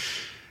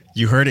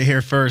 You heard it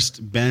here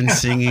first. Ben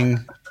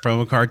singing from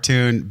a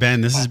cartoon.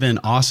 Ben, this has been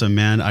awesome,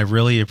 man. I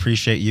really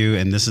appreciate you.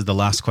 And this is the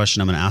last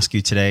question I'm going to ask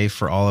you today.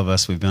 For all of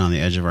us, we've been on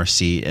the edge of our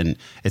seat, and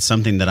it's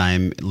something that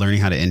I'm learning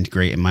how to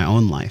integrate in my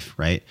own life,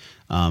 right?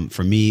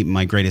 For me,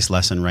 my greatest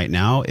lesson right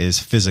now is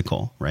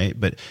physical, right?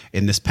 But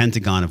in this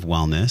pentagon of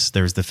wellness,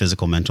 there's the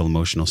physical, mental,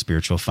 emotional,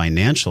 spiritual,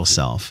 financial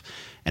self.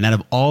 And out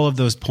of all of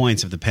those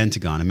points of the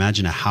Pentagon,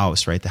 imagine a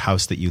house, right? The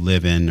house that you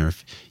live in, or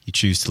if you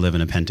choose to live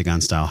in a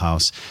Pentagon-style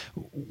house.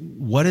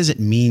 What does it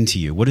mean to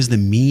you? What is the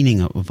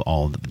meaning of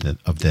all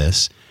of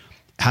this?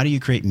 How do you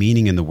create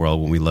meaning in the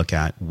world when we look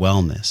at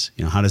wellness?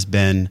 You know, how does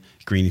Ben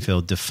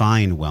Greenfield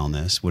define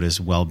wellness? What does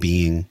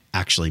well-being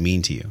actually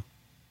mean to you?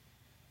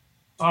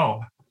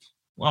 Oh,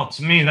 well,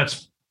 to me,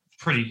 that's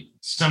pretty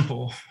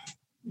simple.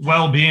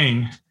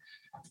 Well-being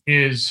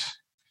is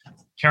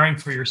caring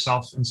for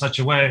yourself in such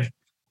a way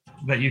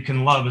that you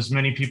can love as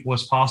many people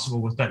as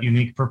possible with that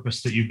unique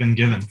purpose that you've been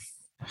given.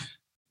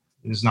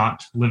 It is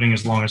not living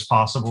as long as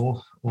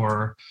possible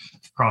or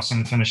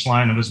crossing the finish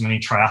line of as many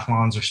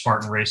triathlons or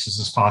Spartan races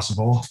as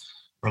possible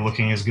or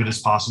looking as good as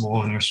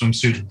possible in your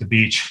swimsuit at the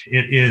beach.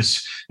 It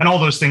is, and all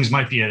those things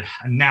might be a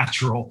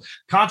natural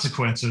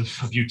consequence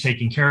of you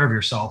taking care of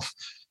yourself.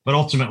 But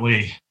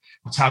ultimately,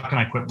 it's how can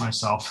I equip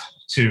myself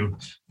to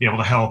be able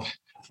to help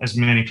as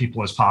many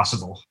people as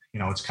possible? You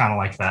know, it's kind of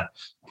like that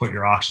put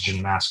your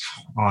oxygen mask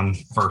on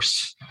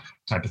first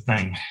type of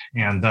thing.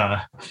 And,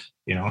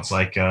 you know, it's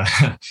like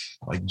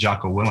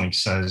Jocko Willink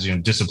says, you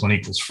know, discipline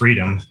equals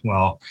freedom.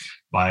 Well,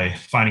 by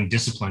finding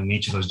discipline in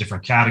each of those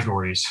different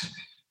categories,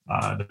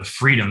 the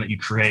freedom that you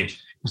create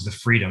is the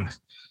freedom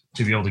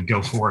to be able to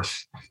go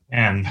forth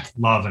and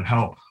love and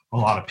help a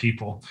lot of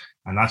people.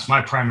 And that's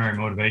my primary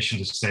motivation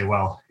to stay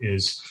well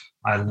is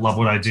I love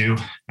what I do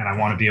and I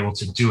want to be able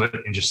to do it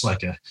in just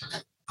like a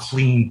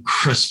clean,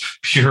 crisp,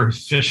 pure,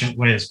 efficient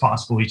way as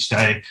possible each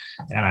day.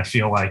 And I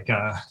feel like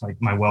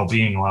my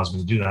well-being allows me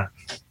to do that.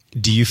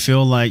 Do you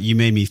feel like you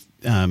made me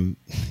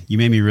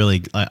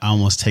really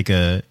almost take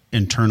a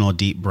internal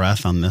deep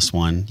breath on this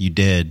one? You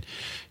did.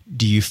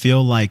 Do you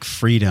feel like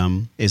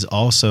freedom is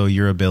also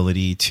your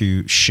ability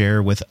to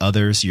share with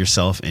others,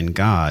 yourself, and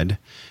God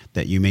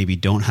that you maybe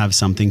don't have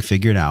something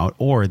figured out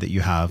or that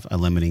you have a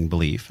limiting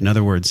belief? In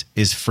other words,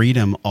 is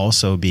freedom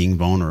also being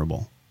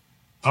vulnerable?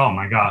 Oh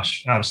my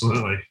gosh,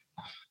 absolutely.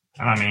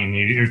 And I mean,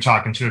 you're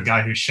talking to a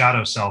guy whose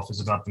shadow self is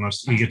about the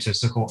most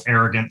egotistical,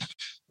 arrogant,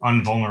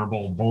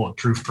 unvulnerable,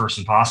 bulletproof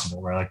person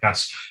possible, right? Like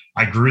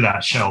I grew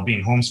that shell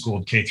being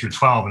homeschooled K through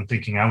 12 and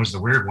thinking I was the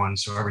weird one.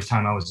 So every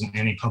time I was in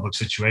any public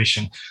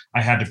situation,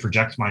 I had to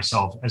project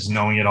myself as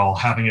knowing it all,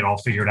 having it all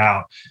figured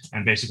out,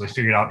 and basically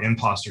figured out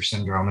imposter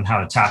syndrome and how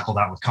to tackle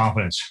that with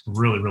confidence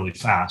really, really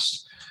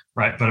fast,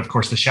 right? But of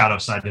course, the shadow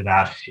side to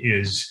that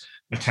is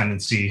a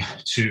tendency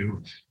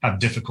to have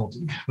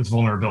difficulty with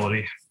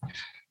vulnerability.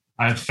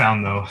 I've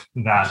found, though,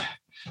 that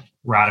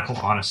radical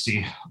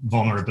honesty,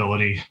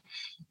 vulnerability,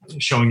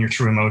 showing your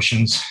true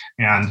emotions,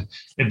 and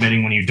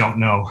admitting when you don't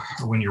know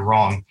or when you're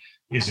wrong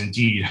is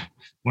indeed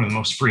one of the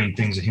most freeing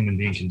things a human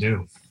being can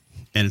do.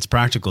 And it's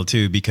practical,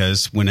 too,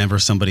 because whenever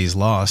somebody's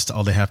lost,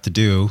 all they have to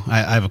do,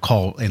 I have a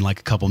call in like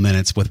a couple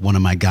minutes with one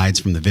of my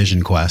guides from the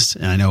Vision Quest,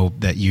 and I know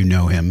that you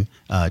know him,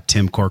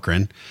 Tim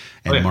Corcoran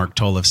and Mark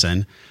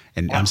Tollefson.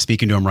 And I'm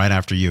speaking to him right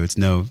after you. It's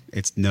no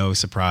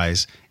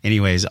surprise.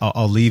 Anyways,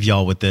 I'll leave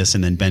y'all with this.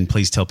 And then Ben,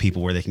 please tell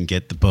people where they can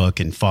get the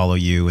book and follow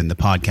you and the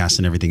podcast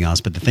and everything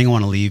else. But the thing I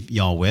want to leave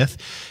y'all with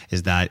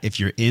is that if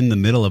you're in the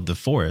middle of the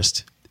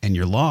forest and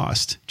you're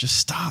lost, just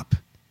stop.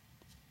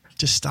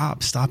 Just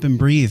stop and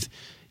breathe.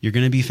 You're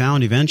going to be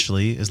found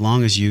eventually as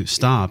long as you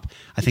stop.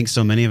 I think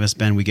so many of us,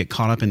 Ben, we get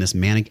caught up in this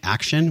manic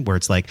action where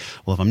it's like,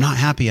 well, if I'm not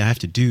happy, I have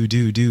to do.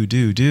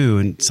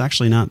 And it's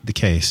actually not the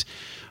case.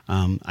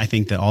 I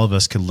think that all of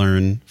us could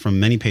learn from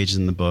many pages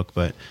in the book,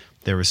 but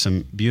there were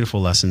some beautiful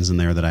lessons in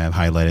there that I have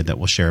highlighted that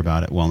we'll share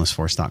about at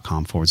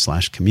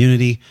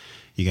wellnessforce.com/community.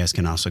 You guys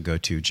can also go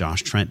to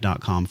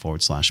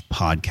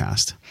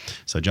joshtrent.com/podcast.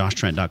 So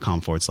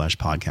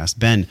joshtrent.com/podcast.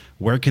 Ben,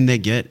 where can they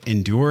get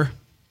Endure?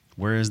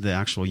 Where is the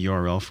actual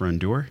URL for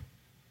Endure?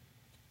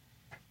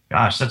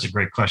 Gosh, that's a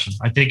great question.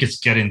 I think it's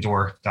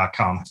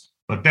getendure.com,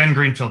 but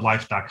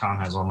bengreenfieldlife.com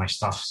has all my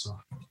stuff. So.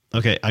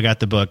 Okay, I got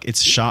the book.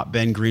 It's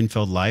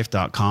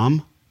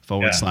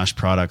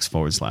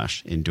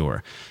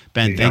shopbengreenfieldlife.com/products/endure.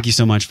 Ben, thank you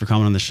so much for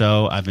coming on the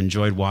show. I've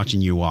enjoyed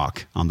watching you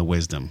walk on the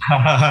wisdom.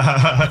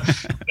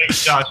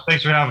 Thanks, Josh.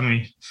 Thanks for having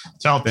me.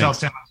 Tell Tim I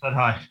said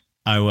hi.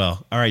 I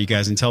will. All right, you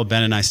guys, until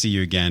Ben and I see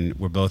you again,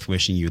 we're both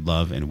wishing you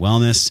love and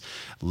wellness.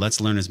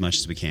 Let's learn as much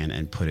as we can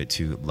and put it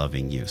to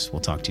loving use. We'll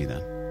talk to you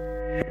then.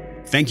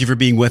 Thank you for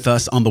being with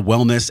us on the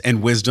Wellness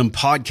and Wisdom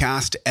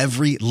podcast.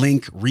 Every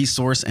link,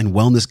 resource, and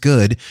wellness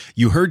good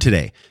you heard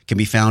today can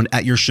be found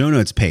at your show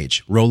notes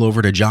page. Roll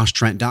over to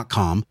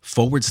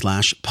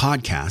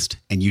joshtrent.com/podcast,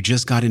 and you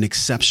just got an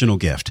exceptional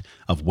gift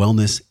of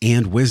wellness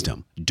and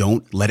wisdom.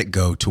 Don't let it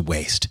go to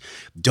waste.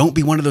 Don't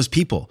be one of those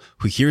people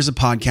who hears a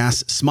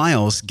podcast,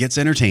 smiles, gets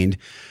entertained,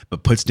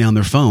 but puts down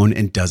their phone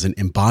and doesn't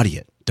embody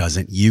it,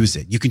 doesn't use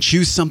it. You can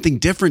choose something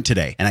different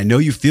today. And I know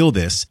you feel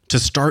this to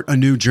start a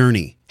new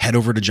journey. Head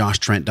over to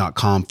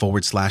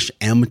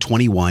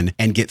joshtrent.com/M21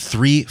 and get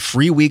 3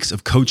 free weeks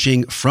of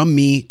coaching from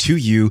me to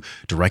you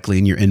directly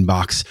in your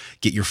inbox.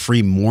 Get your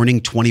free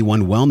Morning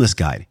 21 wellness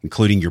guide,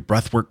 including your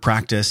breathwork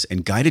practice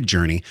and guided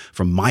journey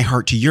from my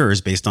heart to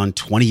yours based on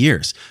 20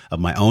 years of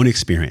my own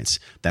experience.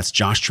 That's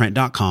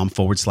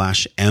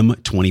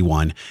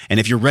joshtrent.com/M21. And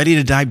if you're ready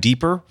to dive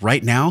deeper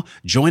right now,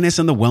 join us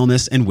in the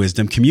Wellness and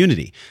Wisdom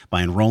community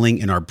by enrolling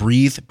in our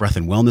Breathe, Breath,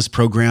 and Wellness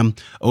program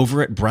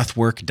over at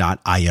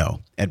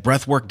breathwork.io. At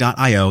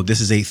breathwork.io, this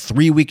is a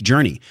 3-week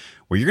journey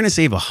where you're going to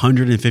save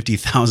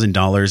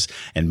 $150,000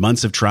 and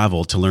months of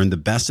travel to learn the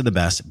best of the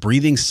best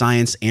breathing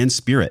science and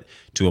spirit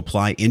to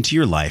apply into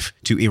your life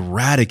to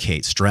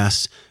eradicate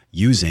stress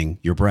using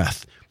your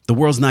breath. The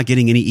world's not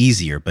getting any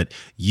easier, but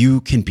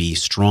you can be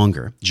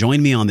stronger.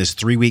 Join me on this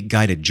 3-week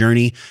guided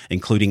journey,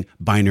 including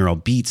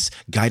binaural beats,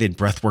 guided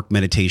breathwork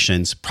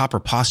meditations,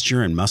 proper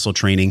posture and muscle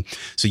training,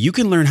 so you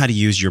can learn how to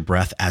use your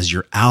breath as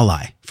your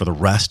ally for the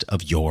rest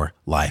of your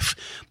life.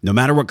 No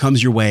matter what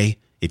comes your way,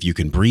 if you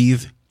can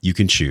breathe, you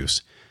can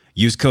choose.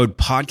 Use code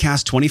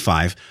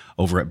podcast25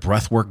 over at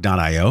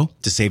breathwork.io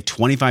to save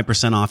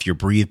 25% off your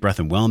Breathe, Breath,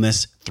 and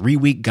Wellness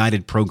 3-week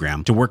guided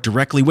program to work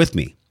directly with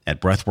me at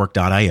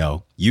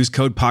breathwork.io. Use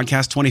code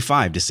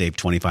podcast25 to save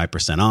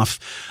 25% off.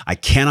 I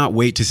cannot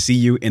wait to see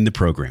you in the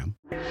program.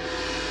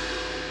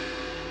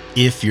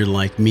 If you're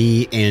like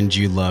me and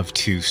you love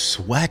to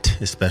sweat,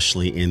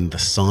 especially in the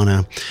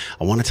sauna,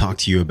 I want to talk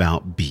to you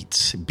about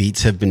beets.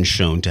 Beets have been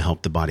shown to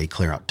help the body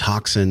clear out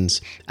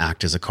toxins,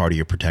 act as a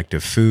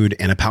cardioprotective food,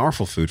 and a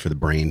powerful food for the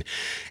brain.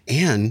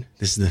 And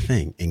this is the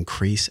thing,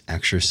 increase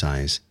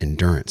exercise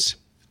endurance.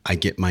 I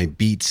get my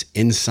beets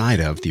inside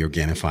of the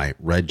Organifi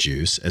red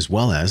juice, as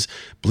well as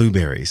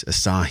blueberries,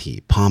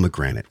 acai,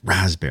 pomegranate,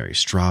 raspberry,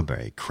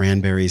 strawberry,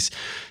 cranberries,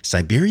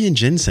 Siberian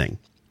ginseng,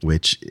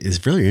 which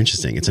is really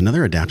interesting. It's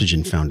another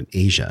adaptogen found in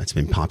Asia. It's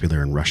been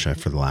popular in Russia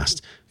for the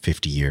last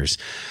 50 years.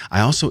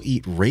 I also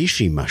eat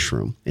reishi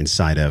mushroom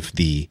inside of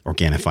the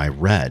Organifi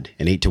red,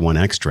 an 8-to-1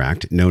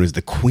 extract known as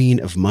the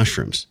queen of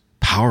mushrooms.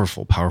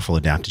 Powerful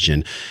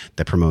adaptogen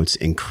that promotes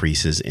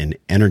increases in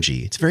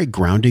energy. It's a very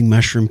grounding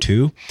mushroom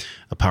too,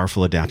 a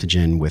powerful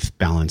adaptogen with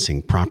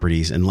balancing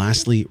properties. And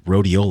lastly,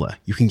 rhodiola.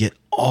 You can get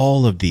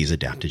all of these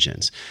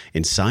adaptogens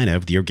inside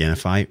of the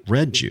Organifi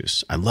red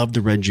juice. I love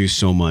the red juice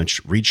so much.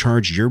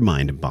 Recharge your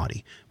mind and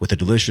body with a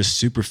delicious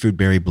superfood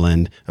berry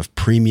blend of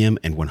premium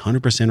and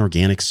 100%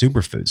 organic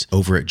superfoods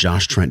over at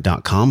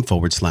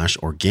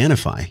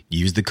joshtrent.com/Organifi.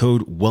 Use the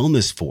code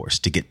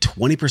WellnessForce to get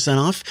 20%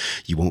 off.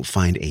 You won't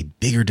find a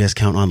bigger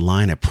discount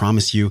online. I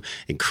promise you.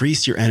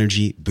 Increase your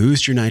energy,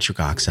 boost your nitric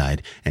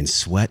oxide, and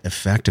sweat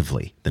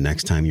effectively the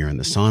next time you're in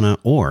the sauna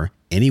or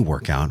any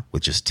workout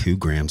with just 2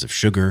 grams of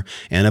sugar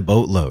and a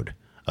boatload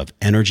of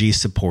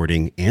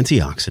energy-supporting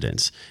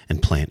antioxidants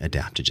and plant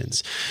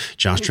adaptogens.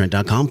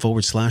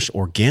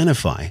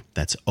 joshtrent.com/Organifi.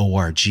 That's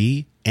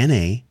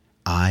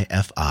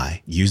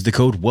ORGNAIFI. Use the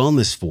code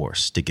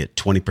WellnessForce to get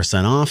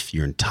 20% off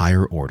your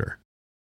entire order.